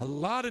 A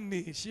lot of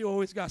needs. She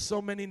always got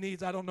so many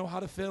needs. I don't know how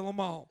to fill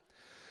them all.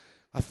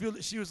 I feel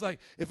that she was like,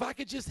 if I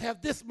could just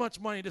have this much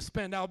money to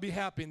spend, I'll be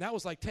happy. And that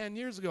was like 10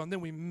 years ago. And then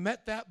we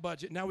met that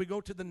budget. Now we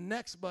go to the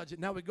next budget.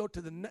 Now we go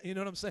to the you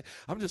know what I'm saying?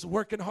 I'm just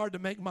working hard to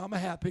make mama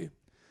happy.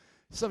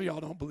 Some of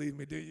y'all don't believe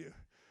me, do you?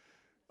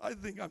 I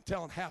think I'm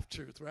telling half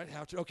truth, right?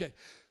 Half truth. Okay.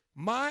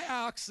 My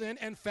oxen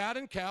and fat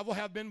and cattle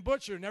have been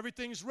butchered and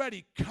everything's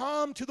ready.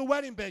 Come to the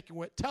wedding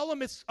banquet. Tell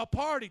them it's a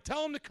party.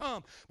 Tell them to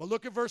come. But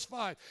look at verse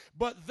 5.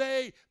 But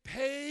they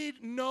paid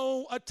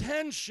no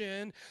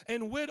attention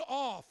and went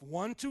off,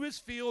 one to his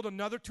field,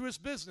 another to his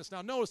business.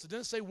 Now notice, it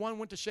didn't say one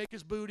went to shake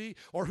his booty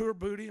or her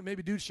booty. And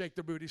maybe dudes shake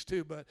their booties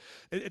too, but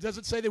it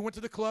doesn't say they went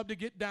to the club to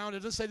get down. It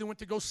doesn't say they went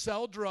to go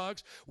sell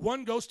drugs.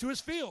 One goes to his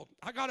field.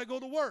 I got to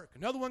go to work.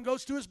 Another one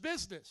goes to his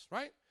business,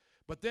 right?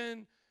 But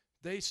then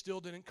they still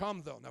didn't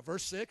come, though. Now,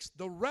 verse 6,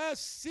 the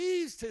rest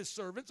seized his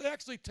servants. They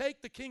actually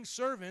take the king's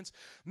servants,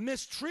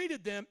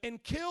 mistreated them,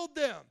 and killed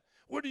them.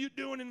 What are you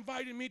doing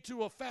inviting me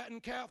to a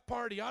fattened calf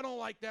party? I don't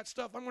like that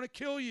stuff. I'm going to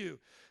kill you.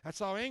 That's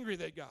how angry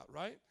they got,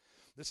 right?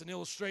 This is an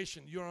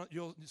illustration.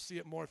 You'll see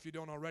it more if you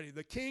don't already.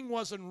 The king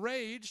was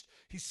enraged.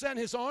 He sent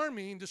his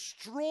army and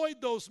destroyed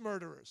those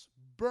murderers,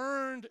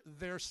 burned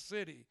their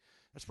city.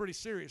 That's pretty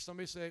serious.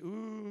 Somebody say,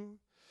 ooh.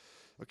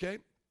 Okay.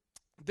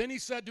 Then he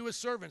said to his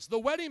servants, the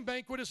wedding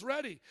banquet is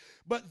ready,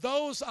 but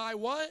those I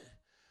what?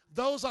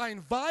 Those I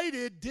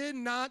invited did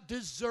not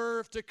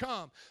deserve to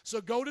come.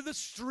 So go to the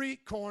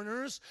street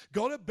corners,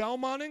 go to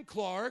Belmont and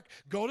Clark,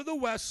 go to the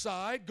west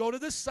side, go to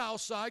the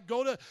south side,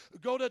 go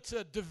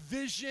to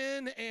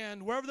Division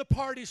and wherever the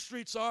party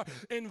streets are,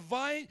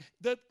 invite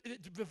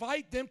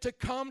them to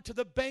come to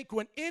the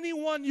banquet.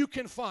 Anyone you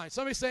can find.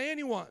 Somebody say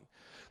anyone.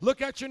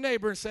 Look at your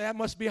neighbor and say, that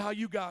must be how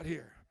you got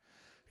here.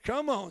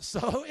 Come on,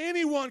 so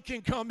anyone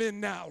can come in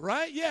now,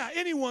 right? Yeah,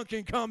 anyone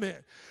can come in.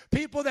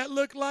 People that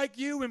look like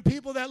you and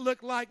people that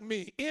look like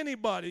me.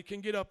 Anybody can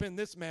get up in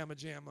this mamma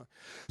jamma.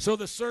 So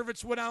the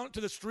servants went out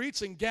to the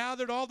streets and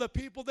gathered all the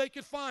people they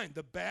could find,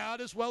 the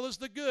bad as well as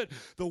the good.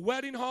 The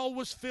wedding hall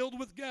was filled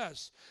with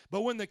guests.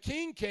 But when the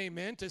king came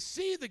in to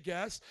see the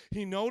guests,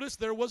 he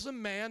noticed there was a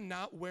man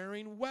not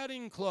wearing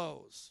wedding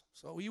clothes.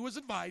 So he was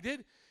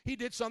invited. He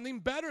did something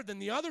better than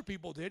the other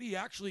people did. He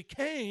actually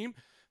came,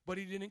 but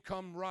he didn't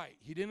come right.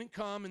 He didn't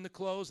come in the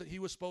clothes that he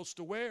was supposed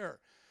to wear.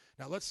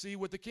 Now let's see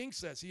what the king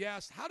says. He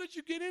asked, how did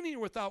you get in here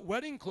without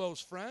wedding clothes,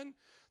 friend?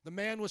 The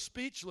man was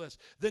speechless.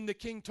 Then the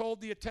king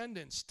told the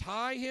attendants,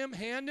 tie him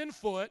hand and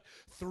foot,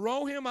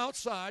 throw him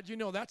outside. You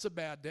know that's a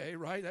bad day,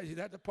 right?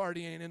 The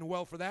party ain't in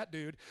well for that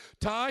dude.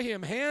 Tie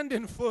him hand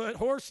and foot,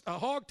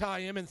 hog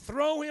tie him, and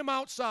throw him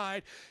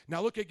outside.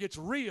 Now look, it gets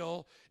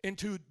real,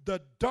 into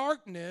the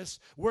darkness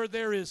where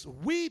there is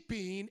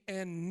weeping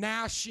and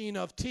gnashing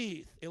of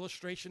teeth.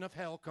 Illustration of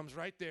hell comes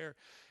right there.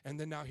 And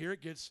then now here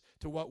it gets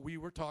to what we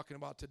were talking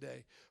about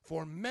today.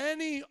 For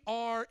many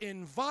are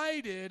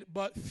invited,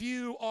 but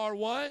few are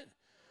what?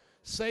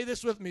 Say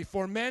this with me.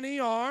 For many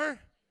are,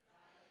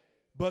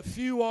 but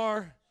few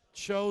are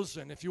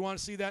chosen. If you want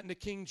to see that in the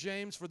King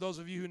James, for those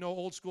of you who know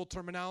old school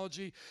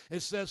terminology,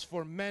 it says,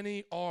 for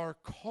many are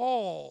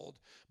called,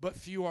 but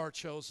few are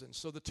chosen.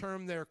 So the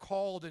term there,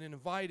 called and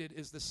invited,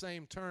 is the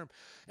same term.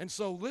 And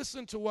so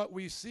listen to what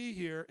we see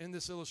here in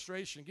this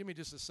illustration. Give me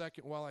just a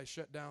second while I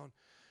shut down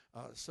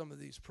some of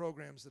these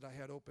programs that I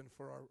had open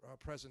for our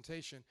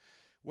presentation.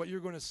 What you're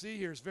going to see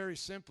here is very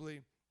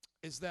simply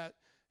is that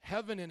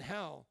heaven and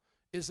hell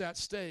is at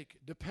stake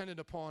dependent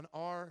upon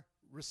our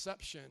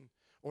reception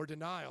or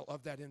denial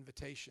of that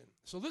invitation.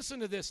 So listen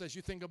to this as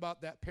you think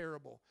about that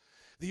parable.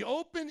 The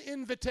open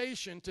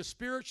invitation to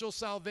spiritual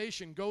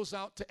salvation goes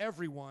out to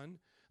everyone,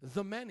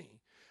 the many.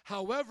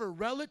 However,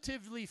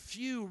 relatively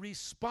few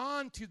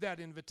respond to that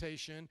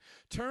invitation,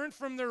 turn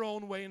from their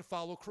own way, and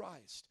follow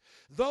Christ.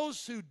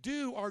 Those who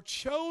do are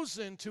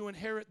chosen to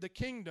inherit the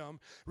kingdom,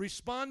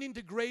 responding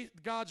to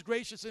God's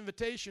gracious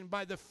invitation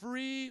by the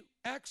free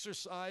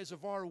exercise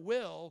of our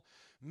will,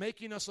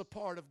 making us a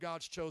part of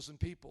God's chosen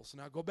people. So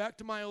now go back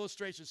to my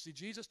illustration. See,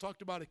 Jesus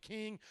talked about a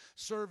king,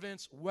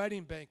 servant's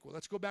wedding banquet.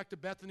 Let's go back to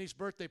Bethany's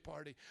birthday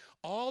party.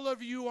 All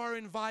of you are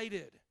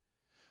invited.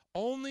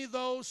 Only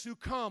those who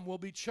come will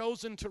be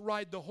chosen to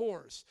ride the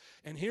horse.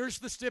 And here's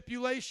the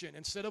stipulation.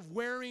 Instead of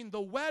wearing the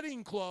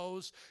wedding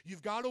clothes,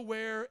 you've got to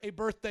wear a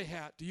birthday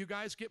hat. Do you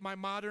guys get my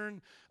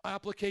modern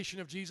application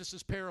of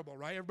Jesus' parable,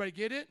 right? Everybody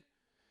get it?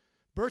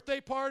 Birthday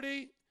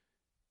party,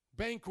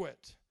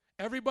 banquet.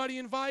 Everybody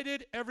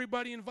invited,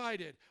 everybody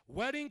invited.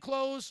 Wedding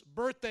clothes,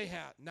 birthday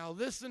hat. Now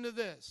listen to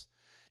this.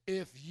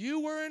 If you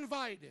were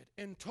invited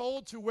and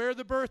told to wear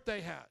the birthday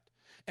hat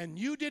and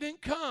you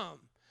didn't come,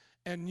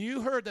 and you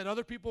heard that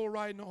other people were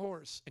riding a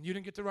horse, and you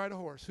didn't get to ride a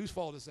horse, whose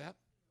fault is that?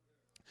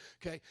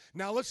 Okay,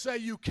 now let's say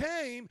you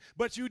came,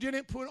 but you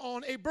didn't put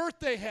on a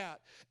birthday hat,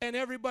 and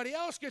everybody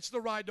else gets to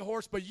ride the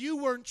horse, but you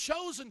weren't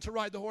chosen to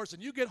ride the horse,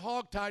 and you get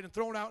hogtied and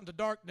thrown out into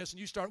darkness, and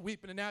you start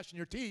weeping and gnashing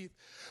your teeth.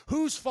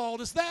 Whose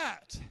fault is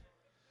that?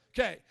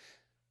 Okay,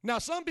 now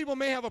some people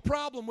may have a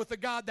problem with a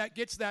God that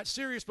gets that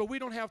serious, but we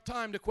don't have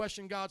time to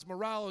question God's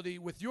morality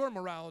with your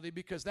morality,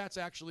 because that's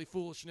actually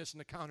foolishness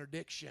and a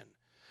contradiction.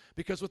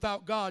 Because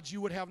without God,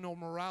 you would have no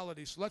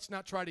morality. So let's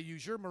not try to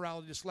use your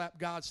morality to slap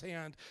God's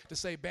hand to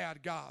say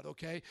bad God,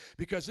 okay?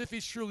 Because if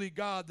he's truly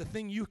God, the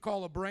thing you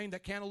call a brain,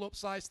 that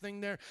cantaloupe-sized thing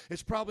there,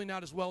 is probably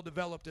not as well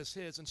developed as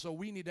his. And so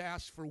we need to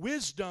ask for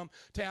wisdom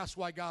to ask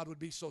why God would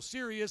be so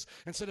serious,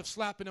 instead of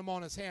slapping him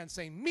on his hand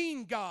saying,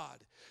 mean God,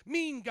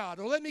 mean God.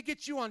 Or let me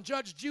get you on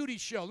Judge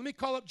Judy's show. Let me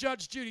call up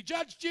Judge Judy.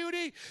 Judge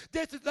Judy,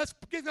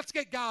 let's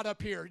get God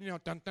up here. You know,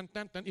 dun, dun,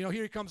 dun, dun. You know,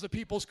 here comes the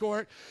people's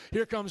court.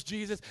 Here comes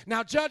Jesus.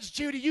 Now, Judge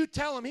Judy, you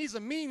tell him he's a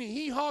meanie.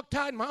 He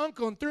hog-tied my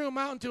uncle and threw him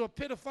out into a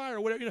pit of fire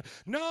or whatever. You know,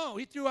 no,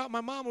 he threw out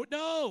my mom.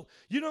 No,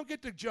 you don't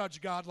get to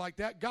judge God like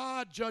that.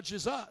 God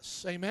judges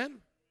us. Amen?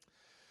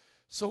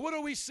 So what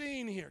are we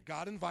seeing here?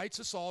 God invites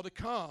us all to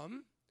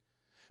come,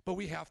 but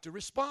we have to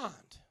respond.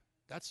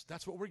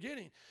 That's what we're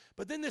getting.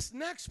 But then this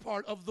next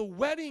part of the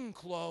wedding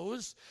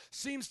clothes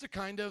seems to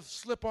kind of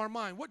slip our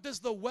mind. What does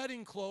the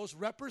wedding clothes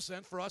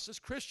represent for us as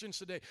Christians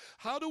today?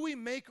 How do we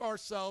make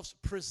ourselves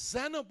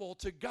presentable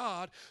to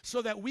God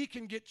so that we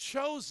can get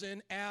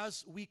chosen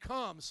as we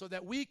come, so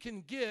that we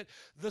can get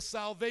the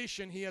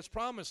salvation he has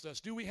promised us?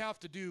 Do we have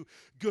to do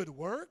good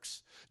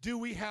works? Do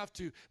we have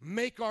to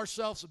make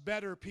ourselves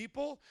better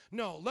people?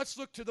 No, let's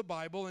look to the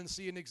Bible and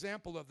see an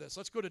example of this.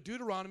 Let's go to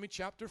Deuteronomy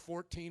chapter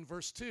 14,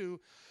 verse 2,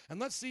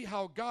 and let's see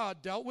how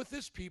God dealt with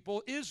his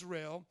people,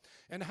 Israel,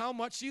 and how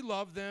much he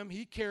loved them,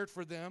 he cared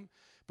for them,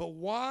 but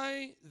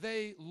why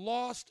they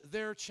lost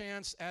their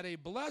chance at a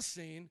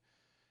blessing,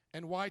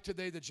 and why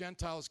today the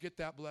Gentiles get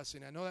that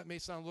blessing. I know that may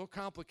sound a little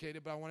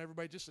complicated, but I want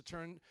everybody just to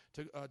turn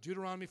to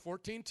Deuteronomy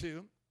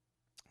 14:2.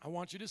 I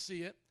want you to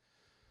see it.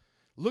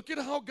 Look at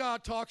how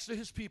God talks to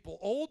his people.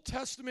 Old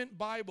Testament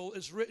Bible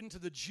is written to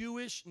the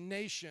Jewish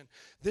nation.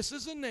 This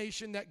is a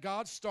nation that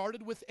God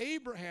started with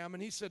Abraham,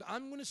 and he said,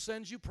 I'm going to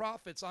send you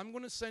prophets. I'm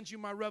going to send you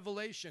my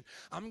revelation.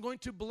 I'm going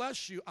to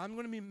bless you. I'm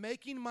going to be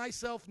making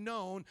myself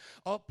known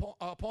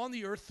upon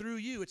the earth through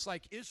you. It's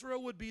like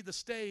Israel would be the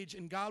stage,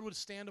 and God would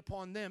stand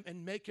upon them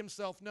and make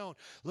himself known.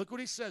 Look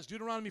what he says,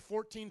 Deuteronomy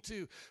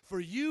 14:2.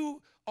 For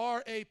you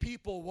are a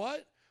people,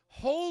 what?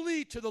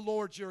 Holy to the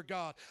Lord your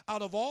God.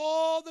 Out of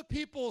all the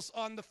peoples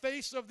on the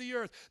face of the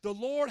earth, the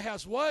Lord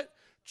has what?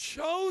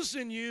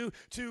 Chosen you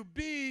to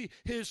be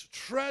his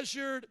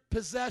treasured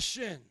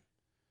possession.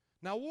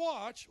 Now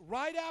watch,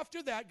 right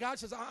after that, God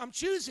says, I'm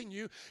choosing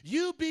you.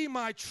 You be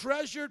my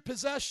treasured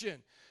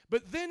possession.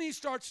 But then he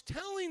starts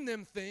telling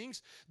them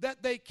things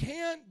that they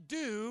can't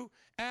do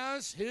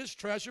as his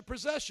treasured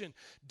possession.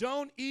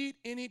 Don't eat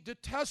any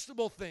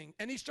detestable thing.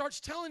 And he starts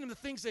telling them the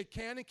things they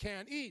can and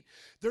can't eat.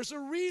 There's a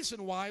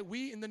reason why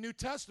we in the New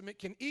Testament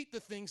can eat the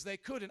things they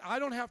couldn't. I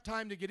don't have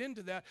time to get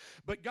into that,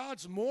 but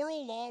God's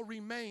moral law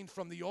remained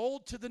from the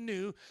old to the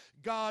new.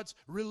 God's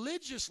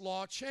religious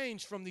law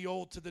changed from the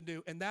old to the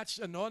new. And that's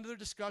another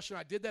discussion.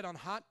 I did that on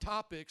Hot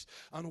Topics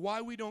on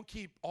why we don't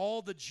keep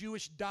all the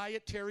Jewish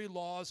dietary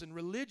laws and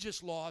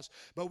religious laws,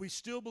 but we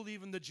still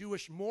believe in the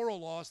Jewish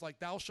moral laws like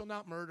thou shalt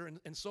not murder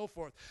and so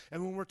forth.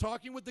 And when we're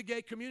talking with the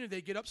gay community,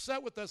 they get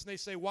upset with us and they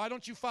say, why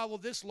don't you follow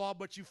this law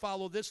but you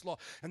follow this law?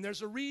 And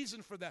there's a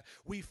reason for that.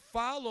 We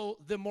follow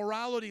the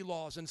morality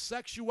laws, and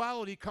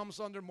sexuality comes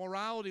under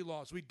morality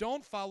laws. We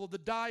don't follow the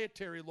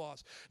dietary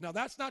laws. Now,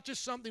 that's not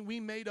just something we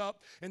made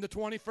up in the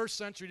 21st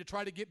century to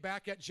try to get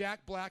back at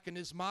Jack Black and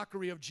his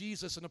mockery of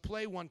Jesus in a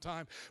play one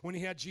time when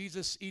he had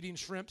Jesus eating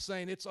shrimp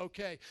saying it's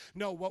okay.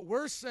 No, what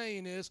we're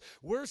saying is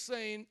we're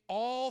saying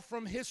all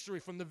from history,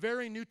 from the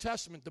very New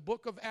Testament, the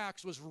book of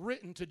Acts was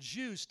written to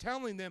Jews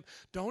telling them,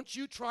 don't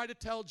you try to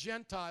tell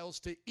Gentiles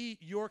to eat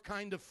your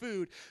kind of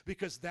food,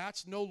 because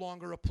that's no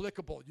longer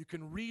applicable. You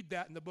can read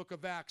that in the book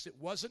of Acts. It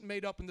wasn't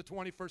made up in the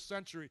 21st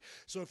century.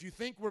 So if you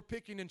think we're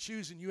picking and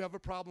choosing, you have a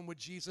problem with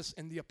Jesus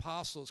and the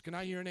apostles. Can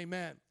I hear an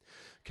amen?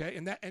 Okay,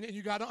 and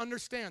you got to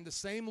understand the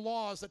same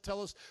laws that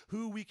tell us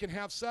who we can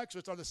have sex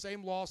with are the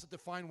same laws that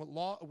define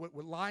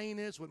what lying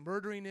is, what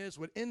murdering is,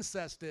 what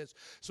incest is.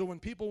 So when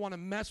people want to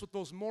mess with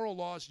those moral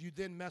laws, you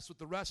then mess with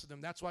the rest of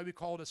them. That's why we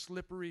call it a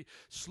slippery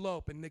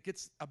slope, and it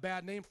gets a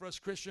bad name for us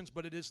Christians,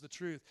 but it is the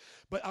truth.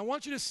 But I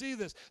want you to see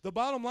this. The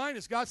bottom line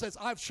is God says,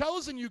 I've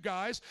chosen you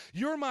guys.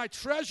 You're my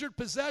treasured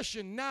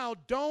possession. Now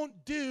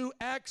don't do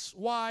X,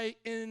 Y,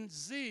 and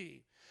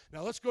Z.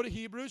 Now let's go to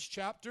Hebrews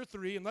chapter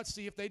 3 and let's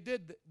see if they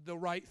did the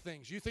right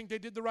things. You think they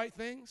did the right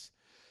things?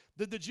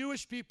 Did the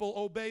Jewish people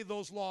obey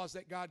those laws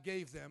that God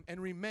gave them and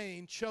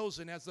remain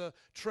chosen as a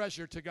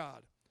treasure to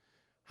God?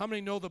 How many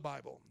know the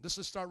Bible? Let's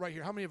just start right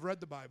here. How many have read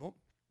the Bible?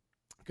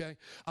 Okay.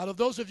 Out of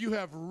those of you who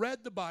have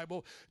read the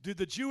Bible, did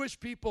the Jewish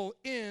people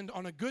end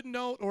on a good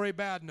note or a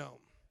bad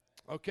note?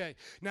 Okay.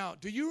 Now,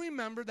 do you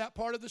remember that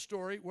part of the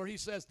story where he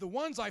says, the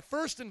ones I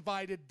first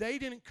invited, they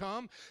didn't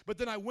come, but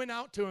then I went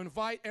out to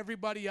invite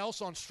everybody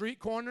else on street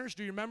corners?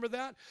 Do you remember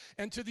that?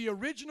 And to the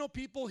original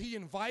people he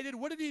invited,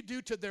 what did he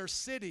do to their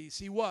cities?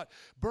 He what?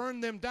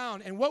 Burned them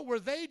down. And what were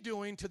they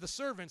doing to the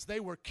servants? They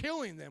were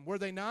killing them, were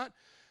they not?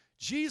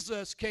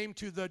 Jesus came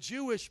to the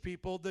Jewish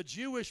people. The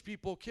Jewish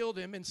people killed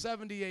him. In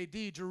 70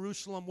 AD,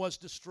 Jerusalem was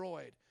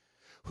destroyed.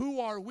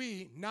 Who are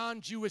we,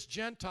 non-Jewish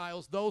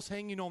Gentiles, those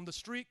hanging on the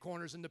street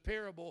corners in the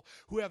parable,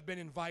 who have been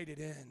invited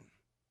in?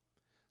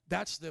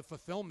 That's the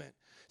fulfillment.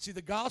 See,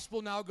 the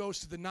gospel now goes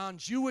to the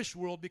non-Jewish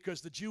world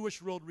because the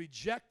Jewish world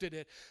rejected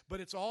it,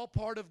 but it's all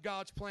part of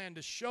God's plan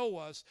to show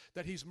us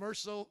that he's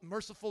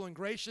merciful and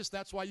gracious.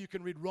 That's why you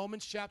can read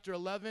Romans chapter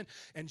 11,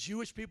 and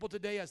Jewish people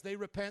today, as they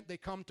repent, they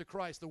come to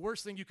Christ. The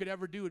worst thing you could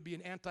ever do would be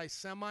an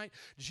anti-Semite.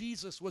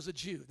 Jesus was a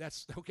Jew.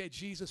 That's okay,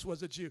 Jesus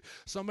was a Jew.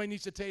 Somebody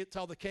needs to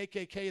tell the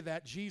KKK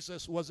that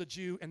Jesus was a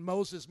Jew and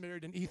Moses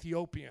married an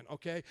Ethiopian,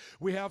 okay?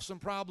 We have some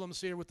problems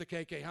here with the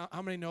KKK.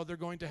 How many know they're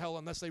going to hell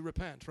unless they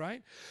repent,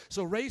 right?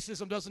 So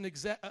racism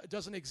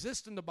doesn't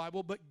exist in the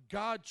Bible, but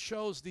God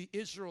chose the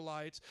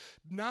Israelites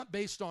not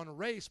based on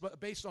race, but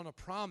based on a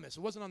promise.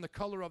 It wasn't on the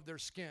color of their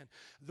skin.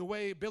 The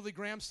way Billy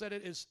Graham said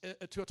it is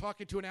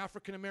talking to an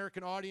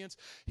African-American audience.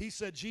 He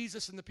said,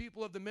 Jesus and the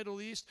people of the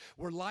Middle East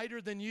were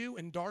lighter than you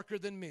and darker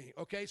than me.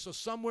 Okay, so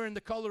somewhere in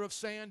the color of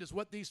sand is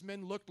what these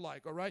men looked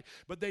like, all right?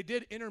 But they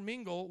did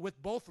intermingle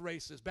with both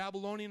races.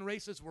 Babylonian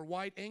races were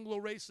white Anglo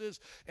races,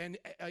 and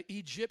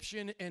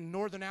Egyptian and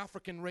Northern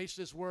African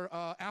races were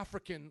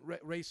African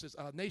races.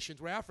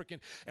 Nations were African,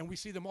 and we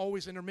see them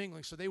always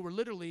intermingling. So they were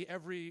literally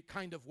every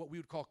kind of what we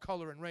would call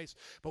color and race.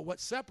 But what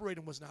separated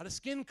them was not a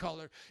skin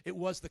color. It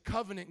was the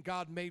covenant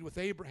God made with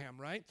Abraham,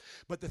 right?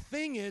 But the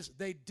thing is,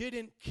 they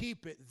didn't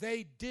keep it.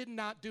 They did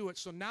not do it.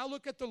 So now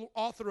look at the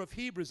author of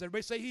Hebrews.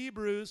 Everybody say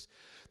Hebrews.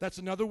 That's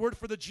another word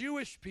for the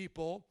Jewish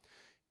people.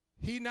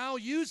 He now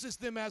uses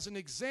them as an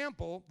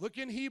example. Look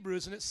in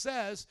Hebrews, and it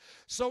says,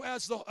 so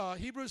as the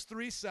Hebrews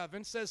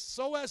 3:7 says,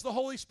 so as the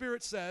Holy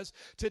Spirit says,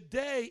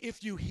 today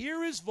if you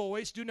hear his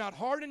voice, do not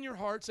harden your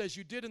hearts as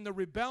you did in the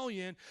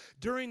rebellion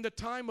during the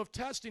time of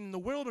testing in the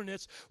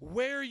wilderness,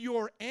 where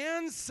your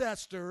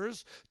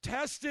ancestors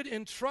tested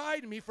and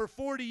tried me for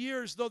 40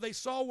 years, though they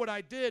saw what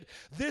I did.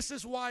 This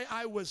is why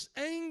I was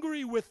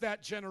angry with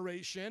that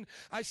generation.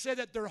 I said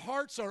that their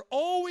hearts are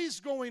always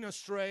going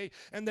astray,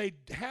 and they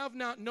have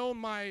not known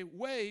my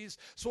ways,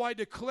 so I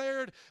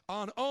declared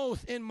on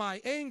oath in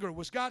my anger.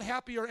 Was God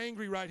happy or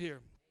angry right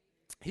here?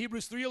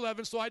 Hebrews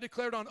 3:11, so I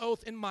declared on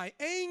oath, in my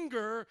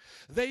anger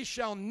they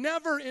shall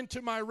never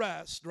enter my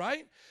rest,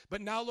 right?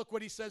 But now look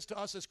what he says to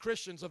us as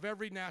Christians of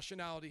every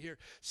nationality here.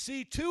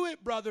 See to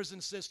it, brothers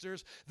and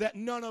sisters, that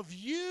none of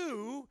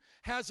you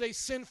has a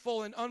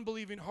sinful and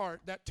unbelieving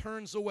heart that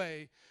turns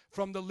away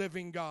from the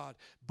living God.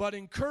 But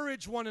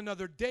encourage one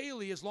another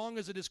daily as long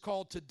as it is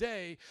called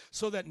today,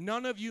 so that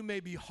none of you may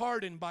be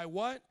hardened by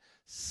what?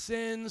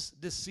 Sin's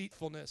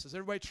deceitfulness. Is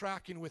everybody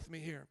tracking with me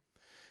here?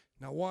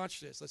 Now watch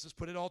this. Let's just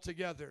put it all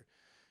together.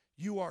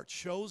 You are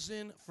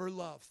chosen for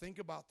love. Think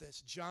about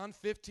this. John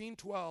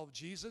 15:12,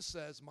 Jesus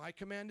says, my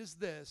command is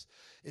this,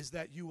 is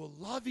that you will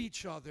love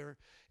each other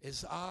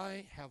as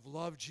I have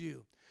loved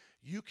you.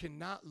 You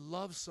cannot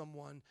love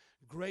someone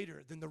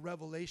greater than the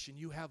revelation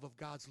you have of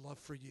God's love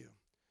for you.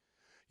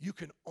 You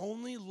can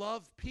only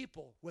love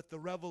people with the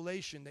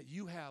revelation that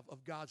you have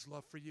of God's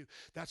love for you.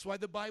 That's why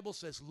the Bible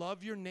says,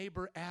 love your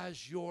neighbor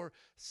as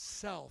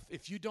yourself.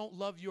 If you don't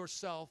love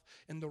yourself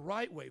in the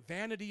right way,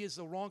 vanity is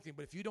the wrong thing,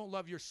 but if you don't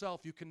love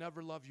yourself, you can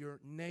never love your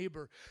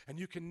neighbor. And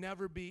you can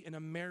never be in a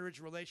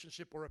marriage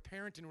relationship or a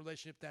parenting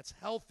relationship that's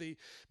healthy,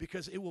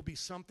 because it will be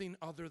something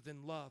other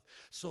than love.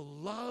 So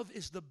love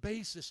is the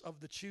basis of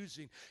the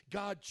choosing.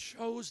 God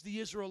chose the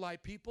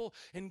Israelite people,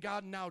 and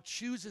God now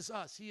chooses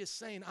us. He is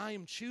saying, I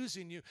am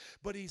choosing you.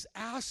 But he's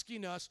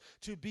asking us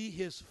to be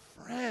his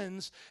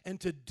friends and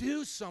to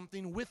do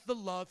something with the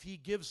love he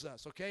gives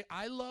us, okay?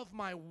 I love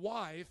my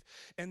wife,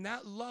 and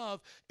that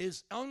love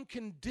is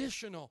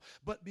unconditional.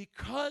 But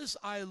because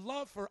I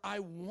love her,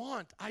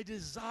 I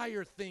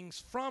desire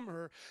things from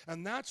her.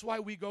 And that's why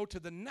we go to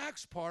the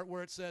next part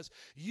where it says,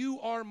 you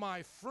are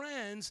my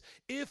friends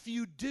if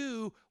you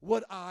do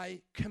what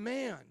I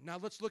command. Now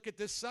let's look at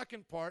this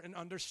second part and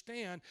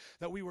understand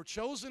that we were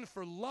chosen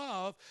for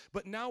love,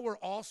 but now we're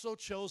also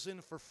chosen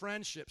for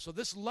friendship. So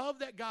this love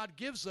that God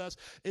gives us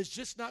is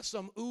just not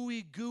some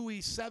ooey gooey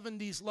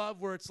 70s love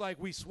where it's like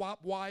we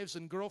swap wives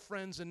and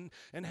girlfriends and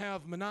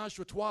have menage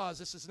a trois.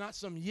 This is not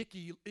some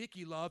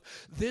icky love.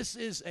 This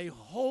is a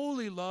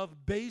holy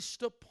love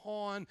based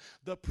upon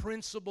the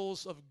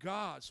principles of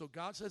God. So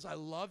God says, I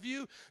love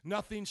you.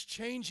 Nothing's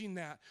changing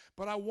that.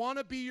 But I want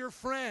to be your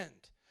friend.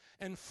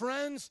 And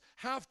friends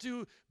have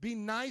to be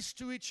nice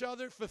to each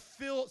other,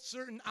 fulfill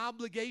certain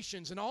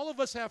obligations. And all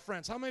of us have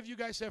friends. How many of you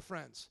guys have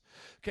friends?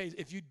 Okay,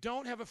 if you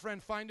don't have a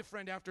friend, find a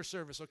friend after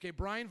service. Okay,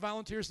 Brian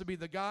volunteers to be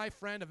the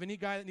friend of any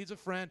guy that needs a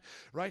friend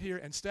right here.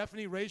 And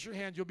Stephanie, raise your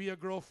hand. You'll be a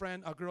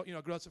girlfriend, a girl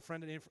that's a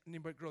friend, and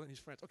anybody girl that needs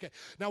friends. Okay,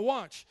 now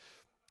watch.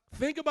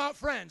 Think about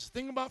friends.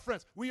 Think about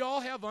friends. We all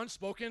have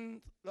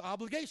unspoken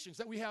obligations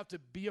that we have to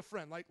be a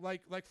friend.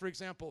 Like for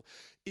example,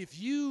 if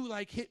you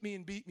hit me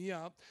and beat me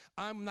up,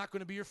 I'm not going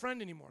to be your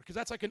friend anymore, because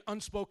that's like an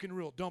unspoken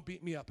rule. Don't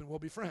beat me up and we'll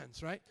be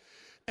friends, right?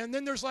 And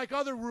then there's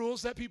other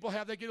rules that people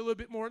have that get a little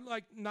bit more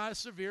not as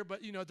severe,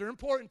 but they're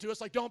important to us.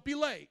 Like don't be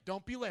late.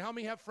 Don't be late. How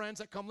many have friends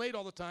that come late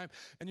all the time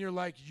and you're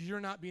like, you're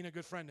not being a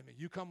good friend to me.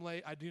 You come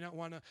late. I do not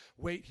want to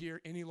wait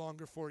here any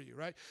longer for you,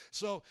 right?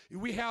 So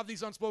we have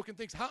these unspoken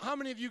things. How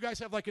many of you guys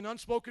have an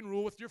unspoken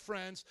rule with your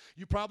friends?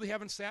 You probably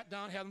haven't sat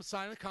down, had them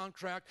sign a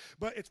contract,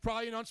 but it's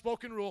probably an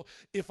unspoken rule.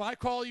 If I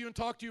call you and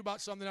talk to you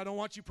about something, I don't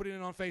want you putting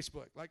it on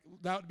Facebook.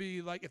 That would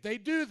be if they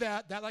do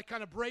that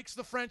kind of breaks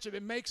the friendship.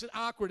 It makes it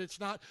awkward. It's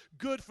not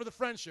good for the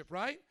friendship,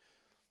 right?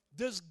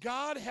 Does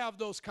God have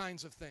those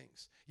kinds of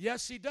things?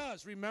 Yes, he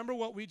does. Remember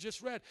what we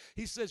just read.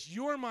 He says,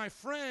 you're my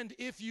friend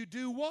if you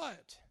do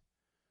what?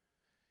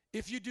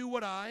 If you do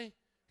what I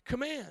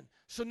command.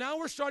 So now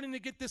we're starting to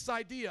get this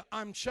idea.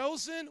 I'm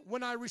chosen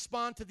when I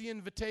respond to the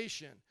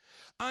invitation.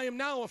 I am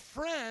now a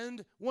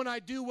friend when I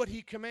do what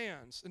he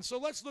commands. And so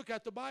let's look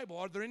at the Bible.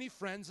 Are there any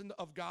friends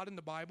of God in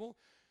the Bible?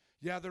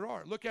 Yeah, there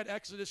are. Look at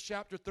Exodus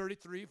chapter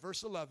 33,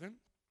 verse 11.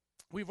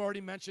 We've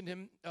already mentioned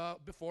him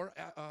before,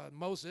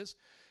 Moses.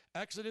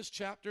 Exodus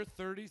chapter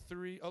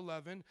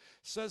 33:11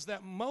 says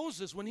that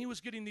Moses, when he was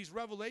getting these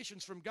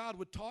revelations from God,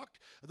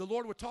 the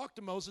Lord would talk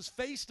to Moses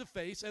face to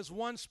face as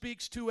one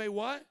speaks to a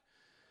what?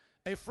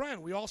 A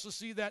friend. We also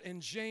see that in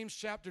James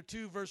chapter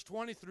 2, verse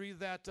 23,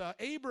 that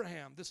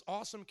Abraham, this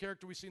awesome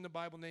character we see in the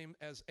Bible named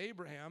as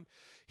Abraham,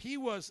 he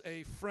was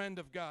a friend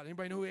of God.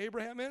 Anybody know who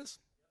Abraham is?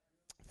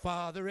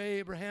 Father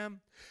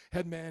Abraham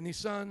had many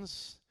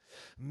sons.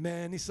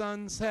 Many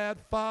sons had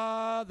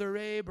Father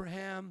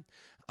Abraham.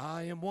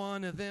 I am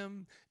one of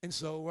them, and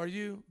so are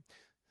you.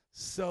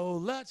 So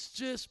let's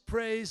just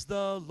praise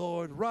the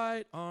Lord.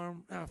 Right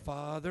arm, our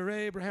Father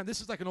Abraham. This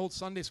is like an old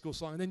Sunday school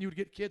song. And then you would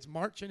get kids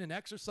marching and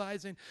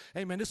exercising.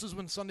 Hey, man, this is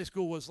when Sunday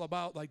school was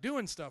about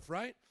doing stuff,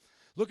 right?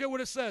 Look at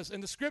what it says.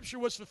 And the scripture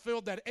was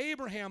fulfilled that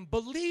Abraham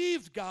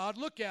believed God,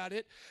 look at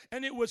it,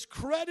 and it was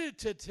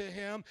credited to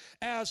him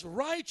as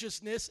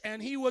righteousness,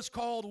 and he was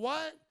called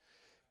what?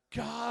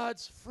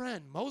 God's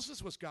friend.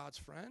 Moses was God's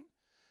friend.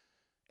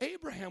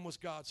 Abraham was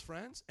God's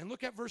friend. And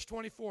look at verse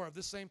 24 of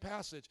this same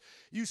passage.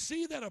 You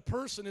see that a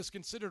person is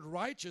considered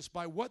righteous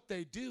by what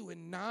they do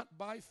and not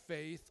by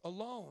faith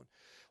alone.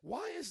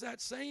 Why is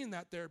that saying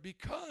that there?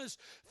 Because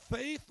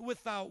faith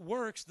without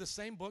works, the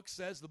same book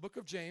says, the book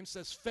of James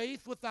says,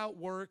 faith without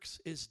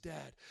works is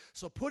dead.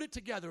 So put it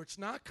together. It's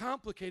not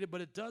complicated,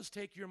 but it does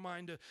take your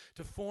mind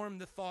to form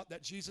the thought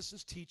that Jesus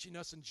is teaching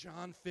us in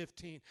John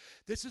 15.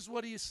 This is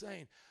what he is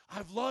saying.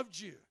 I've loved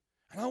you,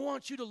 and I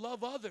want you to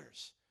love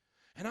others.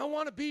 And I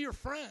want to be your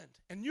friend,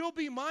 and you'll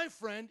be my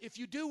friend if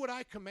you do what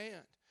I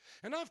command.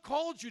 And I've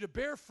called you to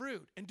bear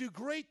fruit and do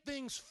great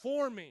things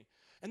for me.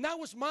 And that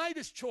was my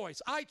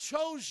choice. I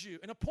chose you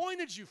and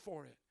appointed you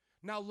for it.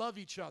 Now love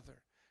each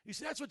other. You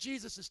see, that's what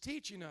Jesus is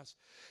teaching us.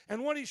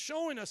 And what he's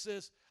showing us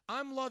is,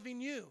 I'm loving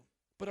you,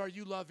 but are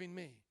you loving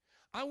me?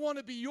 I want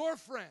to be your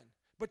friend,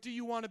 but do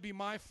you want to be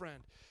my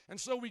friend? And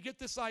so we get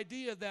this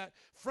idea that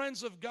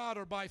friends of God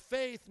are by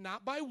faith,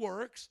 not by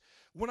works.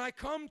 When I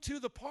come to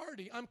the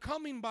party, I'm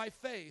coming by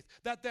faith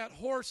that that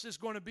horse is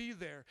going to be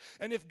there.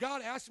 And if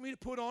God asks me to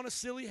put on a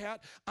silly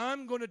hat,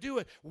 I'm going to do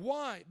it.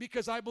 Why?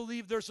 Because I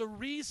believe there's a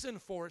reason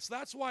for it. So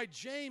that's why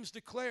James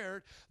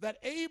declared that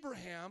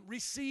Abraham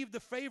received the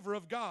favor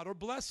of God or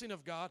blessing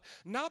of God,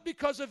 not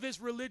because of his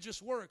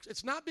religious works.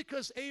 It's not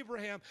because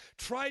Abraham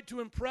tried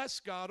to impress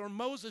God or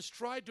Moses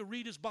tried to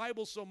read his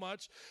Bible so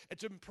much and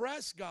to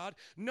impress God.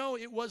 No,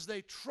 it was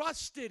they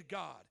trusted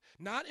God.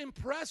 Not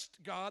impressed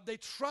God, they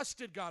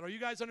trusted God. Are you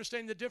guys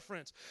understanding the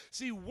difference?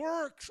 See,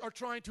 works are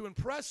trying to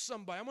impress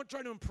somebody. I'm going to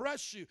try to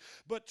impress you,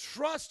 but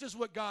trust is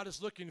what God is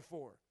looking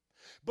for.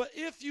 But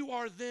if you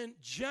are then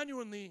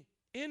genuinely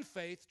in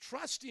faith,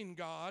 trusting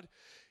God,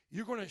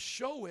 you're going to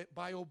show it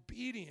by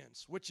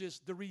obedience, which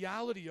is the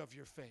reality of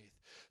your faith.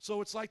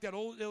 So it's like that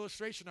old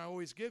illustration I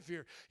always give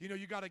here. You know,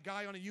 you got a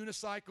guy on a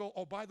unicycle.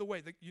 Oh, by the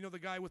way, you know the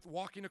guy with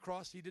walking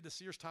across, he did the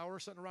Sears Tower or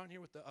something around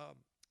here with the,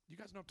 you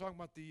guys know what I'm talking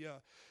about,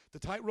 the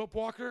tightrope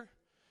walker?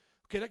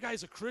 Okay, that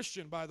guy's a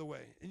Christian, by the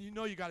way. And you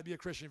know you got to be a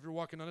Christian if you're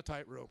walking on a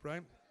tightrope,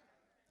 right?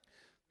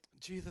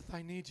 Jesus,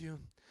 I need you.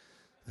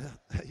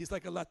 He's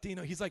like a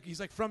Latino. He's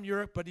like from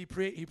Europe, but he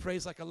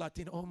prays like a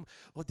Latino.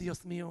 Oh Dios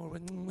mío,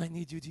 I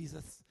need you,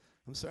 Jesus.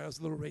 I'm sorry, I was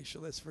a little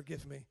racialist.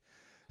 Forgive me.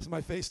 Is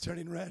my face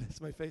turning red? Is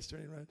my face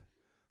turning red?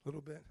 A little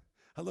bit.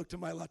 I looked to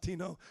my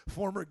Latino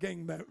former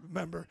gang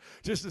member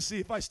just to see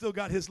if I still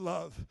got his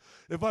love.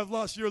 If I've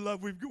lost your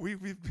love,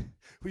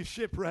 we've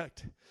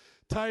shipwrecked.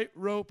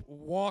 Tightrope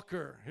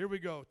walker. Here we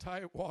go.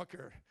 Tight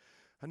walker.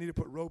 I need to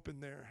put rope in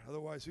there.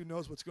 Otherwise, who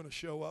knows what's going to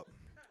show up.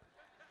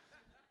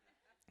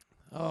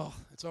 Oh,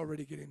 it's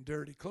already getting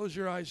dirty. Close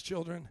your eyes,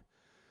 children.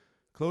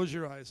 Close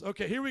your eyes.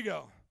 Okay, here we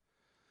go.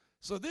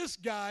 So this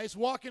guy's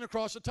walking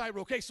across a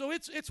tightrope. Okay, so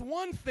it's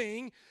one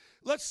thing.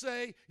 Let's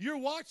say you're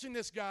watching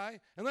this guy,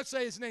 and let's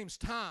say his name's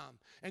Tom,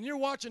 and you're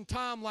watching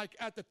Tom like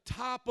at the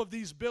top of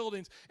these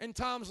buildings, and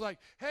Tom's like,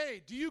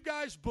 hey, do you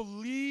guys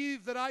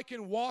believe that I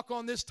can walk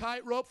on this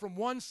tightrope from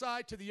one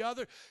side to the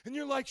other? And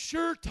you're like,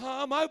 sure,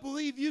 Tom, I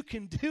believe you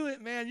can do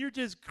it, man. You're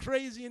just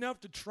crazy enough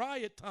to try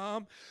it,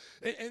 Tom.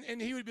 And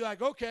he would be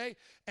like, okay.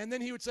 And then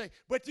he would say,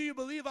 but do you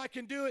believe I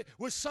can do it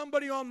with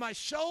somebody on my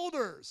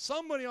shoulders?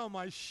 Somebody on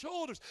my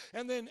shoulders.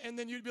 And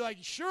then you'd be like,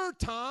 sure,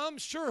 Tom,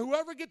 sure.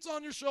 Whoever gets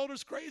on your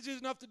shoulders crazy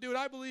enough to do it.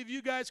 I believe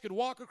you guys could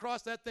walk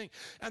across that thing.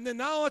 And then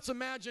now let's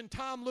imagine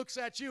Tom looks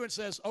at you and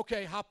says,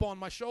 okay, hop on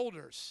my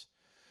shoulders.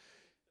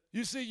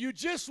 You see, you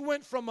just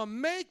went from a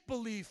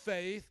make-believe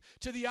faith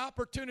to the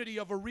opportunity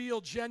of a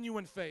real,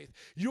 genuine faith.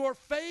 Your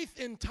faith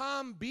in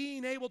Tom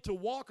being able to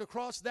walk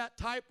across that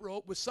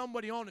tightrope with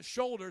somebody on his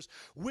shoulders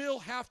will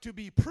have to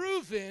be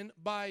proven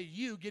by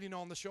you getting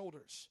on the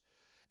shoulders.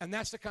 And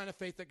that's the kind of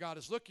faith that God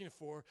is looking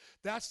for.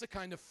 That's the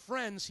kind of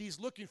friends he's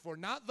looking for.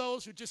 Not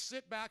those who just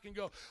sit back and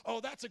go, oh,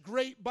 that's a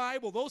great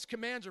Bible. Those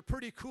commands are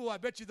pretty cool. I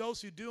bet you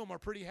those who do them are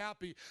pretty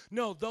happy.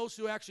 No, those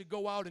who actually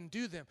go out and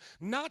do them.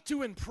 Not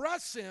to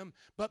impress him,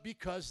 but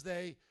because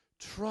they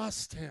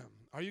trust him.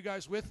 Are you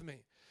guys with me?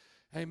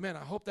 Amen.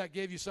 I hope that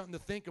gave you something to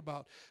think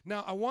about.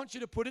 Now, I want you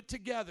to put it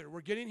together.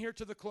 We're getting here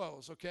to the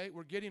close, okay?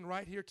 We're getting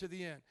right here to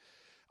the end.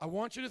 I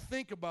want you to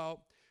think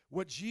about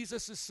what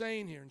Jesus is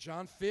saying here in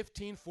John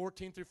 15,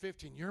 14 through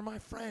 15. You're my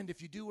friend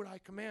if you do what I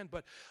command,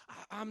 but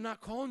I'm not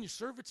calling you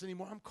servants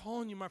anymore. I'm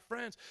calling you my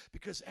friends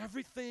because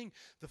everything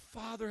the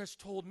Father has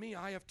told me,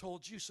 I have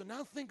told you. So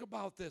now think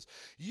about this.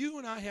 You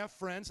and I have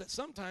friends that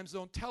sometimes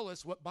don't tell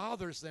us what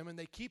bothers them, and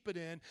they keep it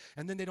in,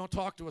 and then they don't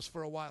talk to us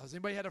for a while. Has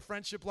anybody had a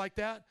friendship like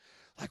that?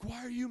 Like,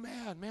 why are you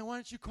mad? Man, why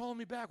aren't you calling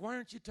me back? Why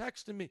aren't you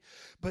texting me?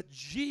 But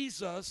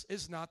Jesus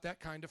is not that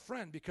kind of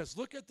friend, because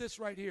look at this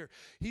right here.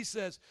 He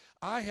says,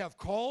 I have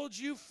called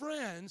you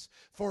friends,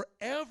 for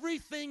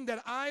everything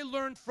that I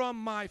learned from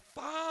my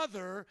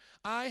Father,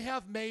 I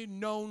have made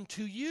known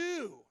to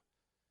you.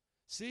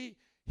 See,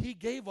 he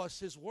gave us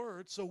his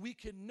word so we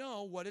can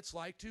know what it's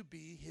like to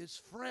be his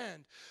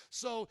friend.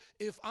 So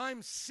if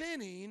I'm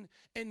sinning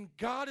and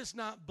God is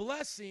not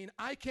blessing,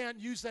 I can't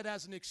use that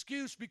as an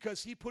excuse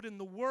because he put in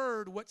the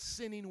word what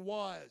sinning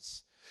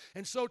was.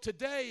 And so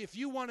today, if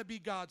you want to be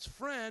God's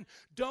friend,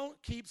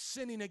 don't keep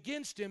sinning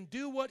against him.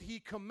 Do what he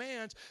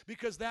commands,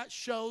 because that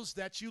shows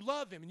that you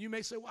love him. And you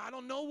may say, well, I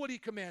don't know what he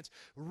commands.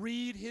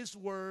 Read his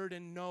word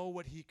and know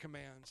what he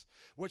commands.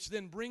 Which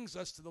then brings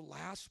us to the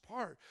last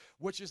part,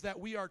 which is that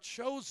we are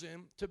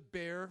chosen to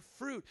bear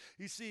fruit.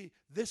 You see,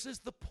 this is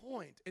the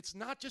point. It's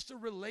not just a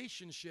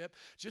relationship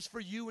just for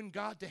you and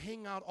God to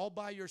hang out all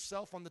by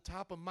yourself on the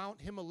top of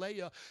Mount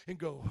Himalaya and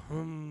go,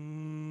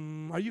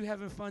 are you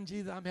having fun,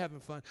 Jesus? I'm having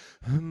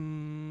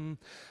fun.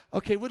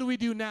 Okay, what do we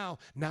do now?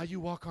 Now you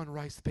walk on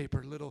rice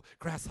paper, little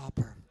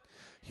grasshopper.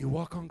 You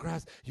walk on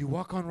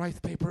rice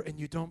paper and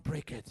you don't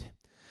break it.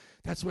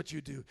 That's what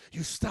you do.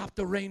 You stop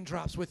the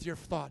raindrops with your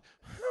thought.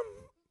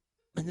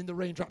 And then the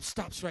raindrop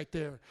stops right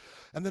there.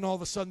 And then all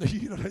of a sudden,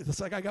 it's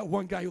like I got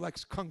one guy who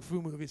likes kung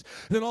fu movies.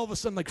 And then all of a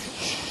sudden, like,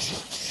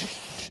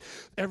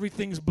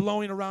 everything's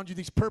blowing around you,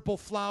 these purple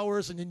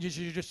flowers, and then you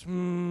just,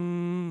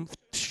 and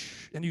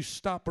you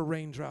stop a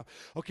raindrop.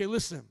 Okay,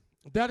 listen.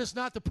 That is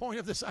not the point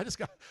of this. I just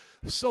got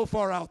so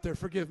far out there.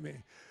 Forgive me.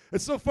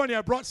 It's so funny.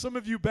 I brought some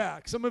of you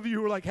back. Some of you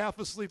who were like half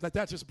asleep, like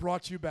that just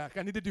brought you back.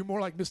 I need to do more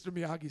like Mr.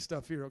 Miyagi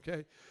stuff here,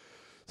 okay?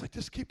 It's like,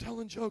 just keep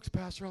telling jokes,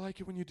 Pastor. I like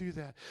it when you do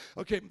that.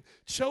 Okay,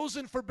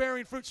 chosen for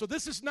bearing fruit. So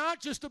this is not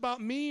just about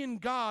me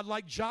and God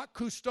like Jacques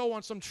Cousteau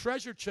on some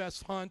treasure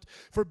chest hunt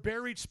for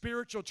buried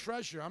spiritual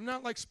treasure. I'm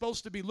not like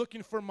supposed to be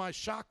looking for my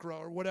chakra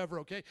or whatever,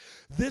 okay?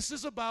 This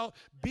is about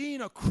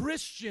being a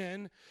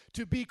Christian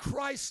to be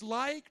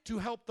Christ-like, to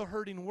help the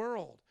hurting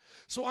world.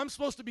 So I'm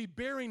supposed to be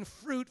bearing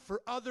fruit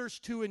for others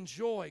to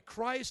enjoy.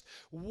 Christ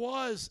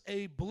was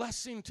a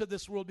blessing to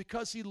this world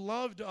because he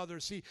loved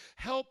others. He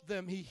helped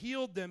them. He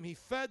healed them. He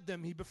fed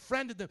them. He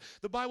befriended them.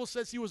 The Bible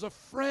says he was a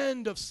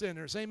friend of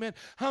sinners. Amen.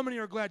 How many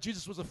are glad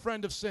Jesus was a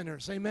friend of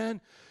sinners? Amen.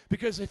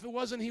 Because if it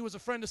wasn't he was a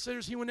friend of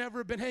sinners, he would never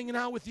have been hanging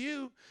out with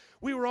you.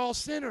 We were all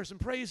sinners, and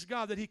praise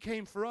God that he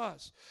came for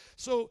us.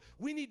 So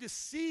we need to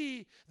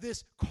see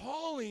this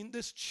calling,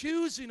 this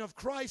choosing of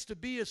Christ to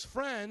be his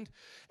friend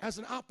as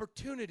an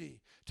opportunity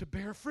to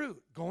bear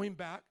fruit, going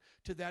back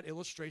to that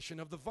illustration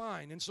of the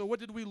vine. And so what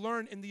did we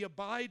learn in the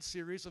Abide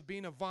series of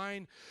being a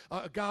vine,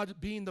 God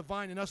being the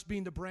vine and us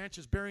being the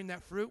branches, bearing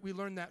that fruit? We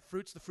learned that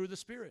fruit's the fruit of the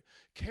Spirit.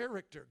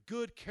 Character,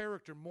 good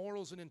character,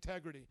 morals, and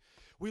integrity.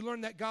 We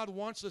learned that God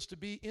wants us to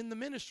be in the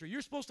ministry.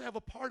 You're supposed to have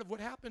a part of what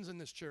happens in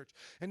this church.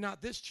 And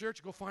not this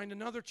church, go find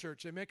another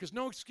church. Amen? Because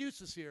no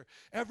excuses here.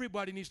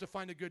 Everybody needs to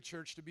find a good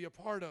church to be a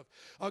part of.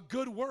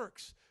 Good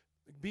works.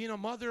 Being a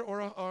mother or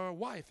a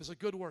wife is a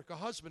good work. A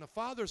husband, a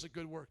father is a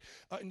good work.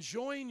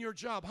 Enjoying your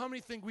job. How many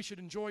think we should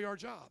enjoy our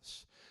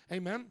jobs?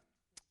 Amen?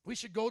 We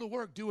should go to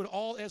work, do it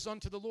all as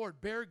unto the Lord.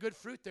 Bear good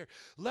fruit there.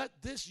 Let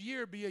this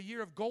year be a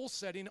year of goal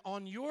setting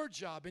on your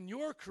job, in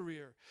your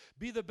career.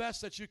 Be the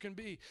best that you can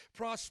be.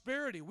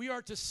 Prosperity. We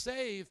are to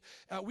save.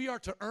 We are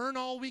to earn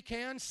all we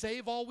can,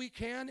 save all we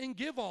can, and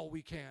give all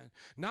we can.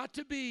 Not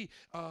to be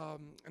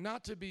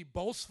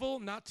boastful,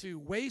 not to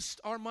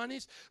waste our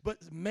monies, but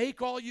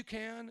make all you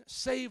can,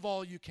 save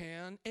all you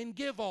can, and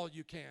give all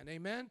you can.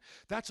 Amen?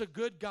 That's a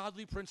good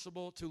godly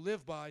principle to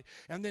live by.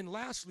 And then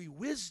lastly,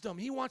 wisdom.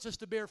 He wants us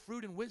to bear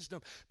fruit in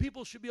wisdom.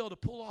 People should be able to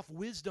pull off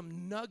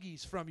wisdom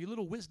nuggies from you,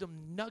 little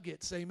wisdom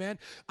nuggets, amen,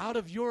 out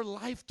of your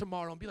life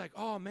tomorrow and be like,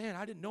 oh man,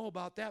 I didn't know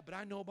about that, but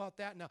I know about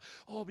that now.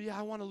 Oh yeah,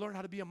 I want to learn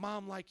how to be a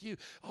mom like you.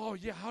 Oh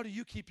yeah, how do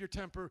you keep your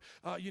temper,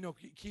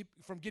 keep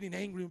from getting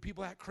angry when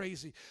people act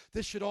crazy?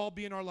 This should all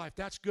be in our life.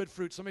 That's good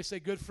fruit. Somebody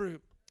say good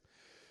fruit.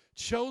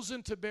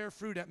 Chosen to bear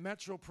fruit at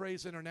Metro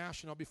Praise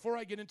International. Before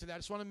I get into that, I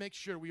just want to make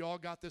sure we all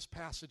got this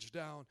passage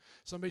down.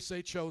 Somebody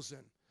say chosen.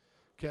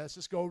 Okay, let's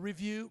just go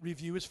review.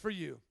 Review is for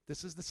you.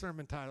 This is the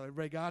sermon title.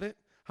 Everybody got it?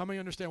 How many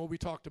understand what we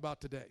talked about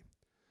today?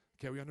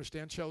 Okay, we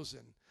understand chosen.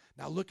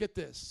 Now look at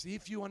this. See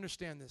if you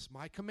understand this.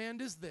 My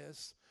command is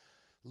this.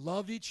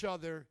 Love each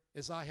other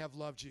as I have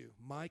loved you.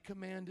 My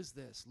command is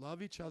this.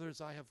 Love each other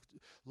as I have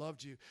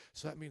loved you.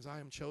 So that means I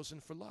am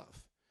chosen for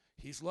love.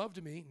 He's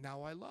loved me.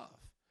 Now I love.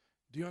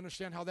 Do you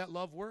understand how that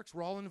love works?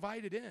 We're all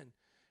invited in.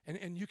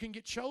 And you can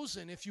get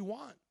chosen if you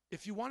want.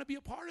 If you want to be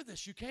a part of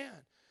this, you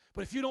can.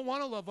 But if you don't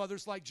want to love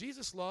others like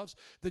Jesus loves,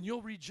 then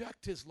you'll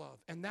reject his love.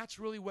 And that's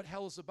really what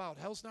hell is about.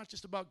 Hell's not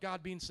just about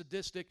God being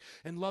sadistic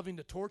and loving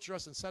to torture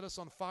us and set us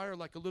on fire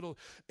like a little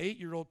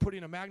 8-year-old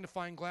putting a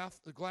magnifying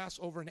glass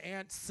over an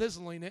ant,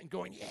 sizzling it and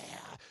going, yeah,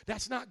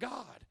 that's not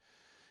God.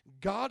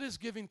 God is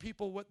giving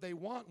people what they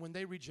want when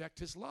they reject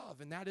his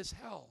love, and that is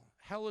hell.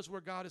 Hell is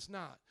where God is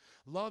not.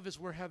 Love is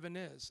where heaven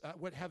is,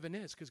 what heaven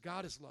is, because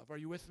God is love. Are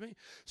you with me?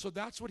 So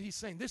that's what he's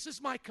saying. This is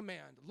my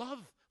command. Love,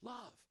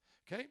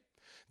 okay?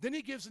 Then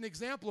he gives an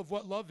example of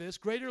what love is.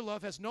 Greater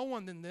love has no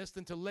one than this,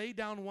 than to lay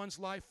down one's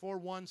life for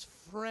one's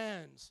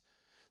friends.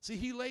 See,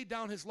 he laid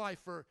down his life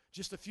for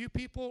just a few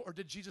people, or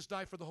did Jesus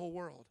die for the whole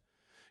world?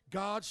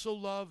 God so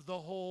loved the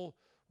whole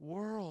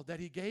world that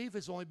he gave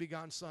his only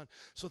begotten son.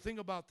 So think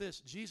about this.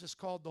 Jesus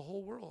called the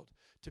whole world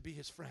to be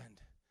his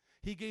friend.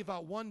 He gave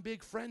out one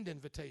big friend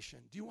invitation.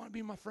 Do you want to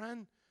be my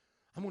friend?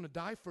 I'm going to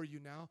die for you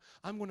now.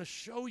 I'm going to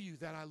show you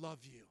that I love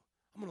you.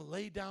 I'm going to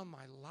lay down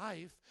my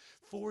life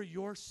for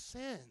your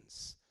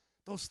sins.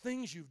 those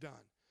things you've done.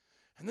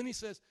 And then he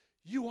says,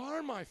 you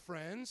are my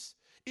friends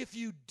if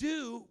you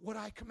do what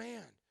I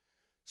command.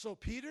 So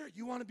Peter,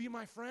 you want to be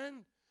my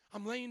friend?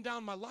 I'm laying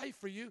down my life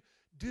for you.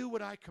 Do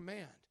what I command,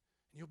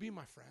 and you'll be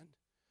my friend.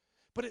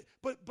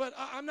 But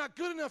I'm not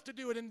good enough to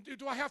do it. And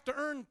do I have to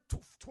earn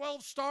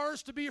 12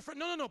 stars to be your friend?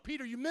 No,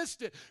 Peter, you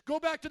missed it. Go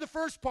back to the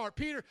first part.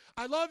 Peter,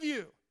 I love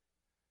you.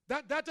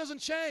 That doesn't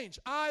change.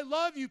 I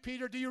love you,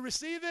 Peter. Do you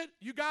receive it?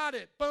 You got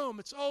it. Boom,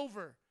 it's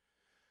over.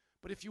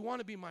 But if you want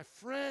to be my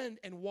friend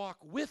and walk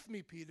with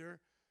me, Peter,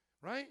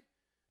 right?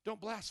 Don't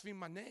blaspheme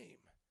my name.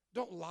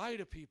 Don't lie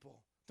to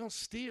people. Don't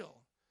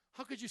steal.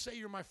 How could you say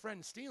you're my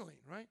friend stealing,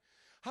 right?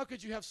 How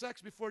could you have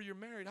sex before you're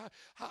married?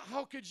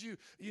 How could you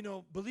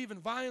believe in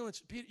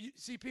violence?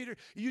 Peter,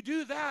 you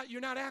do that,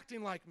 you're not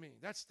acting like me.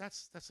 That's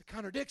a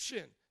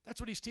contradiction. That's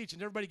what he's teaching.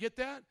 Everybody get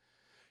that?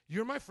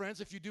 You're my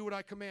friends if you do what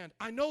I command.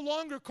 I no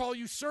longer call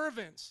you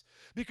servants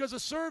because a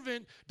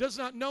servant does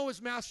not know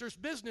his master's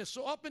business.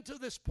 So up until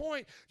this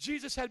point,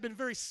 Jesus had been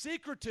very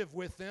secretive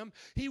with them.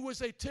 He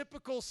was a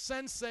typical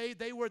sensei.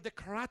 They were the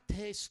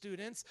karate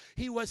students.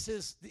 He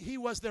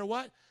was their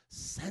what?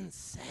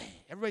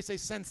 Sensei. Everybody say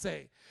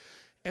sensei.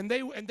 And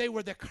they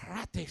were the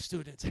karate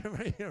students.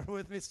 Everybody here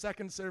with me?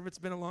 Second servant's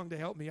been along to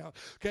help me out.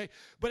 Okay?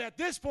 But at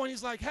this point,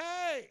 he's like,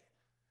 hey,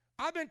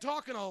 I've been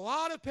talking a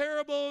lot of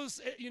parables.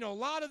 A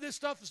lot of this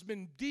stuff has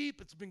been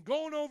deep. It's been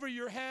going over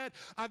your head.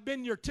 I've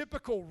been your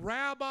typical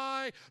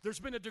rabbi. There's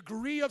been a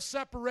degree of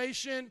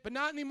separation, but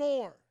not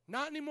anymore.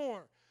 Not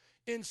anymore.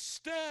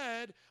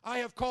 Instead, I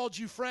have called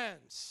you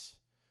friends.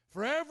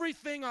 For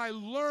everything I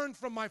learned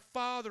from my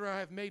Father, I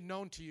have made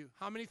known to you.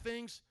 How many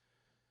things?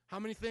 How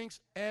many things?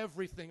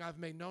 Everything I've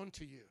made known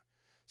to you.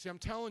 See, I'm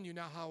telling you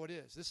now how it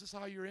is. This is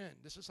how you're in.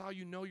 This is how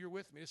you know you're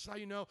with me. This is how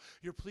you know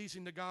you're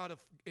pleasing the God of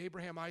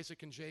Abraham,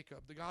 Isaac, and Jacob,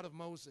 the God of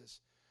Moses.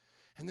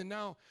 And then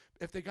now,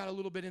 if they got a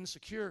little bit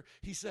insecure,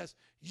 he says,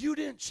 you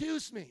didn't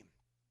choose me.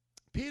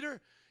 Peter,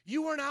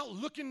 you weren't out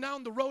looking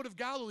down the road of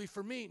Galilee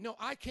for me. No,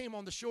 I came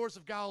on the shores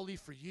of Galilee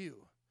for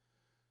you.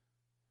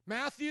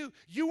 Matthew,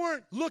 you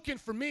weren't looking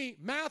for me.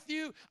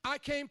 Matthew, I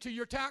came to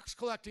your tax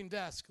collecting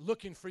desk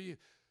looking for you.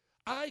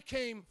 I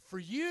came for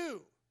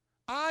you.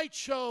 I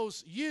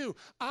chose you.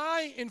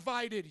 I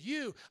invited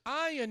you.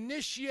 I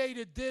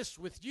initiated this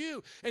with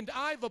you. And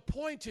I've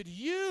appointed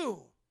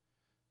you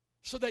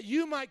so that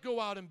you might go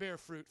out and bear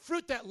fruit.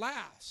 Fruit that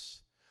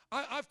lasts.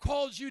 I've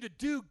called you to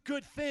do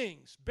good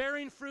things.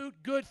 Bearing fruit,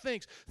 good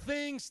things.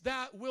 Things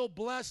that will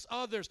bless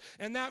others.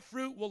 And that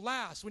fruit will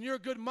last. When you're a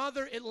good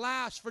mother, it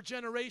lasts for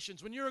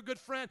generations. When you're a good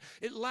friend,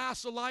 it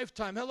lasts a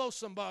lifetime. Hello,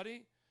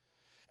 somebody.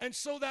 And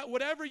so that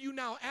whatever you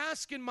now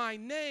ask in my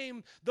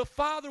name, the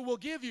Father will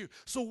give you.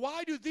 So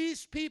why do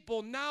these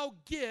people now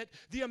get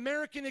the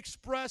American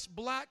Express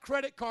black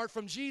credit card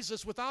from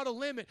Jesus without a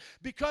limit?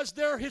 Because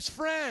they're his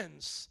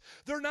friends.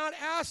 They're not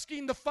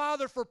asking the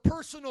Father for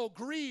personal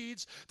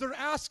greeds. They're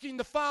asking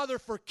the Father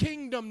for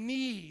kingdom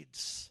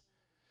needs.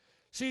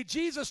 See,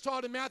 Jesus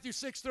taught in Matthew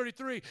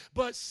 6:33,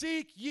 but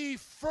seek ye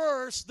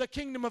first the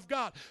kingdom of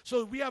God.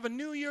 So we have a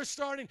new year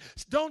starting.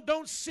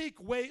 Don't seek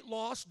weight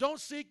loss. Don't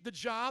seek the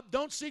job.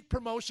 Don't seek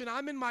promotion.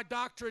 I'm in my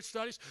doctorate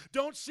studies.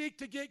 Don't seek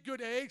to get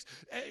good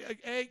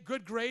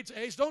good grades,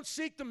 A's. Don't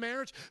seek the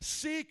marriage.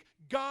 Seek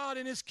God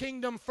and his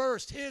kingdom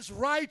first, his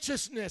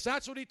righteousness.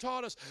 That's what he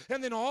taught us.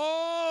 And then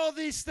all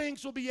these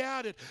things will be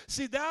added.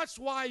 See, that's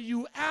why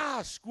you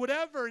ask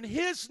whatever in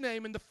his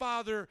name, and the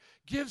Father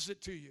gives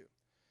it to you.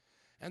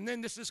 And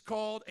then this is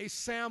called a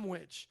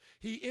sandwich.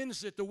 He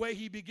ends it the way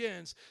he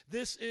begins.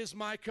 This is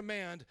my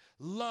command,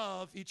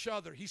 love each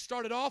other. He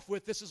started off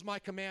with, this is my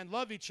command,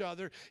 love each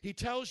other. He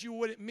tells you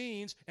what it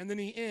means, and then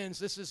he ends,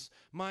 this is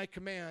my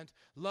command,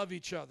 love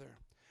each other.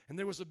 And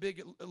there was a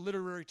big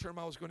literary term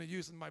I was going to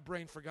use, and my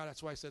brain forgot.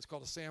 That's why I said it's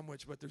called a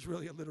sandwich, but there's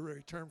really a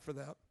literary term for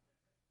that,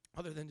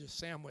 other than just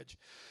sandwich.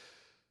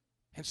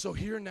 And so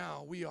here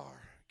now we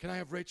are. Can I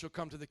have Rachel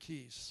come to the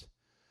keys?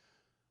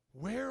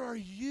 Where are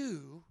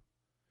you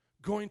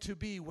going to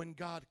be when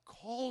God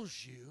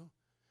calls you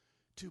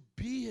to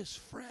be his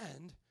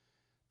friend,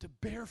 to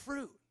bear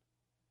fruit?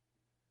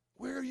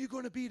 Where are you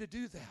going to be to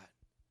do that?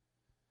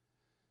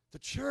 The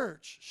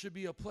church should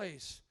be a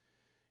place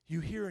you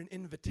hear an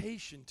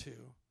invitation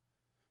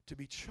to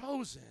be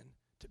chosen,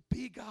 to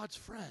be God's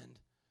friend,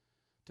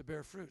 to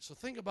bear fruit. So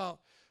think about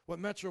what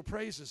Metro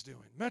Praise is doing.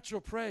 Metro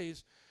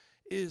Praise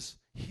is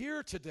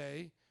here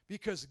today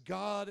because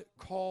God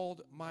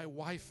called my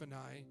wife and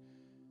I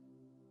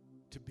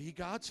to be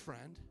God's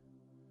friend,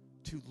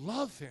 to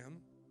love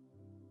him,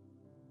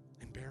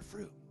 and bear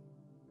fruit.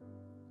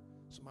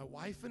 So my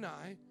wife and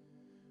I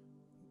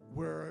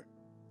were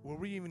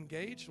we even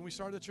engaged when we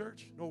started the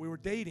church? No, we were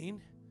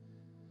dating.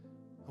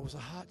 I was a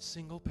hot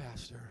single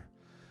pastor.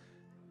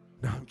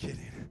 No, I'm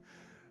kidding.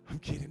 I'm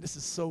kidding. This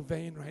is so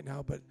vain right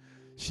now, but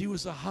she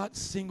was a hot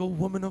single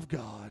woman of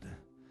God.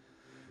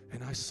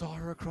 And I saw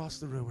her across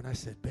the room and I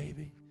said,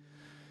 baby,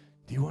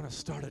 do you want to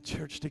start a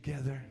church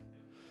together?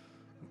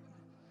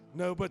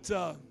 No, but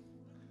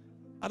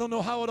I don't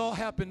know how it all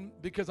happened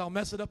because I'll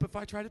mess it up if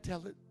I try to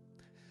tell it.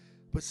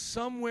 But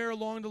somewhere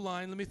along the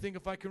line, let me think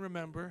if I can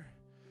remember,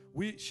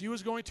 she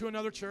was going to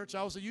another church.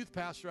 I was a youth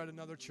pastor at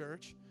another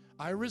church.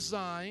 I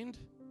resigned.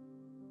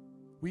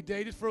 We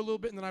dated for a little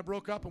bit, and then I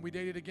broke up, and we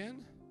dated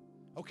again.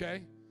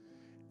 Okay.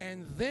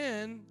 And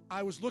then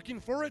I was looking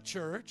for a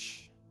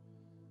church,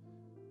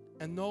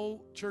 and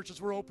no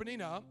churches were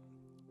opening up.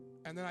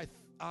 And then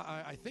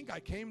I think I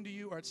came to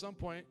you or at some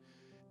point,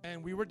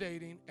 and we were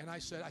dating, and I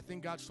said, I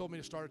think God's told me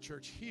to start a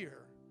church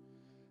here.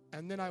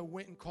 And then I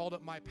went and called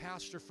up my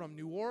pastor from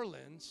New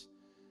Orleans,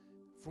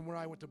 from where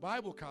I went to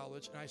Bible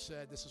college, and I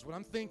said, this is what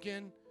I'm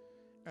thinking.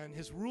 And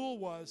his rule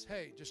was,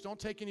 hey, just don't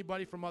take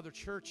anybody from other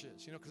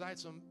churches, you know, because I had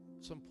some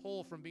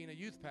pull from being a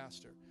youth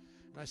pastor.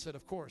 And I said,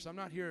 of course, I'm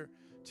not here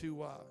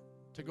to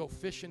go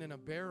fishing in a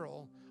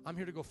barrel. I'm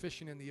here to go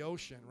fishing in the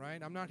ocean,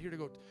 right? I'm not here to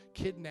go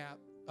kidnap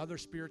other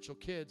spiritual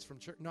kids from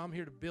church. No, I'm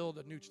here to build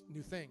a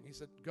new thing. He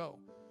said, go.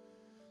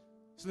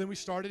 So then we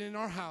started in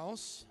our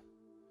house,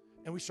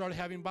 and we started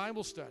having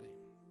Bible study.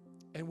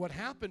 And what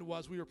happened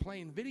was we were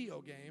playing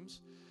video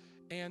games,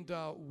 and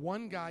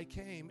one guy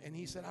came, and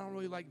he said, I don't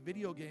really like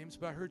video games,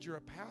 but I heard you're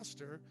a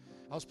pastor.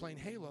 I was playing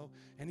Halo,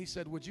 and he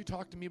said, would you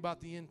talk to me about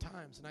the end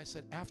times? And I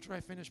said, after I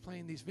finish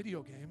playing these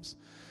video games,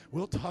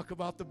 we'll talk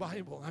about the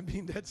Bible. I'm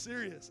being dead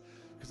serious.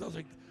 Because I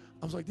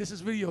was like, this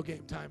is video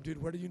game time,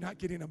 dude. What are you not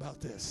getting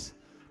about this?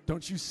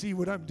 Don't you see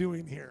what I'm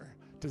doing here?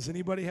 Does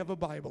anybody have a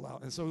Bible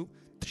out? And so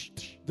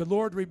the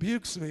Lord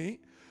rebukes me.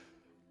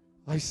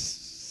 I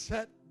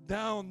set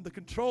down the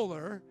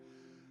controller,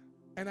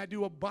 and I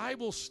do a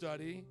Bible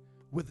study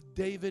with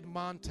David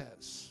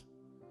Montez.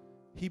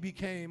 He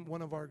became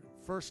one of our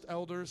first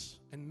elders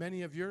and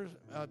many of your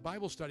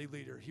Bible study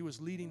leader. He was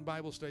leading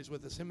Bible studies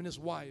with us, him and his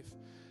wife.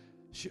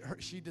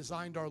 She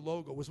designed our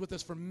logo, was with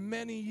us for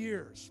many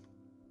years.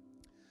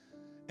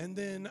 And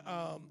then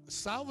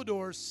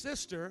Salvador's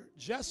sister,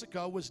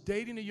 Jessica, was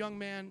dating a young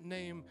man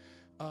named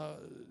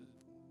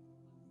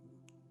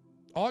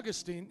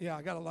Augustine. Yeah,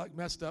 I got a lot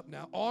messed up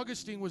now.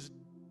 Augustine was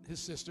his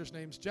sister's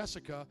name's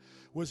Jessica,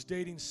 was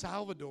dating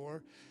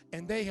Salvador,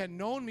 and they had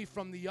known me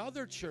from the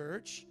other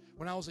church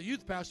when I was a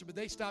youth pastor, but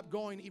they stopped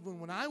going even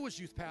when I was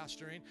youth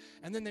pastoring,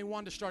 and then they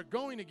wanted to start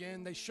going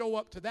again. They show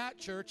up to that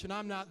church, and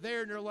I'm not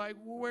there, and they're like,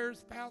 well,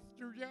 where's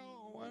Pastor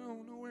Joe? I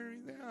don't know where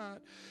he's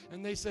at.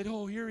 And they said,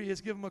 oh, here he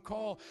is, give him a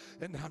call.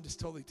 And I'm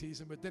just totally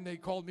teasing, but then they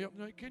called me up, and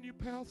they're like, can you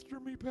pastor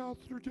me,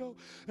 Pastor Joe?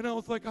 And I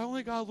was like, I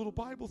only got a little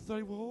Bible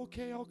study. Well,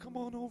 okay, I'll come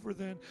on over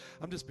then.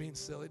 I'm just being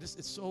silly.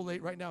 It's so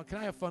late right now. Can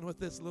I have fun with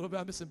this a little bit?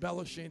 I'm just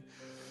embellishing.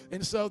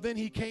 And so then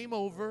he came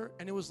over,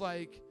 and it was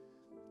like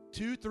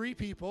 2-3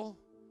 people,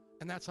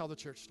 and that's how the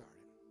church started.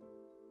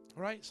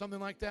 All right, something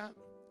like that.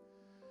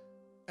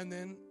 And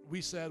then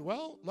we said,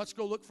 well, let's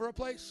go look for a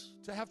place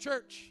to have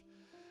church.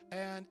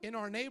 And in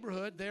our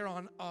neighborhood, there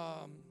on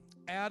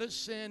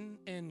Addison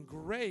and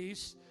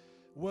Grace,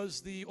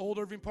 was the old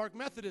Irving Park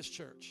Methodist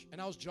Church.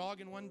 And I was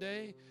jogging one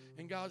day,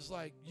 and God's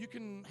like, you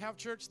can have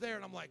church there.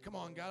 And I'm like, come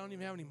on, God, I don't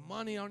even have any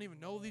money. I don't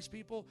even know these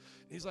people.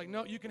 And he's like,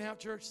 no, you can have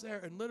church there.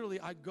 And literally,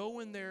 I go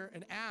in there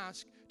and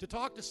ask to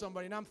talk to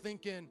somebody, and I'm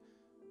thinking,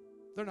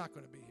 they're not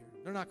going to be here.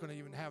 They're not going to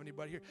even have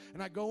anybody here.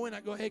 And I go in, I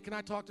go, hey, can I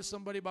talk to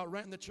somebody about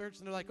renting the church?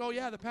 And they're like, oh,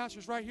 yeah, the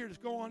pastor's right here.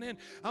 Just go on in.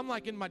 I'm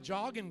like in my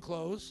jogging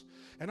clothes.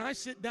 And I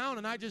sit down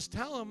and I just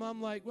tell them,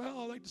 I'm like, well,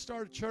 I'd like to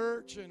start a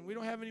church, and we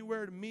don't have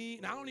anywhere to meet.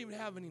 And I don't even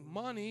have any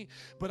money,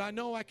 but I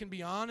know I can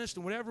be honest.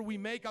 And whatever we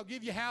make, I'll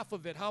give you half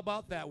of it. How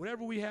about that?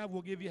 Whatever we have,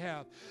 we'll give you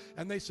half.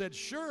 And they said,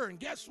 sure. And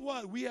guess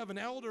what? We have an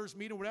elders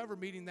meeting, whatever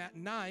meeting that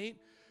night.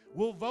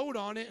 We'll vote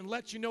on it and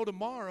let you know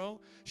tomorrow.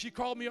 She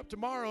called me up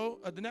tomorrow.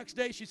 The next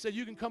day, she said,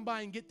 you can come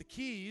by and get the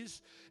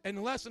keys. And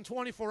in less than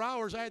 24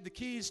 hours, I had the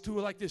keys to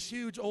like this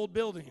huge old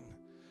building.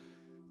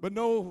 But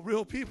no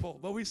real people.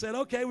 But we said,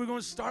 okay, we're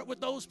going to start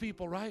with those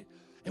people, right?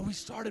 And we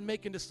started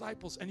making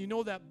disciples. And you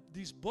know that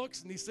these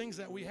books and these things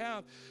that we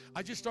have,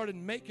 I just started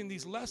making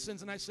these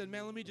lessons. And I said,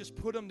 man, let me just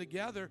put them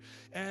together.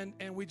 And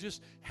we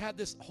just had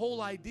this whole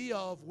idea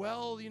of,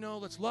 well, you know,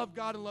 let's love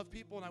God and love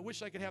people. And I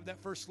wish I could have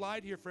that first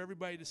slide here for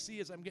everybody to see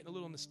as I'm getting a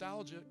little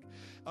nostalgic.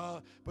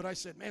 But I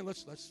said, man,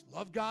 let's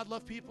love God,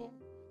 love people.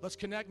 Let's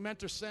connect,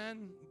 mentor,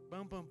 send,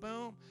 boom, boom,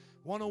 boom,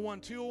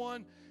 101,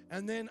 201.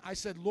 And then I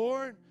said,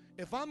 Lord,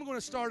 if I'm going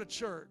to start a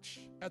church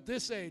at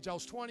this age, I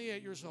was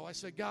 28 years old, I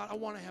said, God, I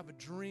want to have a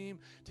dream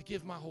to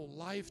give my whole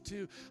life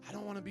to. I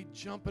don't want to be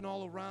jumping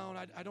all around.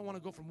 I don't want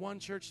to go from one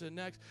church to the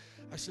next.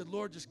 I said,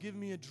 Lord, just give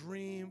me a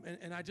dream.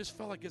 And I just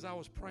felt like as I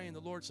was praying, the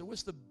Lord said,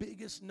 what's the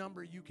biggest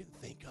number you can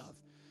think of?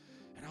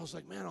 And I was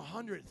like, man,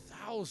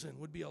 100,000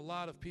 would be a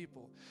lot of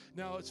people.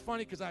 Now, it's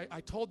funny because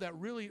I told that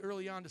really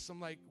early on to some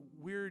like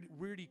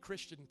weirdy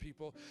Christian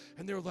people,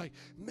 and they were like,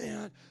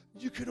 man,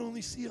 you could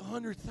only see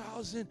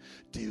 100,000.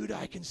 Dude,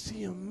 I can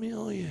see 1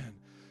 million.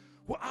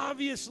 Well,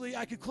 obviously,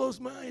 I could close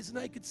my eyes and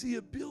I could see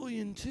 1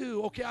 billion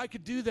too. Okay, I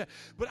could do that.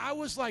 But I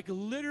was like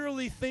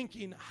literally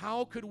thinking,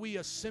 how could we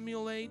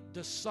assimilate,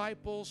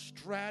 disciple,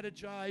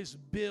 strategize,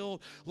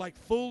 build, like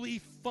fully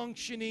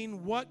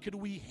functioning? What could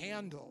we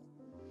handle?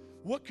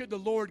 what could the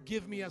Lord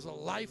give me as a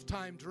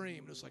lifetime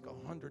dream? It was like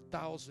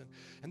 100,000.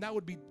 And that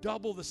would be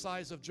double the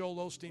size of Joel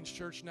Osteen's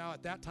church now.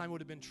 At that time, it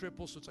would have been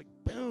triple. So it's like,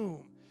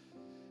 boom.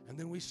 And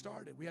then we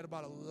started. We had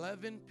about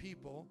 11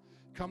 people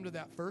come to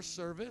that first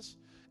service.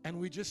 And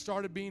we just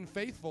started being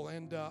faithful.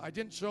 And I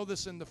didn't show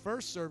this in the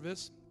first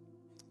service,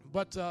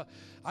 but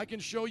I can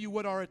show you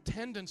what our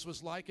attendance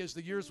was like as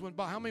the years went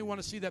by. How many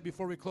want to see that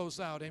before we close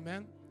out?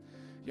 Amen?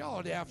 Y'all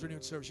are the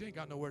afternoon service. You ain't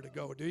got nowhere to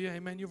go, do you?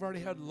 Amen? You've already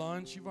had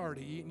lunch. You've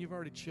already eaten. You've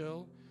already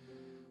chilled.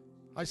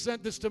 I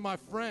sent this to my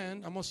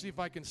friend. I'm going to see if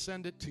I can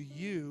send it to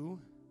you,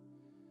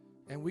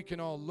 and we can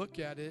all look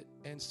at it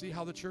and see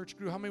how the church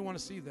grew. How many want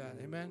to see that?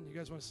 Amen? You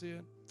guys want to see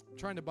it? I'm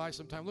trying to buy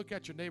some time. Look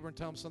at your neighbor and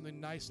tell him something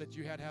nice that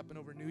you had happen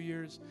over New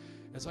Year's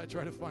as I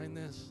try to find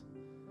this.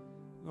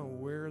 I don't know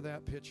where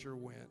that picture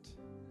went.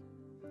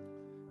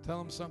 Tell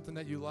them something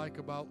that you like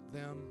about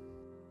them.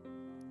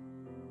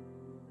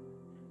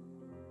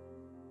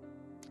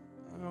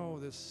 Oh,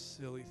 this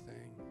silly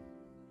thing.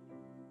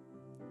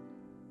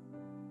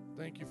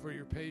 Thank you for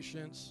your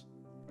patience.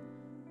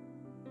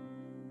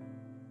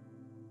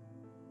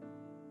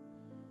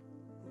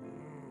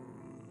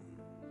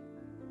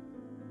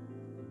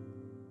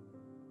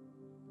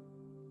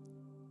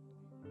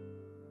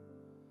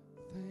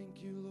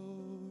 Thank you,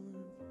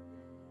 Lord.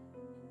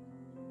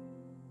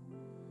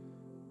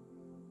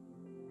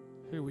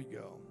 Here we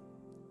go.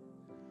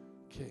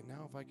 Okay,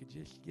 now if I could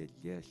just get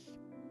this.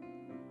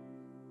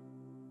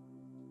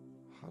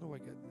 How do I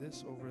get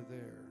this over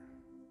there?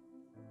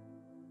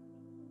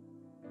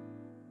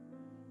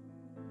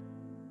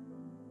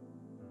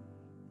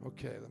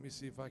 Okay, let me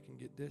see if I can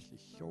get this to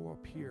show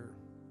up here.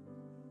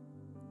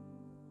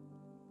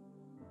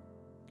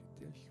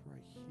 Get this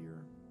right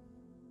here.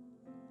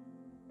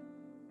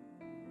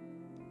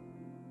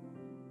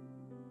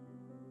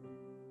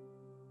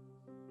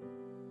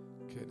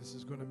 Okay, this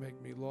is going to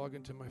make me log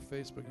into my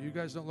Facebook. You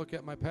guys don't look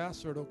at my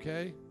password,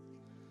 okay?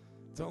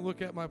 Don't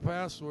look at my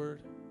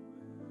password.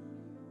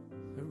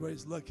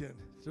 Everybody's looking.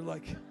 They're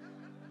like,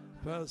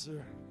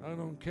 Pastor, I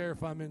don't care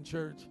if I'm in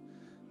church.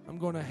 I'm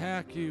going to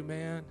hack you,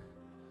 man.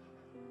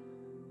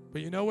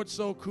 But you know what's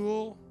so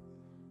cool?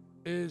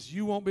 Is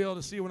you won't be able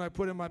to see when I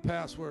put in my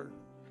password.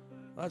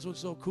 That's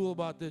what's so cool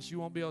about this. You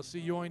won't be able to see.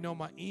 You only know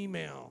my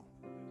email.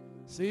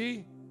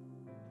 See?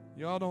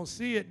 Y'all don't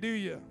see it, do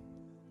you?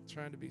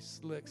 Trying to be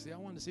slick. See, I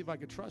wanted to see if I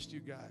could trust you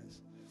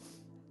guys.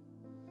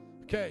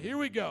 Okay, here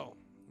we go.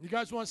 You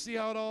guys want to see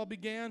how it all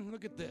began?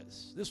 Look at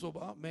this. This will,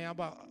 oh, man, I'm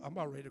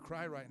about ready to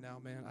cry right now,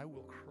 man. I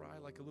will cry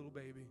like a little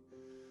baby.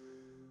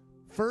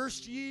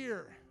 First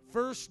year,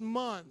 first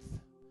month,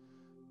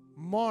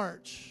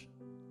 March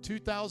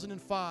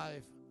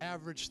 2005,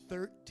 averaged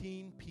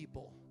 13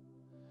 people.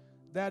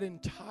 That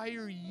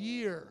entire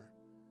year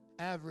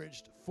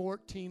averaged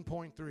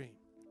 14.3.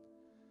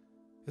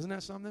 Isn't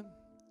that something?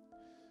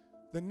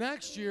 The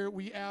next year,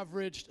 we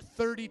averaged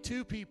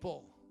 32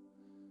 people.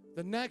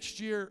 The next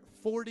year,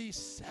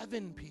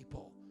 47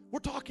 people. We're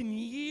talking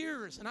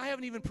years, and I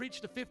haven't even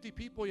preached to 50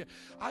 people yet.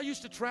 I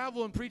used to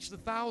travel and preach to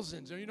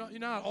thousands. You know,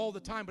 not all the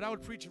time, but I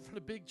would preach in front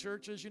of big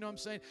churches, you know what I'm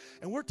saying?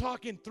 And we're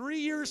talking 3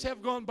 years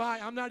have gone by.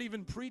 I'm not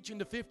even preaching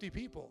to 50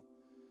 people.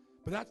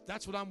 But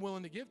that's what I'm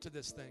willing to give to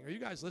this thing. Are you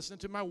guys listening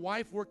to me? My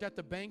wife worked at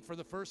the bank for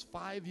the first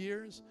 5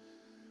 years.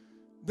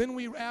 Then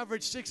we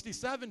averaged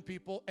 67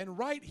 people, and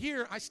right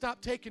here, I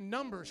stopped taking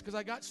numbers because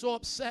I got so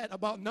upset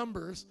about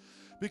numbers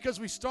because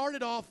we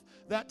started off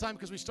that time,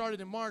 because we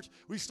started in March,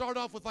 we started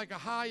off with like a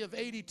high of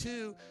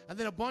 82, and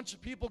then a bunch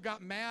of people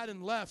got mad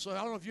and left. So I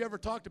don't know if you ever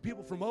talked to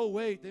people from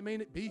 08. They may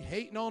be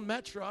hating on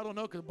Metro. I don't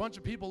know, because a bunch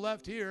of people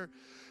left here.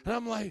 And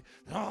I'm like,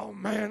 oh,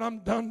 man, I'm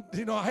done.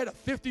 You know, I had a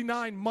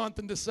 59 month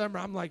in December.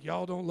 I'm like,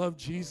 y'all don't love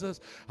Jesus?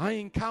 I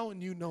ain't counting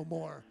you no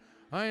more.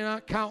 I ain't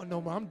not counting no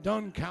more. I'm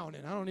done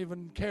counting. I don't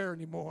even care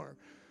anymore.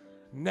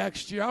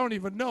 Next year, I don't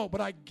even know.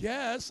 But I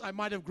guess I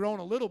might have grown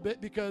a little bit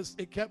because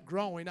it kept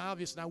growing,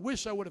 obviously. And I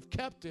wish I would have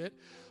kept it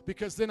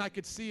because then I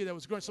could see that it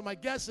was growing. So my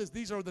guess is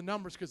these are the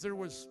numbers, because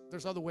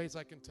there's other ways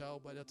I can tell,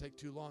 but it'll take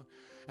too long.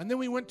 And then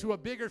we went to a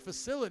bigger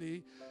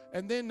facility,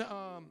 and then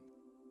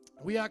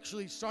we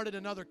actually started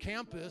another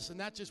campus,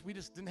 and we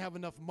just didn't have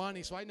enough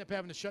money, so I ended up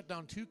having to shut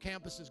down 2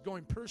 campuses,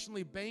 going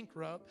personally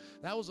bankrupt.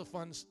 That was a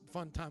fun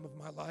time of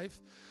my life.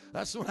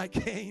 That's when I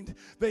gained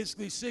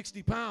basically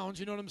 60 pounds,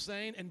 you know what I'm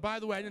saying? And by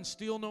the way, I didn't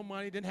steal no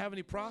money, didn't have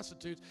any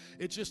prostitutes.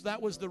 It's just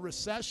that was the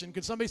recession.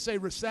 Could somebody say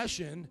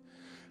recession?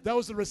 That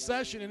was the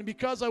recession, and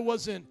because I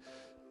wasn't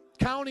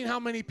counting how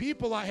many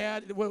people I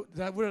had, where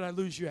did I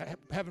lose you at?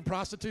 Having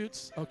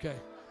prostitutes? Okay.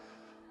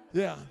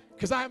 Yeah,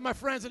 because I have my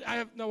friends that I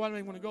don't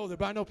even want to go there,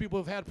 but I know people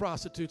who have had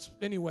prostitutes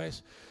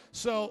anyways.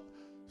 So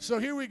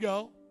here we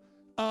go.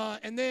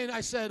 And then I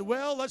said,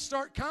 well, let's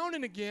start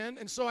counting again.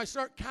 And so I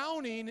start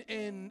counting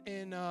in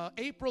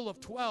April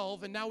of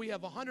 12, and now we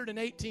have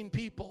 118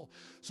 people.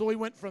 So we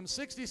went from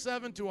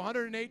 67 to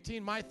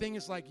 118. My thing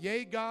is like,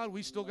 yay, God,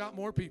 we still got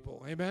more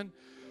people. Amen?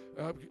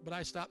 But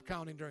I stopped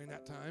counting during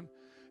that time.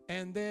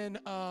 And then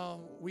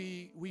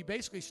we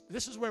basically,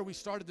 this is where we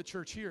started the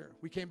church here.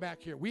 We came back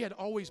here. We had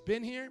always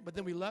been here, but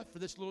then we left for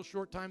this little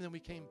short time. Then we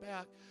came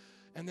back.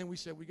 And then we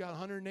said, we got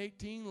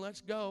 118,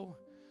 let's go.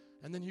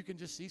 And then you can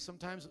just see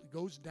sometimes it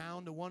goes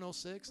down to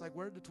 106. Like,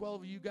 where did the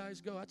 12 of you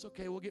guys go? That's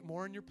okay. We'll get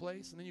more in your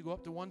place. And then you go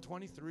up to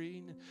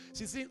 123. And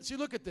see,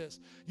 look at this.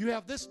 You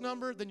have this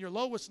number, then your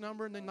lowest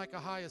number, and then like a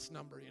highest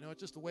number. You know, it's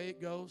just the way it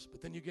goes.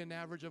 But then you get an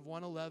average of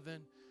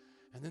 111.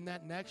 And then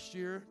that next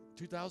year,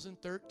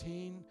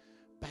 2013,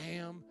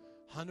 bam,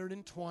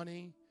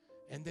 120.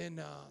 And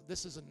then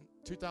this is a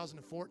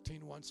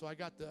 2014 one. So I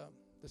got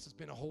this has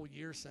been a whole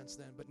year since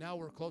then. But now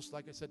we're close,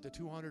 like I said, to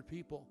 200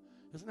 people.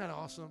 Isn't that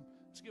awesome?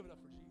 Let's give it up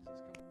for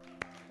Jesus.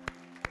 Come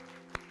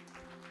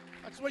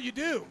on. That's what you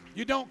do.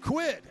 You don't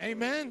quit.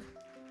 Amen.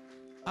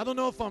 I don't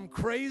know if I'm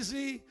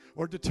crazy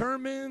or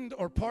determined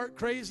or part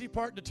crazy,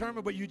 part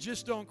determined, but you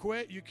just don't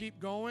quit. You keep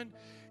going.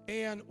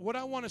 And what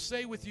I want to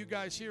say with you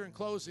guys here in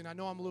closing, I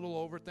know I'm a little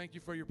over, thank you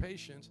for your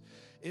patience,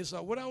 is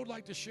what I would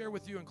like to share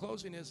with you in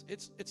closing is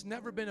it's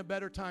never been a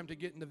better time to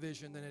get in the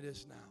vision than it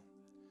is now.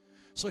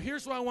 So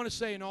here's what I want to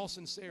say in all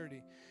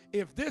sincerity.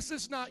 If this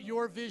is not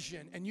your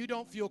vision and you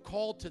don't feel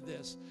called to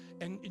this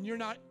and you're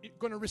not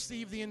going to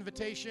receive the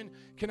invitation,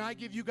 can I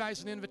give you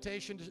guys an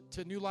invitation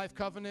to New Life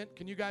Covenant?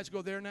 Can you guys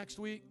go there next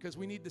week? Because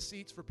we need the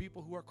seats for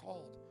people who are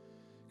called.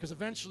 Because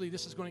eventually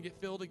this is going to get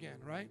filled again,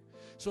 right?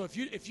 So if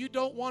you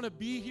don't want to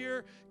be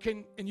here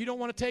and you don't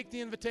want to take the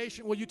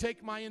invitation, will you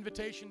take my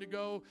invitation to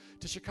go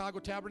to Chicago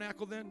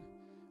Tabernacle then?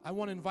 I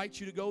want to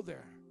invite you to go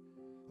there,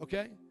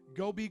 okay?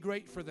 Go be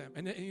great for them.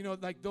 And you know,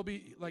 like there'll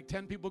be like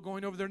 10 people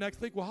going over there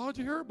next week. Well, how did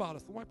you hear about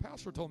us? Well, my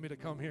pastor told me to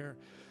come here.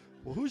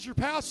 Well, who's your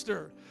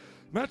pastor?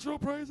 Metro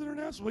Praise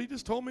International. Well, he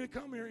just told me to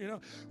come here, you know.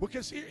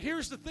 Because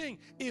here's the thing.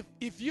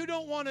 If you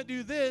don't want to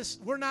do this,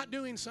 we're not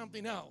doing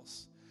something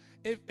else.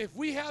 If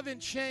we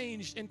haven't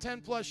changed in 10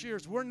 plus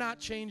years, we're not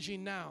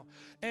changing now.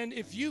 And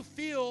if you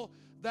feel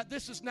that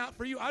this is not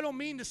for you, I don't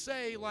mean to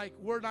say like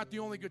we're not the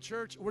only good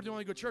church. We're the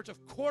only good church.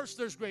 Of course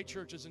there's great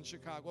churches in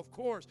Chicago, of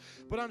course.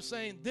 But I'm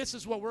saying this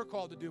is what we're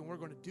called to do, and we're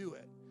going to do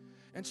it.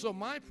 And so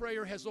my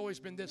prayer has always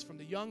been this, from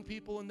the young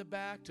people in the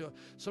back to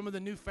some of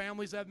the new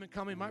families that have been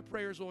coming. My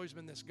prayer has always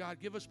been this: God,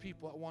 give us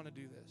people that want to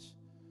do this.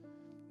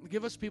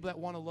 Give us people that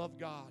want to love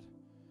God,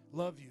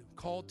 love you,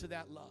 called to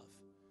that love.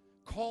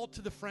 Called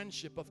to the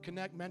friendship of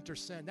connect, mentor,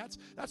 send.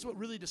 That's what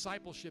really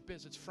discipleship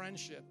is. It's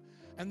friendship.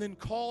 And then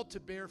called to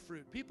bear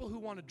fruit. People who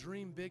want to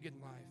dream big in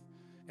life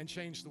and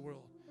change the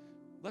world.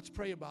 Let's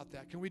pray about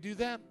that. Can we do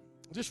that?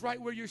 Just right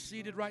where you're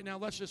seated right now,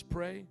 let's just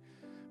pray.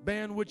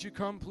 Band, would you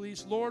come,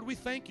 please? Lord, we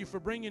thank you for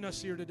bringing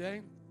us here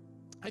today.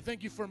 I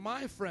thank you for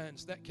my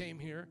friends that came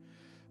here,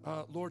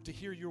 Lord, to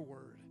hear your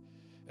word.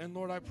 And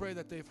Lord, I pray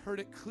that they've heard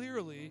it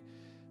clearly,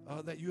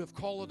 that you have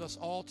called us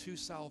all to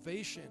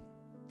salvation.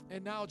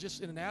 And now,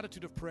 just in an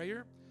attitude of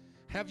prayer,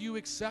 have you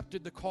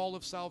accepted the call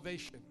of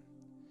salvation?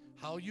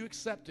 How you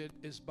accept it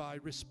is by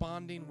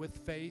responding with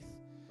faith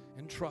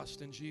and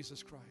trust in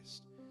Jesus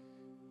Christ.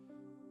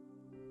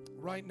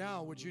 Right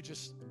now, would you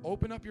just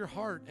open up your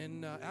heart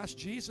and ask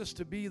Jesus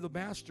to be the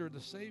master, the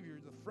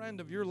Savior, the friend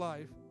of your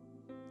life,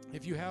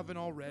 if you haven't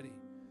already.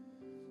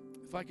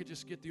 If I could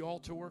just get the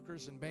altar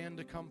workers and band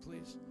to come,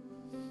 please.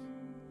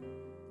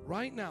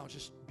 Right now,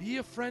 just be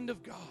a friend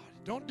of God.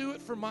 Don't do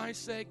it for my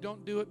sake.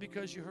 Don't do it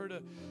because you heard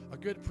a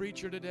good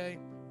preacher today.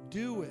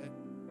 Do it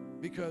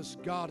because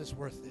God is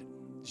worth it.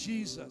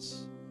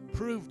 Jesus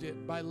proved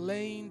it by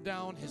laying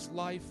down his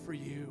life for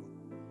you.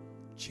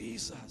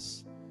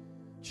 Jesus.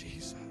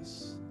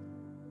 Jesus.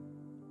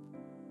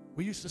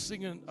 We used to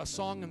sing a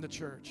song in the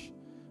church.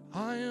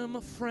 I am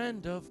a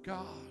friend of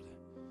God.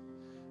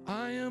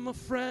 I am a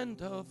friend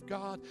of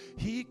God.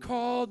 He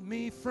called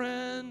me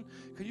friend.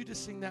 Could you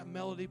just sing that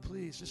melody,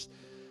 please? Just,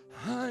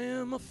 I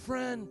am a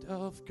friend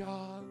of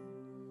God.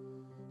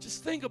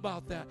 Just think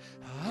about that.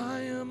 I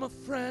am a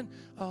friend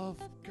of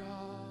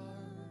God.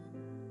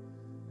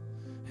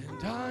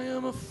 And I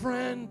am a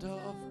friend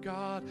of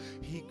God.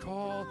 He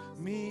called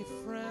me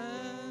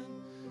friend.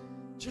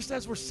 Just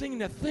as we're singing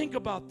that, think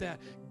about that.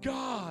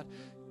 God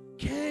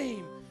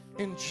came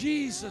in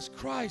Jesus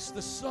Christ,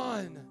 the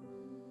Son,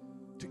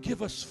 to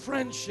give us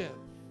friendship,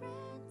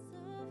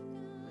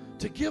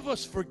 to give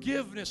us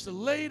forgiveness, to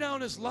lay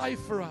down his life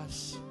for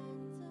us.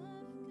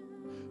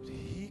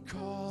 He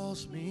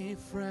calls me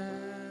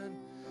friend.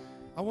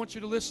 I want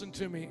you to listen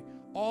to me.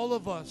 All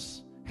of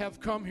us have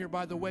come here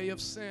by the way of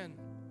sin.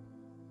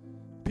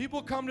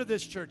 People come to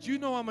this church. You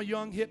know I'm a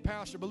young, hip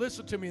pastor, but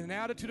listen to me. In an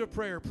attitude of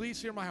prayer, please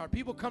hear my heart.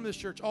 People come to this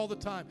church all the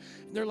time.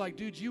 And they're like,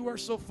 dude, you are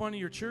so funny.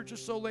 Your church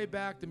is so laid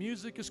back. The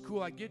music is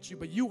cool. I get you.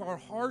 But you are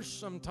harsh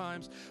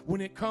sometimes when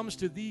it comes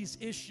to these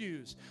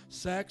issues.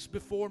 Sex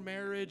before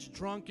marriage,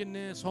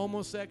 drunkenness,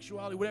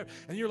 homosexuality, whatever.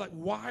 And you're like,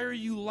 why are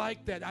you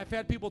like that? I've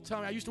had people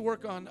tell me. I used to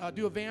work on,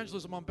 do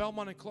evangelism on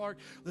Belmont and Clark.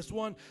 This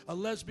one, a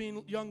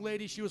lesbian young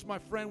lady, she was my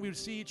friend. We would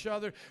see each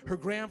other. Her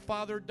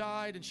grandfather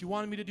died, and she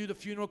wanted me to do the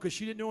funeral because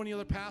she didn't know any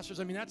other pastors pastors.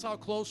 I mean, that's how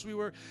close we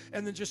were.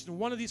 And then just in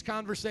one of these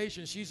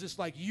conversations, she's just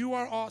like, you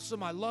are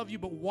awesome. I love you,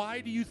 but why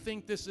do you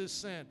think this is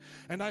sin?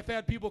 And I've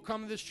had people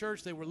come to this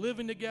church. They were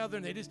living together,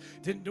 and they just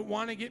didn't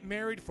want to get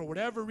married for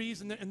whatever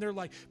reason. And they're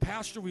like,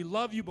 Pastor, we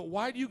love you, but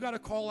why do you got to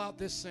call out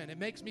this sin? It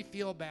makes me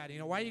feel bad. You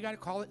know, why you got to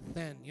call it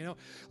sin? You know,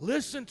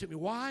 listen to me.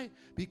 Why?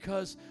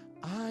 Because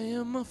I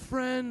am a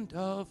friend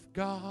of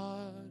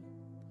God.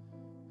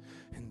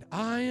 And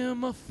I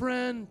am a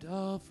friend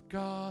of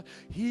God.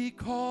 He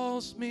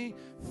calls me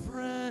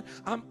friend.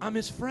 I'm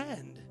his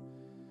friend.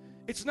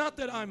 It's not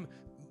that I'm,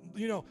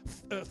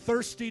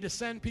 thirsty to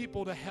send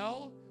people to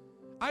hell.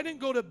 I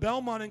didn't go to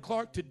Belmont and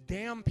Clark to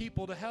damn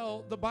people to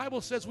hell. The Bible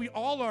says we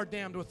all are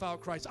damned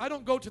without Christ. I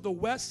don't go to the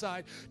west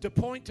side to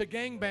point to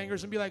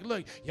gangbangers and be like,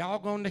 look, y'all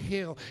going to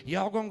hell.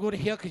 Y'all going to go to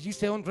hell because you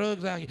selling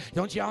drugs out here.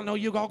 Don't y'all know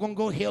you all going to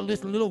go to hell?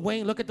 Listen, Lil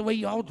Wayne, look at the way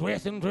y'all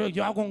dressing drugs.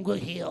 Y'all going to go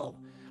to hell.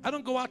 I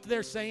don't go out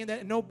there saying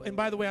that. And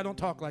by the way, I don't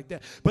talk like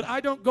that. But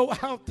I don't go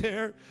out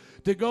there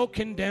to go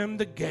condemn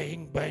the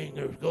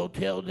gangbangers. Go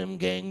tell them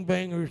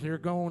gangbangers they're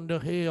going to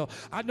hell.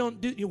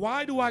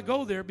 Why do I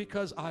go there?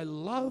 Because I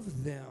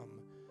love them.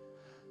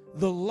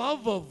 The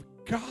love of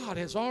God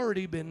has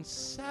already been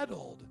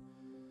settled.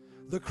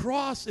 The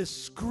cross is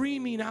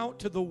screaming out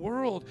to the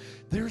world.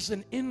 There's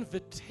an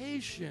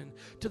invitation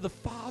to the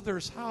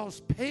Father's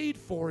house paid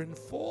for in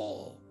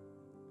full.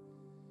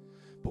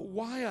 But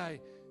why I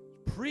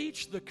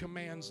preach the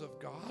commands of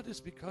God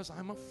is because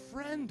I'm a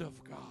friend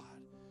of God.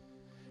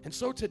 And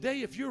so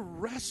today, if you're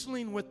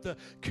wrestling with the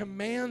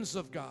commands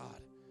of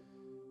God,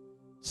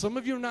 some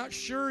of you are not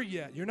sure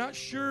yet. You're not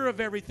sure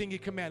of everything he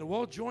commanded.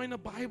 Well, join a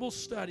Bible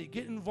study.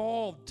 Get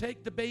involved.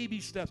 Take the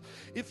baby steps.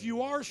 If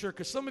you are sure,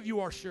 because some of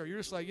you are sure. You're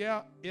just like,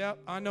 yeah,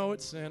 I know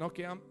it's sin.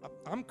 Okay,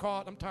 I'm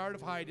caught. I'm tired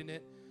of hiding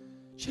it.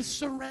 Just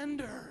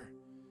surrender.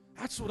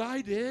 That's what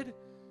I did.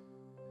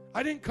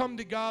 I didn't come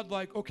to God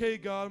like, okay,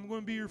 God, I'm going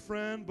to be your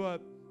friend,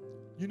 but,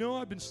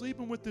 I've been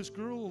sleeping with this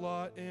girl a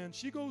lot, and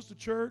she goes to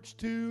church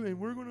too, and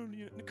we're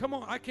going to, come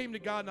on. I came to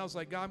God, and I was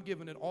like, God, I'm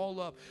giving it all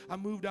up. I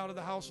moved out of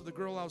the house with the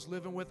girl I was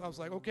living with. I was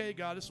like, okay,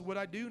 God, this is what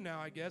I do now,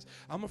 I guess.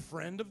 I'm a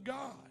friend of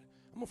God.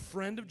 I'm a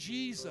friend of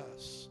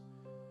Jesus.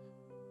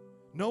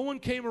 No one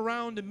came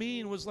around to me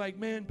and was like,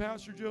 man,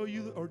 Pastor Joe,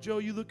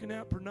 you looking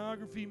at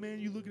pornography, man,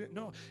 you looking at,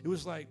 no. It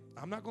was like,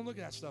 I'm not going to look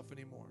at that stuff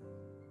anymore.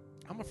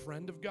 I'm a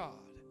friend of God.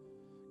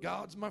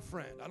 God's my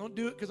friend. I don't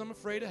do it because I'm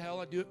afraid of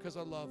hell. I do it because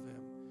I love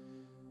him.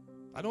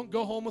 I don't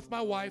go home with my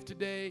wife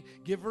today,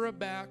 give her a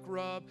back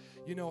rub,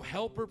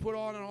 help her put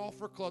on and off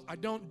her clothes. I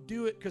don't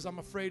do it because I'm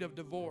afraid of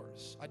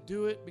divorce. I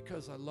do it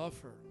because I love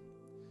her.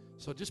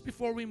 So just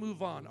before we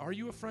move on, are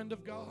you a friend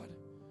of God?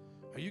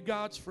 Are you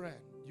God's friend?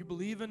 You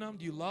believe in him?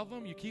 Do you love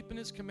him? You keeping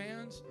his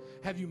commands?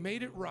 Have you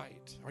made it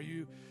right? Are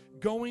you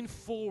going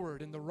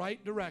forward in the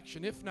right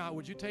direction? If not,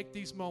 would you take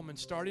these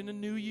moments, starting a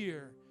new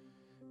year,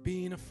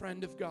 being a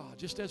friend of God,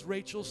 just as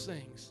Rachel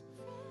sings?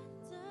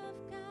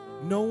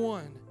 No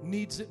one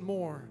needs it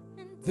more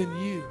than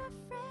you,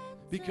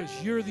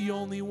 because you're the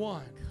only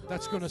one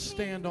that's going to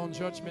stand on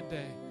Judgment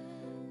Day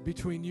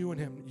between you and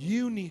him.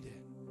 You need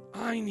it.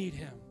 I need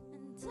him.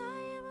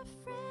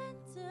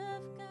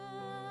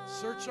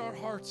 Search our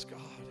hearts,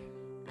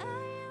 God.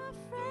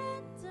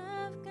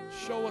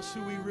 Show us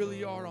who we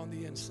really are on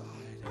the inside.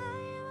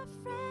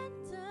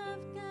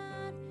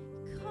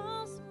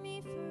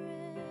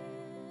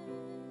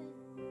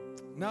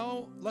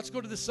 Now, let's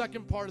go to the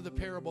second part of the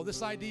parable,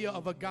 this idea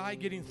of a guy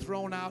getting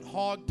thrown out,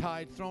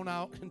 hogtied, thrown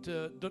out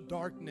into the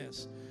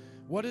darkness.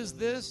 What is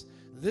this?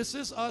 This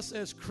is us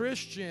as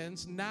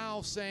Christians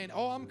now saying,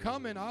 oh, I'm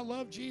coming. I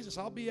love Jesus.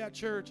 I'll be at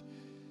church.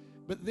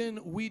 But then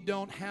we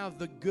don't have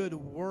the good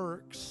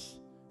works,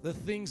 the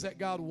things that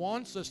God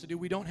wants us to do.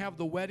 We don't have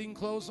the wedding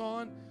clothes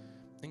on.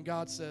 And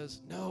God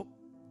says, nope,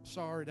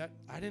 sorry,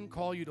 I didn't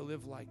call you to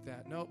live like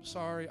that. Nope,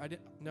 sorry,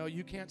 no,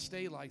 you can't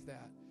stay like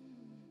that.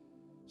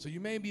 So you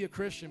may be a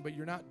Christian, but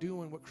you're not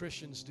doing what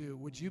Christians do.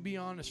 Would you be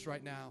honest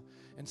right now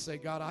and say,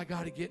 God, I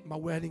got to get my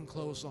wedding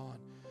clothes on.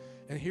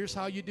 And here's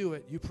how you do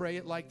it. You pray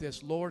it like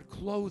this: Lord,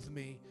 clothe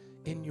me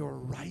in your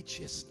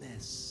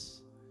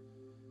righteousness.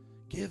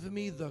 Give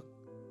me the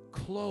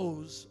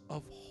clothes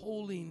of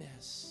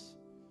holiness.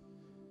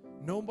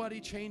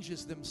 Nobody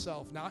changes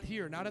themselves. Not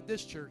here, not at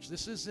this church.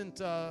 This isn't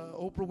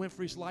Oprah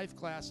Winfrey's life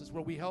classes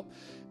where we help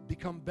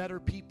become better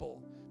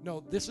people.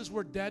 No, this is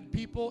where dead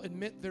people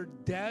admit they're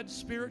dead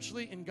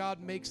spiritually and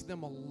God makes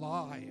them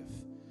alive.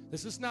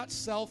 This is not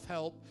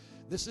self-help.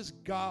 This is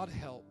God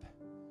help.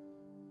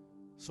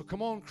 So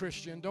come on,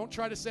 Christian. Don't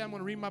try to say, I'm going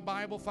to read my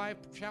Bible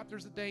 5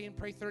 chapters a day and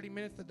pray 30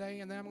 minutes a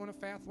day, and then I'm going to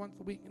fast once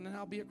a week, and then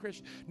I'll be a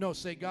Christian. No,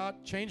 say,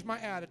 God, change my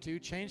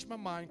attitude, change my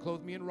mind,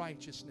 clothe me in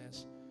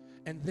righteousness,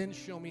 and then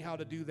show me how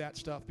to do that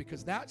stuff,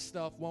 because that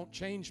stuff won't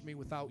change me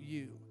without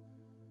you.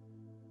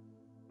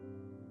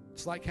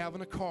 It's like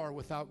having a car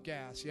without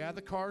gas. Yeah,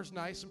 the car's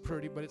nice and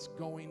pretty, but it's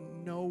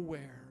going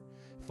nowhere.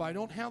 If I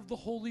don't have the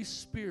Holy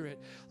Spirit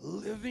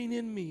living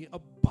in me,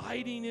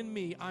 abiding in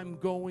me, I'm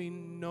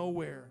going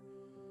nowhere,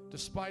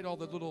 despite all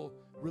the little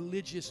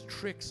religious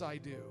tricks I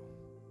do.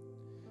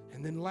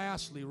 And then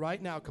lastly,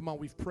 right now, come on,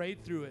 we've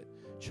prayed through it.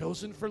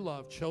 Chosen for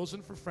love,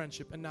 chosen for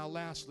friendship. And now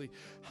lastly,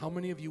 how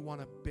many of you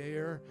want to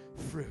bear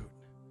fruit?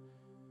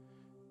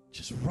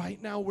 Just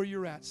right now where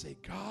you're at, say,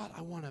 God,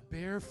 I want to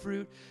bear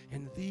fruit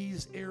in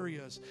these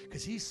areas.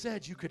 Because he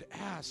said you could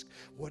ask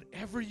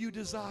whatever you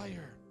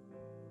desire.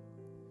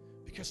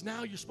 Because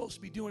now you're supposed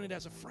to be doing it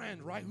as a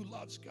friend, right, who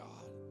loves God.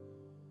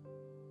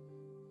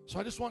 So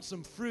I just want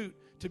some fruit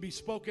to be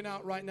spoken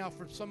out right now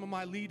for some of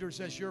my leaders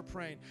as you're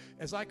praying.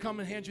 As I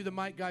come and hand you the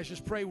mic, guys,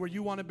 just pray where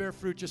you want to bear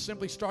fruit. Just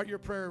simply start your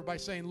prayer by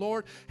saying,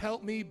 Lord,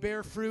 help me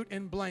bear fruit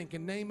in blank,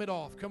 and name it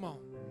off. Come on.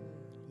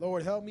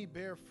 Lord, help me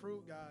bear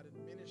fruit, God,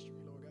 in ministry,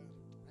 Lord God.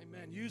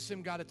 Amen. Use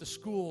him, God, at the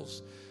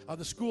schools,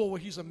 the school where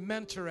he's a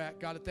mentor at,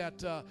 God, at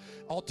that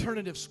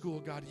alternative school,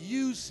 God.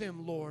 Use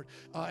him, Lord,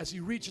 as he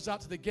reaches out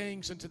to the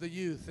gangs and to the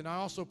youth. And I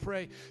also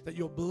pray that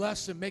you'll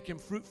bless him, make him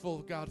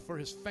fruitful, God, for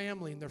his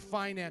family and their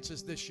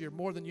finances this year,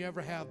 more than you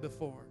ever have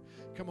before.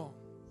 Come on.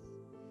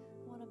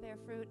 I want to bear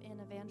fruit in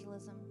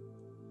evangelism.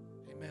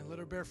 Amen. Let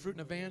her bear fruit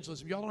in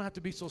evangelism. Y'all don't have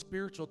to be so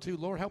spiritual, too.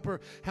 Lord, help her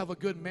have a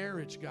good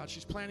marriage, God.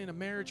 She's planning a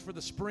marriage for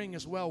the spring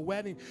as well,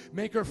 wedding.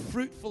 Make her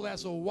fruitful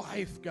as a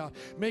wife, God.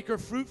 Make her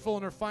fruitful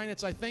in her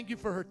finance. I thank you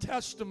for her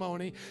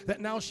testimony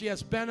that now she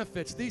has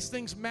benefits. These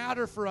things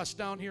matter for us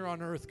down here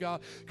on earth,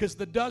 God, because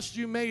the dust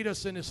you made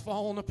us in is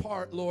falling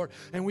apart, Lord.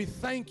 And we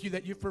thank you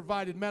that you've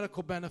provided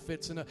medical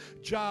benefits and a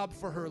job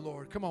for her,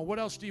 Lord. Come on, what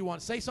else do you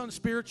want? Say something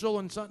spiritual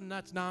and something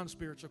that's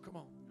non-spiritual. Come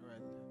on.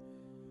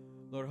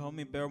 Lord, help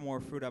me bear more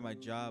fruit at my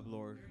job,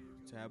 Lord,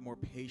 to have more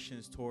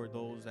patience toward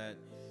those that,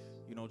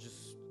 they don't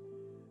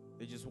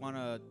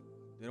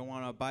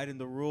want to abide in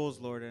the rules,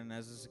 Lord. And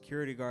as a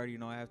security guard,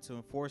 I have to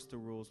enforce the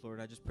rules,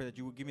 Lord. I just pray that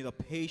you would give me the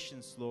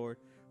patience, Lord,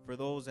 for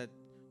those that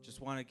just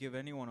want to give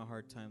anyone a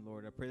hard time,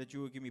 Lord. I pray that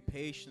you would give me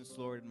patience,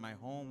 Lord, in my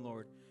home,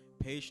 Lord.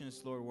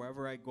 Patience, Lord,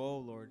 wherever I go,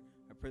 Lord.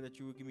 I pray that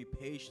you would give me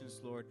patience,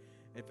 Lord.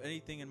 If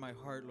anything in my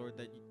heart, Lord,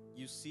 that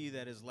you see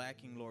that is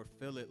lacking, Lord,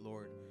 fill it,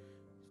 Lord,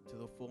 to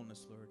the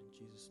fullness, Lord, in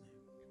Jesus' name.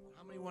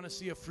 How many want to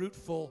see a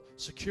fruitful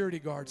security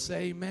guard?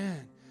 Say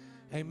amen.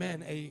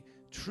 Amen. A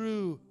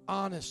true,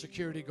 honest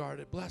security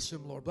guard. Bless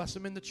him, Lord. Bless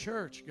him in the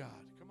church, God.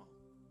 Come on.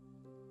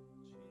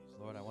 Jesus,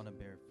 Lord, I want to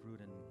bear fruit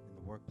in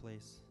the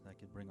workplace that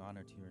could bring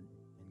honor to your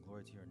and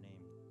glory to your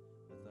name.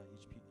 With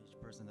each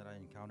person that I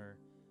encounter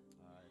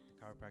at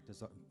the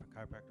chiropractor's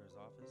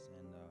office,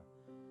 and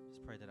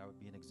just pray that I would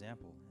be an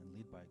example and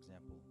lead by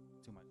example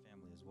to my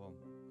family as well.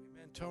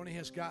 Amen. Tony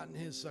has gotten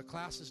his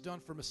classes done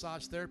for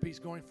massage therapy. He's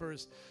going for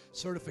his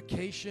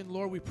certification.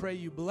 Lord, we pray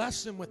you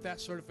bless him with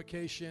that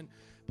certification.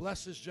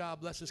 Bless his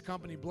job. Bless his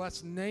company.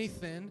 Bless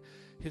Nathan,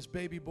 his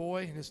baby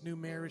boy, and his new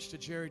marriage to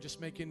Jerry, just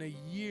making a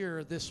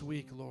year this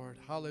week, Lord.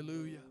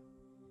 Hallelujah.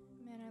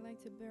 Man, I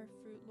like to bear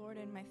fruit, Lord,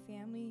 in my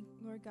family,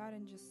 Lord God,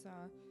 and just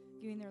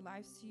giving their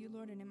lives to you,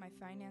 Lord, and in my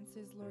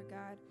finances, Lord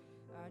God.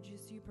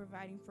 Just you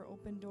providing for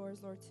open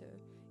doors, Lord, to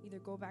either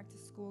go back to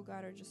school,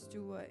 God, or just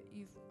do what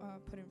you've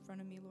put in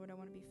front of me, Lord. I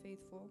want to be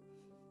faithful.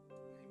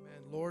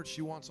 Amen. Lord,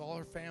 she wants all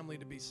her family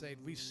to be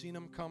saved. We've seen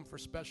them come for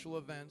special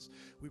events.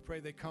 We pray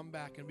they come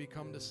back and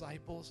become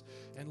disciples.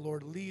 And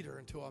Lord, lead her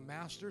into a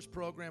master's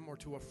program or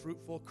to a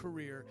fruitful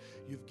career.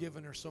 You've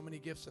given her so many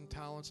gifts and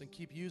talents, and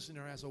keep using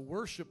her as a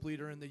worship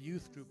leader in the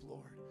youth group,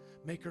 Lord.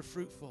 Make her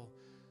fruitful.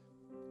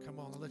 Come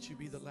on, I'll let you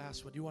be the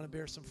last one. Do you want to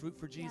bear some fruit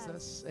for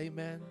Jesus? Yes.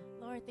 Amen.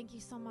 Lord, thank you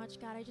so much,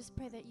 God. I just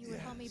pray that you would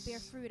help me bear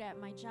fruit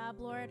at my job,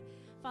 Lord.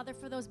 Father,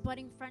 for those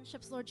budding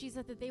friendships, Lord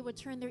Jesus, that they would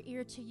turn their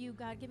ear to you,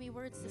 God. Give me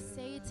words to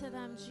say to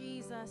them,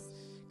 Jesus.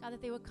 God,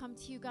 that they would come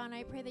to you, God. And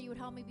I pray that you would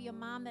help me be a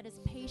mom that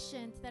is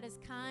patient, that is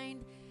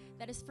kind,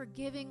 that is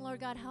forgiving, Lord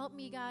God. Help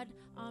me, God,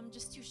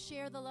 just to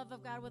share the love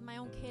of God with my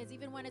own kids.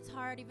 Even when it's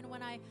hard, even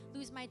when I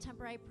lose my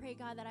temper, I pray,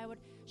 God, that I would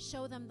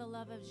show them the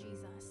love of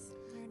Jesus.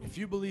 If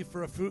you believe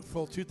for a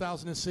fruitful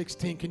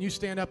 2016, can you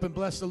stand up and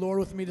bless the Lord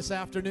with me this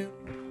afternoon?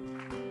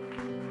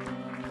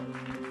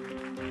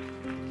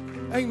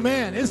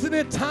 Amen. Isn't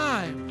it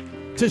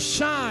time to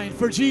shine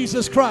for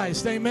Jesus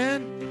Christ?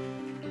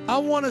 Amen. I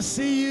want to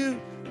see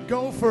you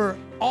go for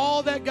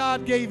all that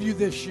God gave you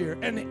this year.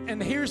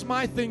 And here's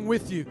my thing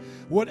with you.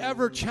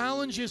 Whatever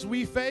challenges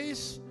we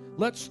face,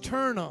 let's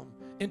turn them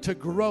into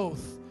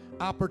growth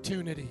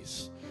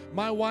opportunities.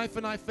 My wife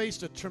and I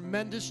faced a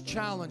tremendous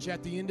challenge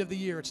at the end of the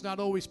year. It's not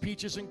always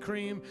peaches and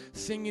cream,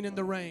 singing in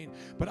the rain,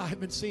 but I've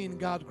been seeing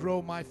God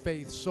grow my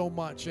faith so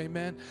much,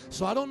 amen?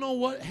 So I don't know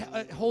what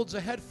holds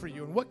ahead for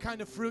you and what kind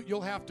of fruit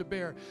you'll have to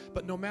bear,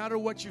 but no matter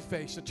what you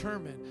face,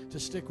 determine to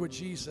stick with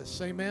Jesus,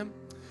 amen?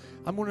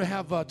 I'm going to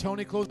have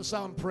Tony close us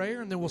out in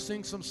prayer, and then we'll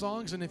sing some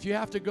songs, and if you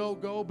have to go,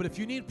 go. But if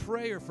you need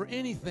prayer for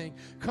anything,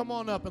 come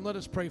on up and let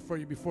us pray for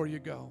you before you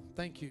go.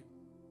 Thank you.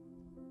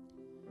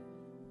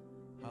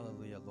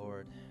 Hallelujah,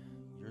 Lord.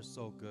 You're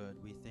so good.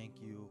 We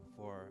thank you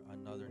for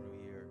another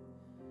new year.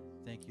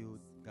 Thank you,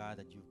 God,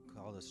 that you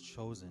called us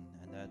chosen,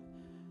 and that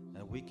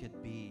we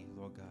could be,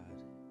 Lord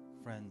God,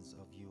 friends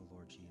of you,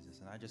 Lord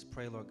Jesus. And I just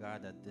pray, Lord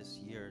God, that this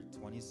year,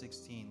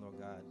 2016, Lord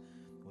God,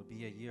 would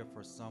be a year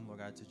for some, Lord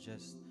God, to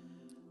just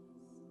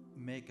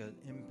make an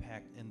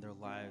impact in their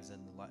lives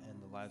and the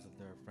lives of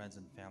their friends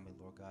and family,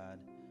 Lord God.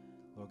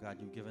 Lord God,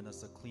 you've given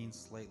us a clean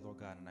slate, Lord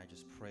God, and I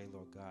just pray,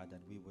 Lord God, that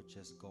we would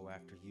just go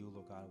after you,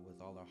 Lord God, with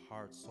all our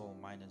heart, soul,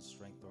 mind, and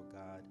strength, Lord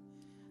God.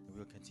 And we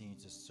will continue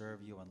to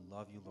serve you and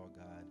love you, Lord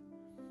God.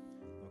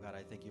 Lord God,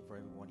 I thank you for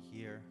everyone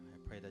here. I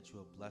pray that you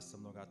will bless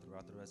them, Lord God,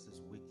 throughout the rest of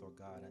this week, Lord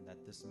God, and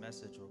that this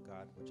message, Lord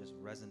God, would just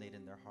resonate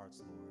in their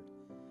hearts, Lord.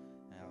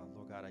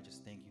 Lord God, I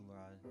just thank you,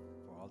 Lord,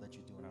 for all that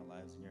you do in our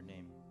lives. In your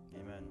name,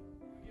 amen.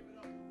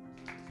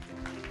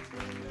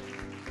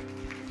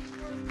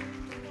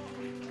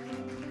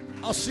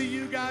 I'll see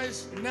you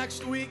guys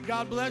next week.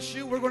 God bless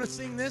you. We're going to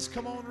sing this.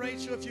 Come on,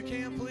 Rachel, if you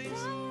can,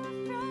 please.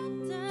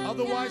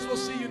 Otherwise, we'll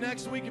see you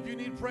next week. If you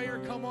need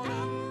prayer, come on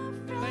up.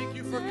 Thank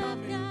you for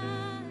coming.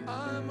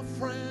 I'm a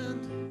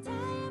friend.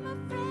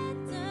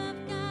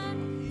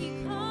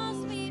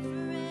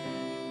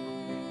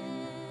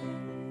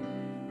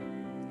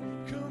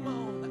 Come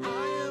on,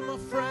 I am a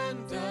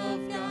friend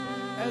of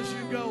God. As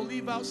you go,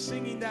 leave out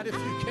singing that if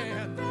you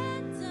can.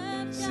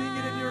 Sing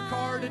it in your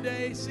car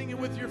today. Sing it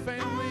with your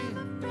family.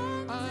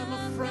 I'm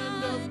a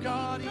friend of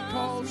God. He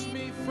calls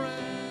me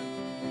friend.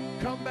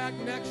 Come back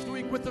next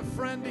week with a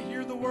friend to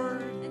hear the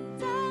word.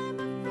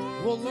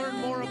 We'll learn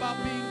more about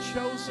being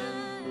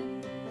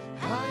chosen.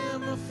 I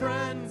am a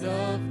friend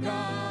of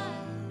God.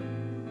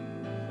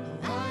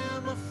 I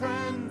am a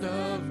friend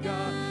of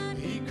God.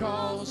 He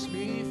calls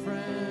me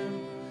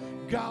friend.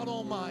 God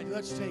Almighty.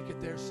 Let's take it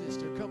there,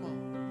 sister. Come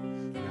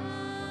on.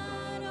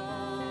 God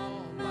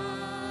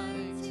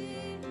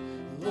Almighty,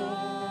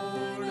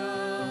 Lord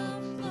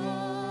of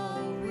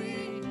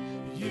glory,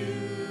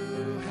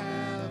 you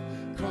have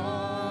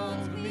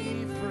called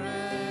me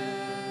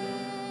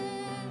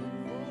friend.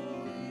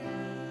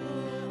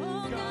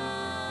 Oh,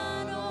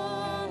 God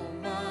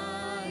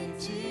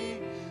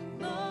Almighty,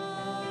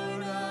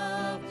 Lord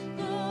of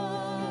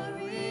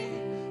glory,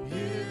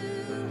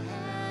 you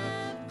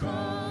have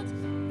called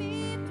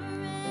me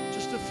friend.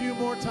 Just a few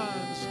more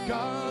times.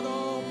 God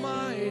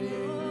Almighty,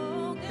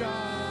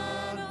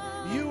 God,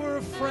 you were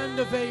a friend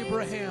of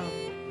Abraham.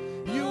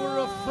 You were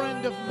a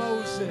friend of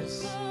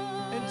Moses.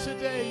 And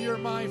today you're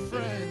my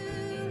friend.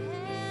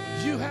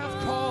 You have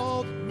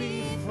called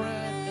me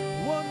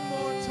friend. One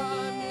more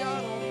time,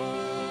 God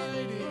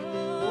Almighty.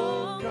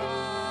 Oh,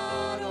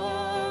 God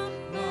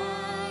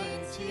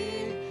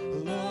Almighty,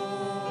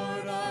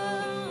 Lord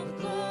of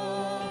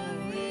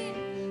glory,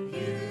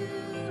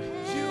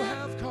 you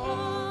have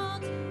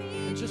called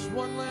me. And just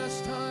one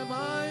last time,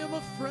 I am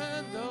a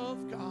friend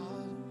of God.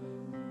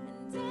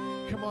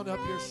 Come on up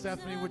here,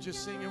 Stephanie. Would you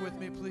sing it with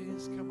me,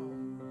 please? Come on.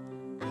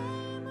 I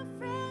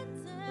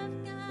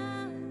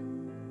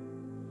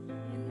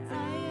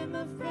am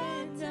a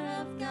friend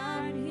of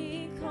God,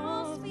 He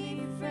calls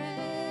me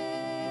friend.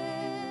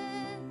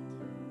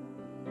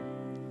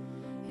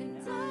 And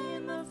I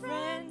am a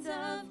friend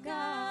of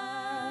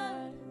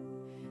God.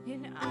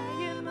 And I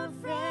am a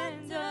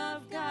friend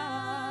of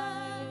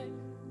God.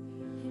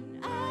 And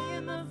I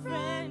am a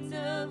friend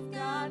of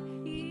God,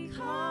 He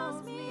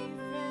calls me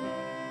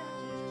friend.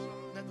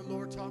 That the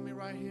Lord taught me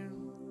right here.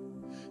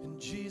 And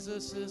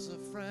Jesus is a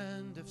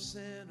friend of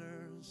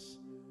sinners.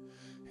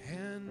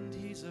 And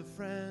He's a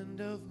friend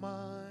of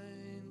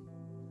mine.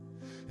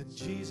 And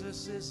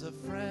Jesus is a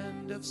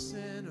friend of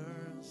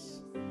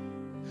sinners.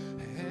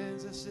 And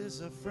Jesus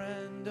is a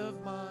friend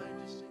of mine.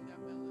 Just sing that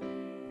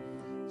melody.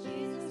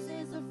 Jesus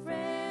is a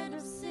friend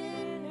of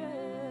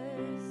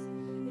sinners.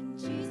 And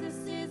Jesus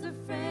is a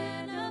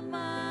friend of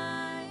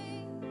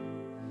mine.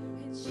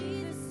 And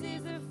Jesus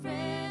is a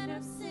friend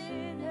of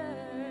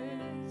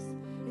sinners.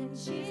 And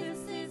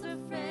Jesus is a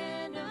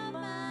friend of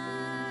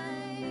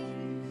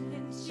mine.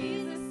 And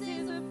Jesus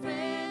is a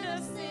friend of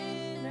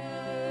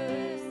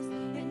sinners.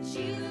 And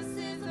Jesus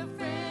is a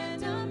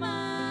friend of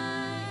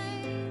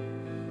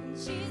mine.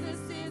 Jesus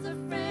is a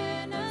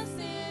friend of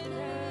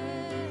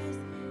sinners.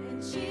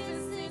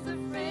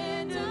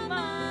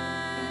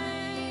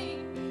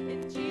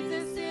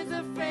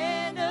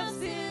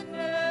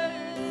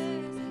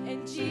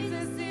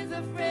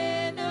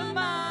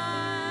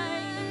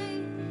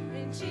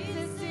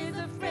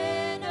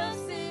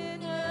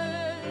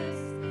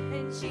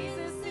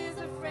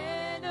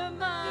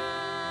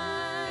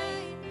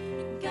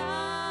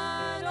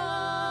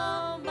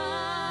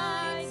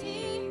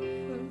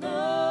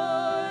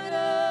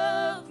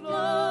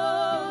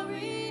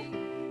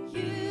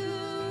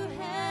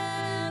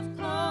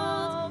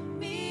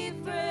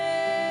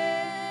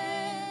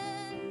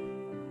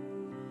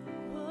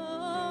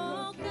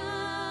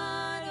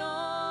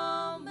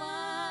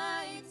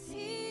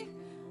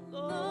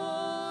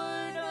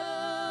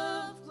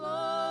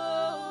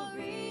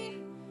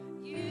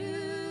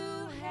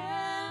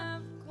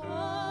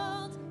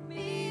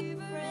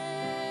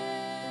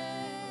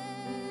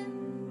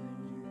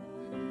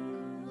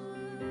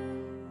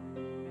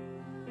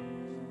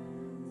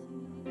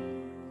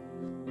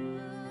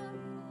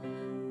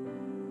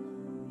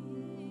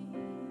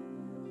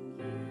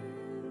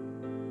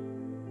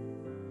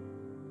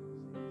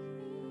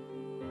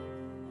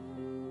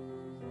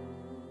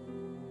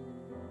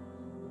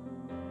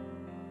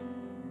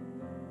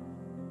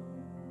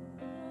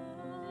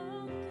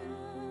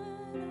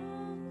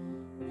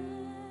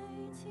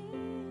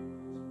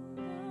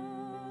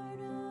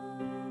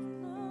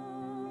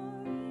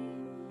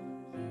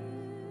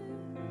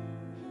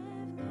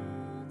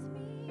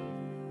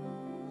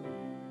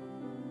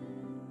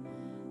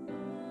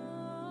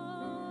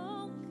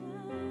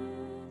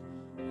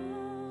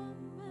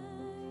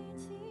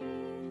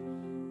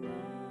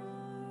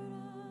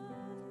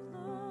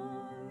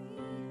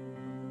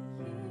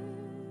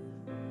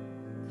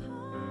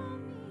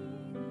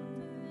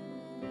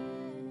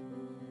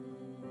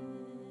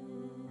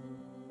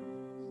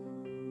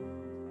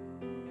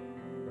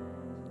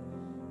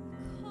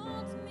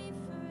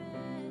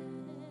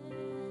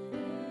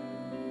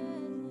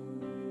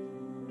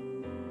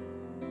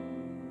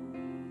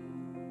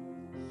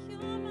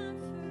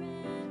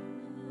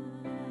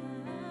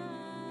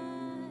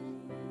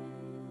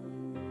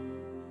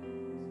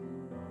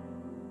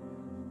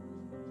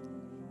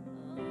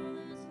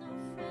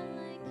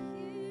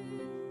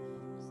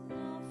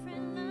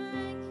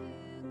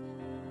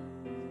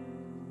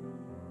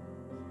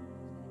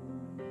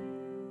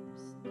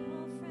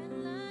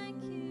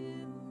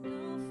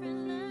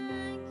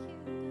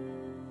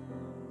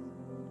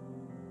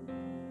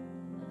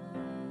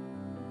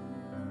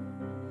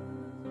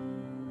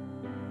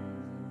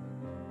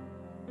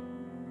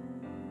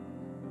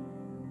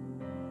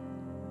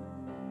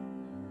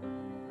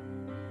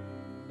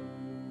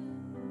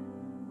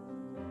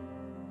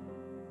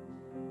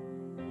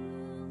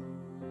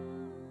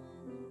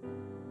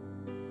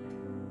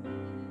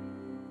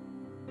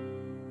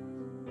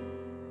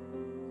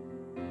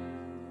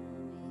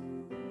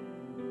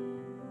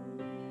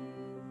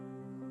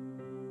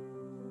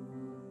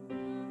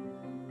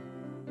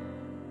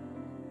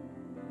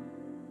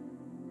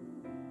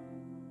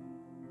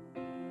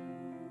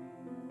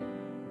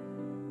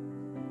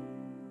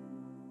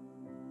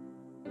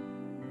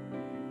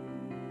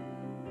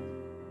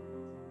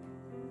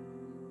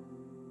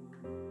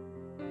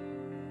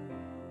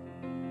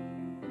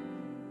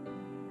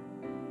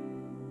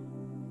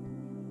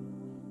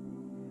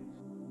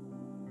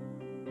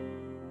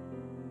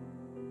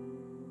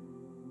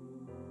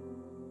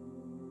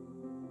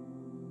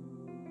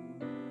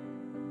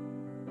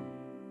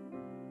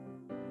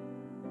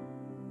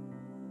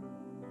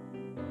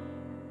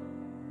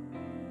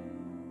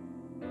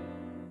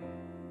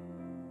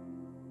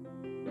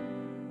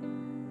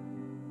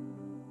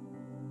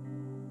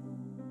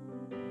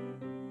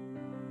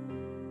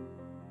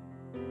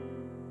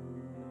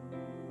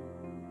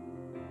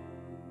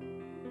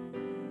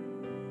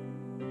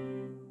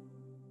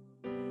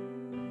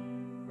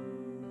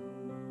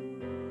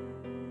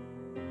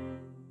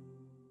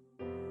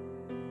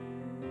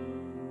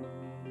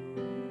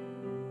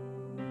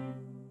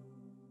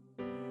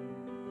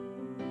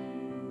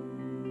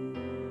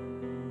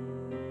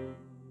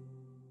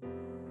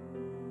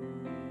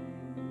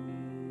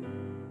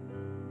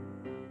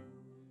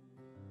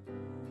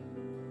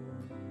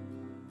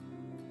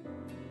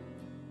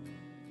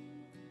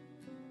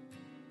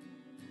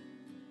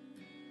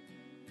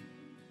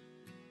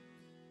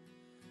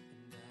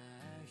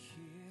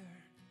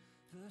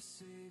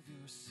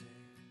 Savior say,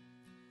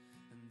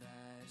 and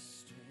thy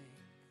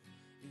strength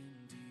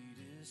indeed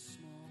is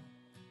small.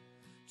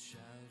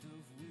 Child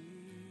of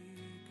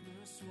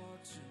weakness,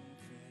 watch and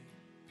pray.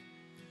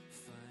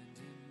 Find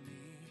in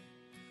me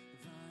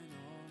thine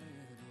all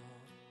in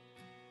all.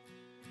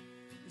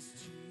 As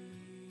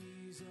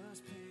Jesus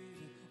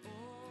paid it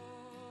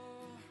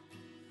all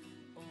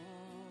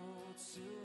to